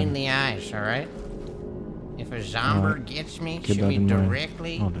you, between man. the eyes, alright? If a zombie Alright, gets me, keep shoot that me in mind.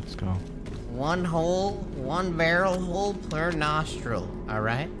 directly. Oh, let's go. One hole, one barrel hole per nostril,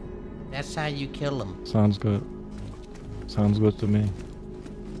 alright? That's how you kill them. Sounds good. Sounds good to me.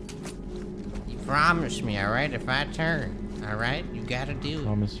 You promise me, alright? If I turn, alright? You gotta do it.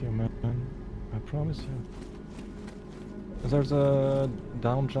 Promise you, man. I promise you. There's a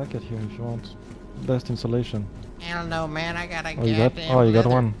down jacket here if you want. Best insulation. Hell no, man, I got a Oh, you got? goddamn Oh, you got leather.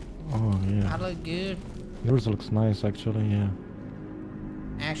 one. Oh, I yeah. look good. Yours looks nice, actually. Yeah.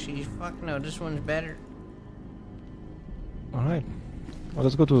 Actually, fuck no, this one's better. All right. Well,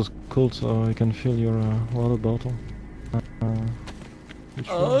 let's go to the school so you can fill your water bottle. Which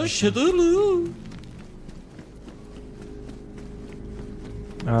one? Shadulu.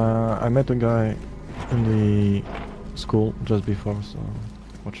 I met a guy in the school just before, so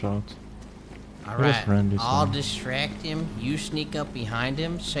watch out. Alright, friendly, I'll so- distract him, you sneak up behind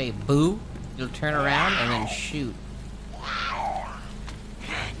him, say boo, you'll turn around and then shoot.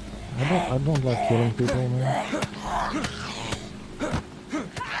 I don't like killing people, man.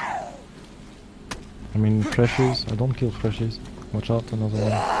 I mean, freshies. I don't kill freshies. Watch out, another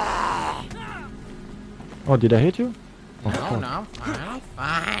one. Oh, did I hit you? Oh, No, fuck. no, I'm fine,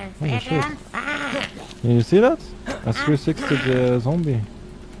 fine, Holy Fred, shit. I'm fine. Can you see that? I 360 the zombie.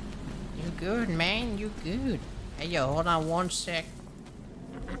 You good, man, you good. Hey, yo, hold on one sec.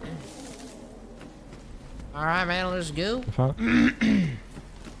 Alright, man, let's go.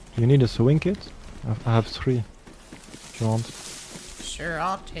 You need a swing kit? I have 3. If you want. Sure,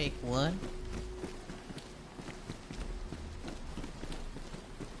 I'll take one.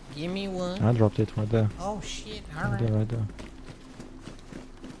 Give me one. I dropped it right there. Oh, shit, Right alright. there, right there.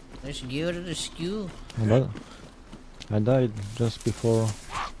 Let's go to the school. But I died just before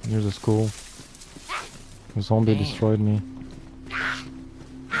near the school. A zombie Damn. destroyed me.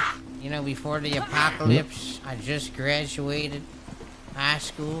 You know, before the apocalypse, I just graduated high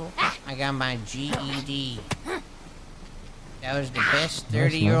school. I got my GED. That was the best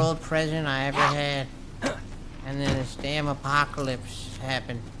 30-year-old present I ever had. And then this damn apocalypse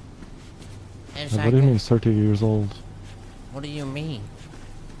happened. As I What do you got- mean 30 years old? What do you mean?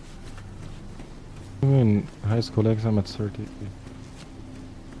 I mean high school exam at 30.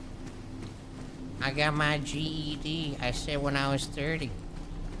 I got my GED. I said when I was 30.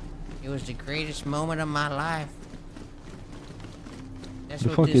 It was the greatest moment of my life. That's The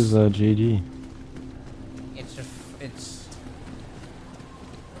what fuck this... is GD? It's...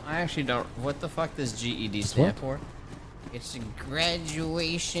 I actually don't. What the fuck does GED What? stand for? It's a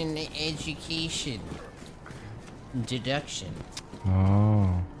graduation education deduction. Oh.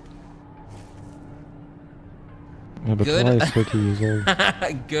 Yeah, but Good. why is 30 years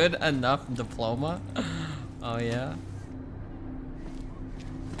old? Good enough diploma. Oh yeah.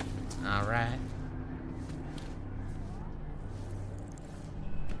 All right.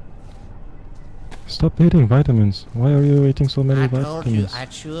 Stop eating vitamins. Why are you eating so many I told you, vitamins? I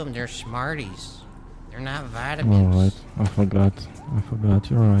chew them. They're Smarties. They're not vitamins. Alright, I forgot.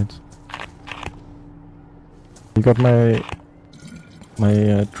 You're right. You got my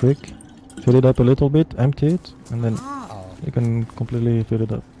trick? Fill it up a little bit, empty it, and then Oh, you can completely fill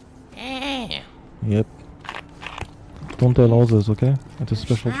it up. yeah. Yep. Don't tell others, okay? It's a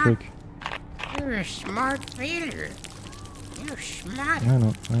special Smart. trick. You're a smart feeler. You're smart. I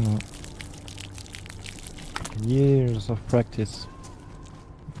know. Years of practice.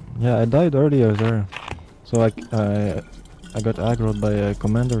 Yeah, I died earlier there. So I got aggroed by a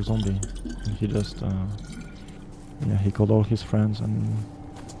commander zombie. And he just, yeah, he called all his friends and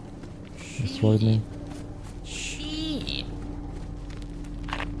destroyed me. Shit.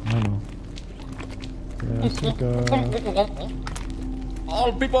 I know. Yeah, I think,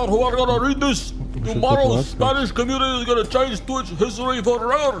 All people who are gonna read this, we should tomorrow's take the Spanish community is gonna change Twitch history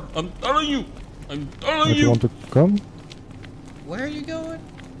forever. I'm telling you. I'm telling if you you. want to come, Where are you going?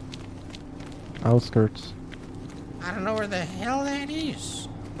 outskirts. I don't know where the hell that is,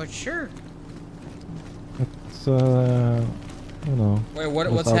 but sure. It's, you know. Wait,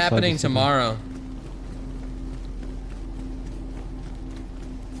 just what's outside happening the city. tomorrow?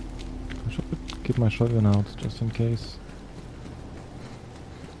 I should keep my shotgun out just in case.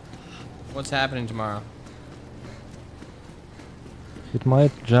 What's happening tomorrow? It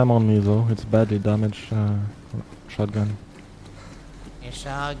might jam on me though. It's badly damaged shotgun. It's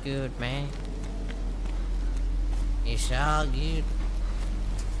all good, man. It's all good.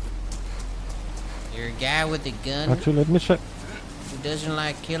 You're a guy with a gun Actually, let me check. who doesn't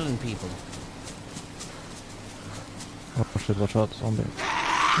like killing people. Oh shit, watch out, zombie.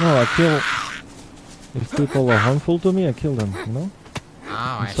 No, I kill... If people are harmful to me, I kill them, you know? Oh, In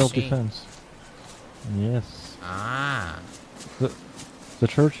I see. self-defense. Yes. Ah. The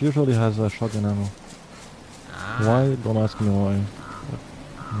church usually has a shotgun ammo. Ah. Why? Don't ask me why.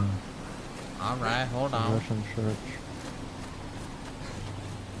 Alright, hold The on. Russian church.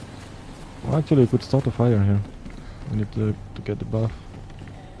 Well, actually, we could start a fire here. We need to get the buff.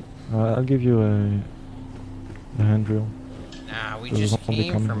 I'll give you a hand drill. Nah, we There's just zombie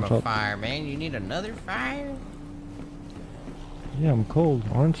came coming, from watch a out. fire, man. You need another fire? Yeah, I'm cold,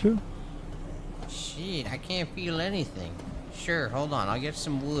 aren't you? Shit, I can't feel anything. Sure, hold on. I'll get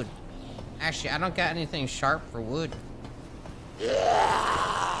some wood. Actually, I don't got anything sharp for wood.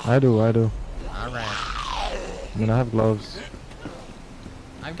 I do. Alright. I mean, I have gloves.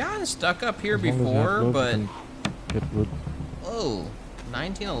 I've gotten stuck up here As long as you have before, gloves, but you can get wood. whoa,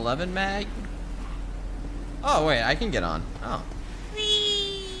 1911 mag. Oh wait, I can get on. Oh,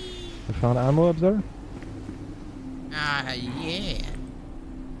 You found ammo up there? Yeah.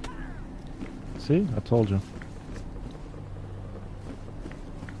 See? I told you.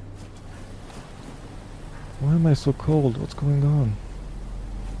 Why am I so cold? What's going on?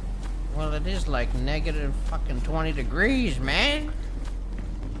 Well, it is like negative fucking 20 degrees, man.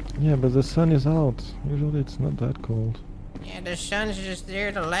 Yeah, but the sun is out. Usually it's not that cold. Yeah, the sun's just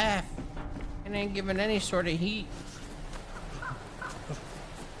there to laugh. It ain't giving any sort of heat.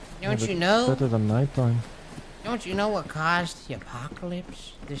 Don't Yeah, you but know? Better than nighttime. Don't you know what caused the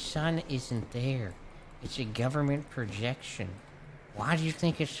apocalypse? The sun isn't there. It's a government projection. Why do you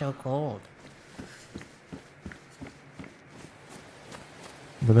think it's so cold?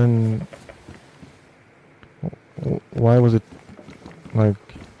 But then... Why was it, like,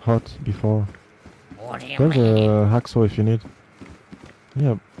 hot before? What do you There's mean? a hacksaw if you need.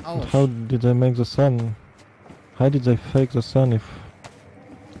 Yeah, Oh, but how did they make the sun? How did they fake the sun if...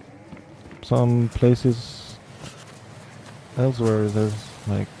 Some places elsewhere there's,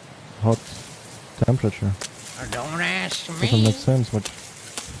 like, hot temperature? Don't ask Doesn't me. make sense, but...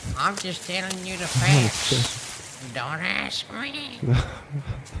 I'm just telling you the facts. Don't ask me.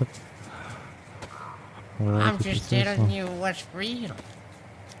 Alright, I'm if you just say telling so. you what's real.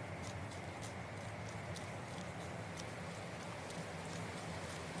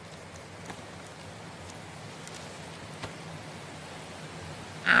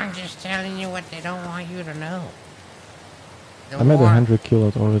 I'm just telling you what they don't want you to know. The I made war- 100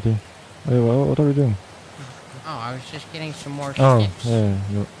 kills already. Hey, well, what are we doing? Oh, I was just getting some more Oh, sticks. yeah,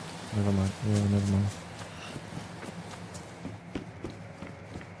 no, never mind. Yeah, never mind.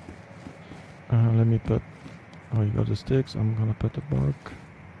 Let me put... Oh, you got the sticks. I'm gonna put the bark.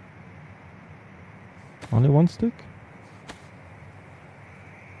 Only one stick?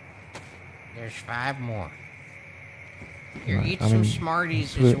 There's 5 more. Here, Right, eat I some mean,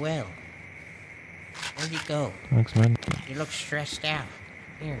 Smarties it's as re- well. Where'd you go? Thanks, man. You look stressed out.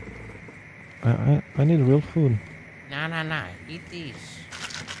 Here. I need real food. Nah. Eat these.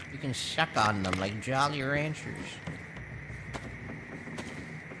 You can suck on them like Jolly Ranchers.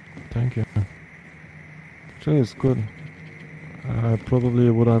 Thank you. Actually, it's good. I probably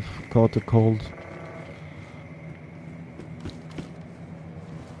would have caught a cold.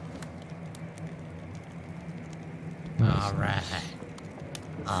 Nice,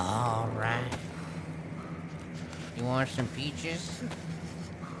 Alright. You want some peaches?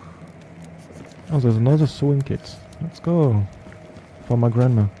 Oh, there's another sewing kit. Let's go. For my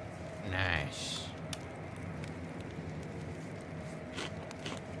grandma. Nice.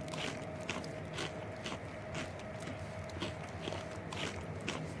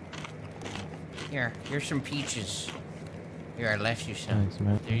 Here's some peaches. Here, I left you some. Thanks,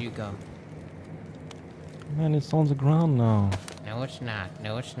 man. There you go. Man, it's on the ground now. No, it's not.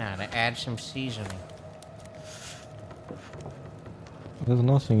 I add some seasoning. There's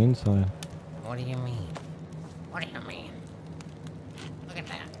nothing inside. What do you mean? What do you mean? Look at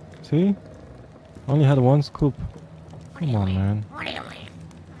that. See? Only had one scoop. What do Come you on, mean? man. What do you mean?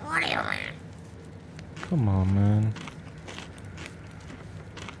 What do you mean? Come on, man.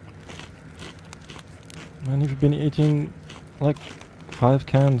 Man, you've been eating like 5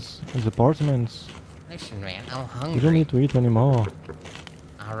 cans in the apartments. Listen, man, I'm You don't hungry. need to eat anymore.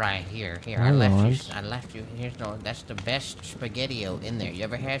 All right, here. I Alright. left you. Here's no. That's the best spaghettio in there. You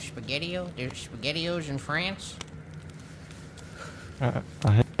ever had spaghettio? There's spaghettios in France. I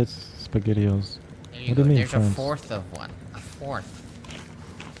hate spaghettios. There What you do go. you mean, There's France? a fourth of one. A fourth.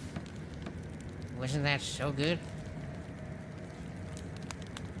 Wasn't that so good?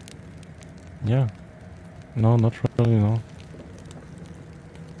 Yeah. No, not really, no.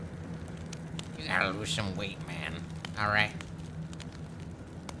 You gotta lose some weight, man. All right.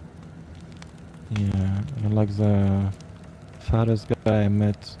 Yeah, you're like the fattest guy I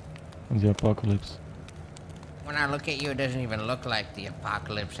met in the apocalypse. When I look at you, it doesn't even look like the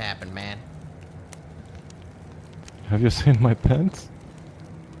apocalypse happened, man. Have you seen my pants?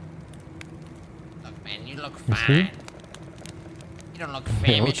 Look, man, you look You see? fine. You don't look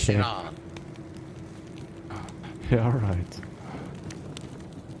famished okay. at all. Yeah, alright.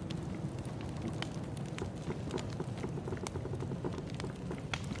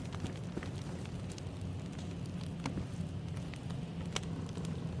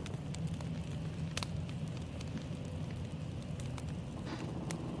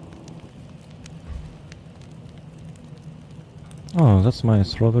 Oh, that's my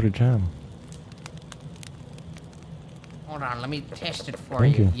strawberry jam. Hold on, let me test it for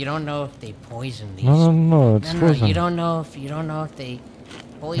Thank you. you. You don't know if they poison these. No, it's No, frozen. you don't know if they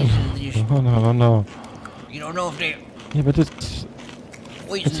poison these. No. You don't know if they Yeah, but it's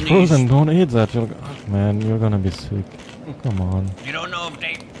poison frozen. these. Don't eat that. Man, you're gonna be sick. Come on. You don't know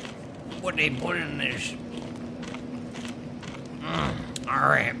if what they put in this. All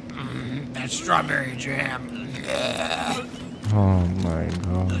right, that's strawberry jam. Yeah. Oh my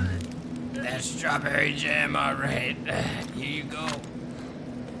god. That's strawberry jam, all right. Here you go.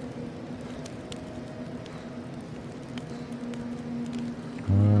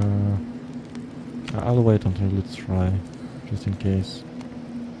 I'll wait until it's dry, just in case.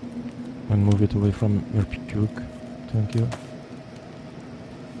 And move it away from your puke. Thank you.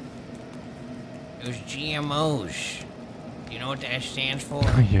 Those GMOs. You know what that stands for?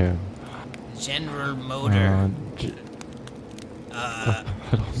 Yeah. General Motor. I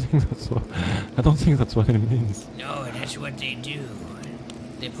don't think that's what it means. No, that's what they do.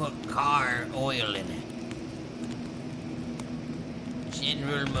 They put car oil in it.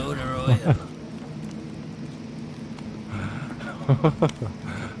 General Motor oil.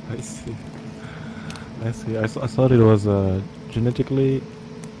 I see. I thought it was a genetically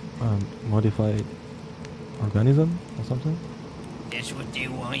modified organism or something. That's what they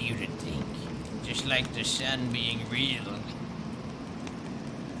want you to think. Just like the sun being real.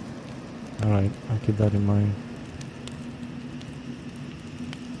 Alright, I'll keep that in mind.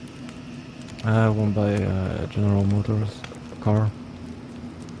 I won't buy a General Motors car.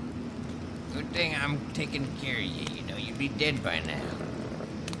 Good thing I'm taking care of you. You know, you'd be dead by now.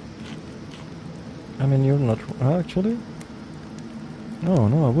 I mean, you're not... Actually? No,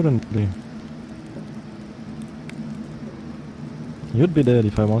 I wouldn't be. You'd be dead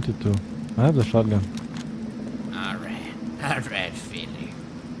if I wanted to. I have the shotgun. Alright, Philly.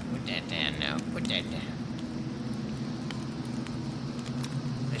 Put that down now. Put that down.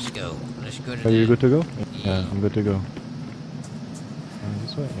 Let's go. Let's go to Are you the... good to go? Yeah. I'm good to go.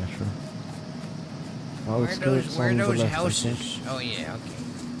 This way? Yeah, sure. Where are those houses? Oh yeah,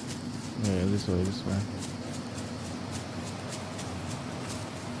 okay. Yeah, this way.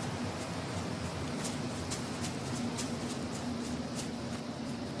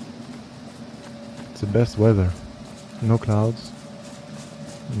 It's the best weather. No clouds.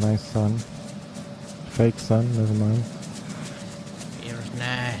 Nice sun. Fake sun, never mind. Feels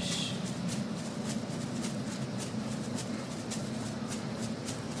nice.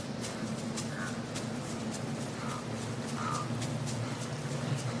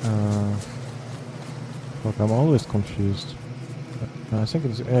 Fuck, I'm always confused. I think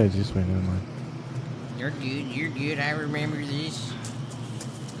it's this way, never mind. You're good, I remember this.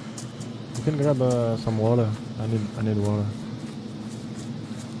 You can grab some water. I need water.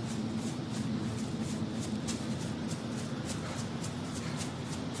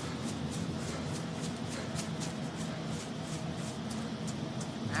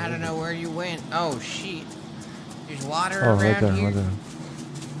 I don't know where you went. Oh shit. There's water Oh, around right there, here. right there.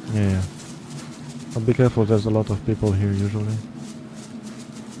 Yeah. But be careful, there's a lot of people here usually.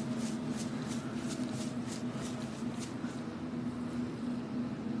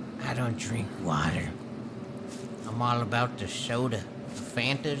 I don't drink water. I'm all about the soda, the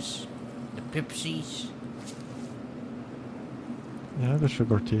Fantas, the Pepsis. Yeah, I have a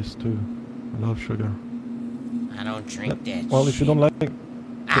sugar taste too. I love sugar. I don't drink that Well, if you don't like, I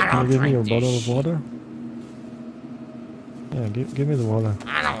can don't you give me drink your this bottle of shit. water? Yeah, give me the water.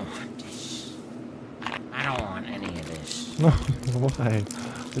 I don't want this. I don't want any of this. No, why?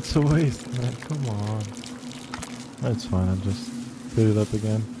 It's a waste, man. Come on. That's fine. I'll just fill it up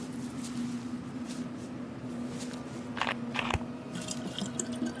again.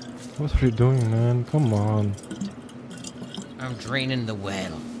 What are you doing, man? Come on. I'm draining the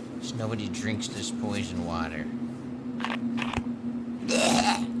well, so nobody drinks this poison water.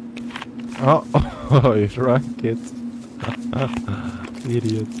 Oh, you drank it.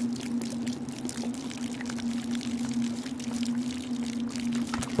 Idiot.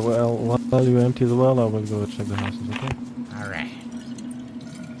 Well, while you empty the well, I will go check the houses, okay? Alright.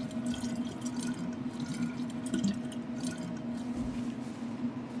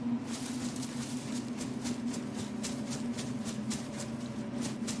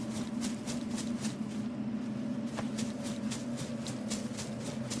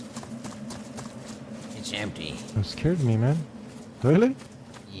 It's empty. You scared me, man. Really?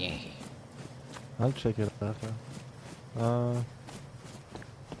 Yeah. I'll check it after.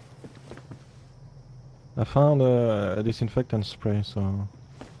 I found a disinfectant spray, so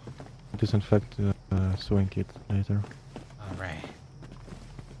disinfect the sewing kit later. Alright.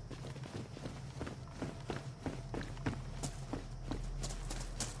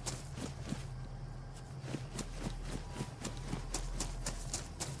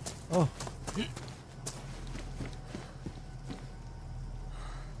 Oh.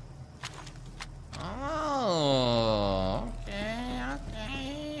 Oh, okay,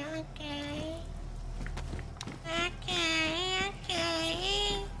 okay, okay.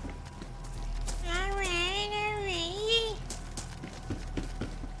 Okay. Alright.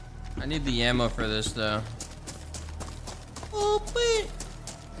 I need the ammo for this though. Oh, but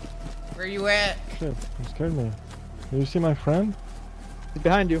where you at? Shit, you scared me. Did you see my friend? He's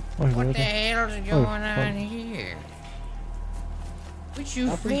behind you. Oh, he's What right the there. hell's going on here? What you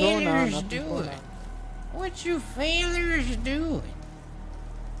Nothing going on, failures nothing going doing? on. What you failures doing?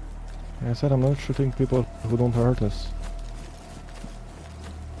 I said I'm not shooting people who don't hurt us.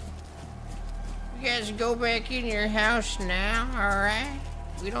 You guys go back in your house now, alright?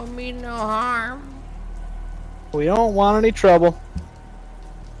 We don't mean no harm. We don't want any trouble.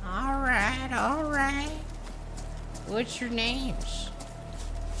 Alright, alright. What's your names?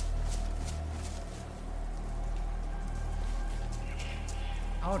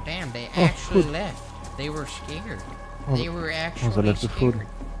 Oh damn, they actually left. They were scared. They were actually I left the scared. food.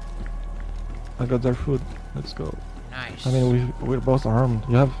 I got their food. Let's go. Nice. I mean, we're both armed.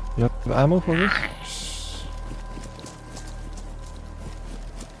 You have ammo for this? Nice.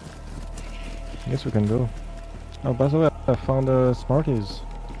 Yes, we can go. Oh, by the way, I found Smarties.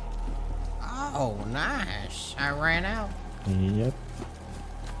 Oh, nice. I ran out. Yep.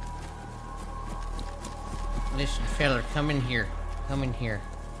 Listen, feller, come in here. Come in here.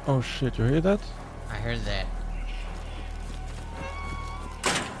 Oh shit, you hear that? I heard that.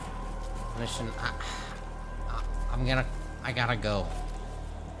 Listen, I gotta go.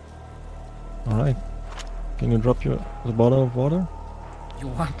 Alright. Can you drop the bottle of water? You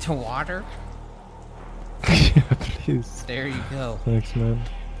want the water? Yeah, please. There you go. Thanks, man.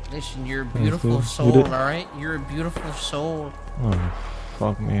 Listen, you're a Thanks, beautiful dude. soul, You did- alright? You're a beautiful soul. Oh,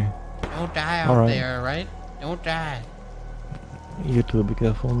 fuck me. Don't die out Alright. there, alright? Don't die. You too, be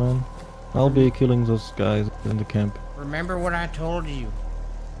careful, man. I'll be killing those guys in the camp. Remember what I told you.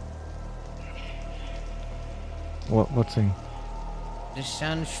 What thing? The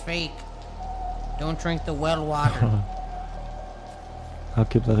sun's fake. Don't drink the well water. I'll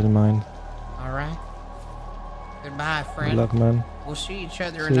keep that in mind. Alright? Goodbye, Good friend. luck, man. We'll see each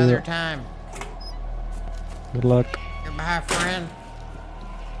other See another ya. time. Good luck. Goodbye, friend.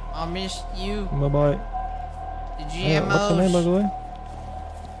 I'll miss you. Bye-bye. The GMOs. What's your name, by the way?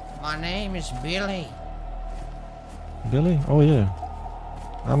 My name is Billy. Billy? Oh, yeah.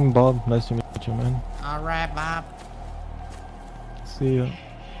 I'm Bob. Nice to meet you, man. Alright, Bob. See ya.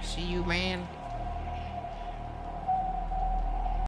 See you, man.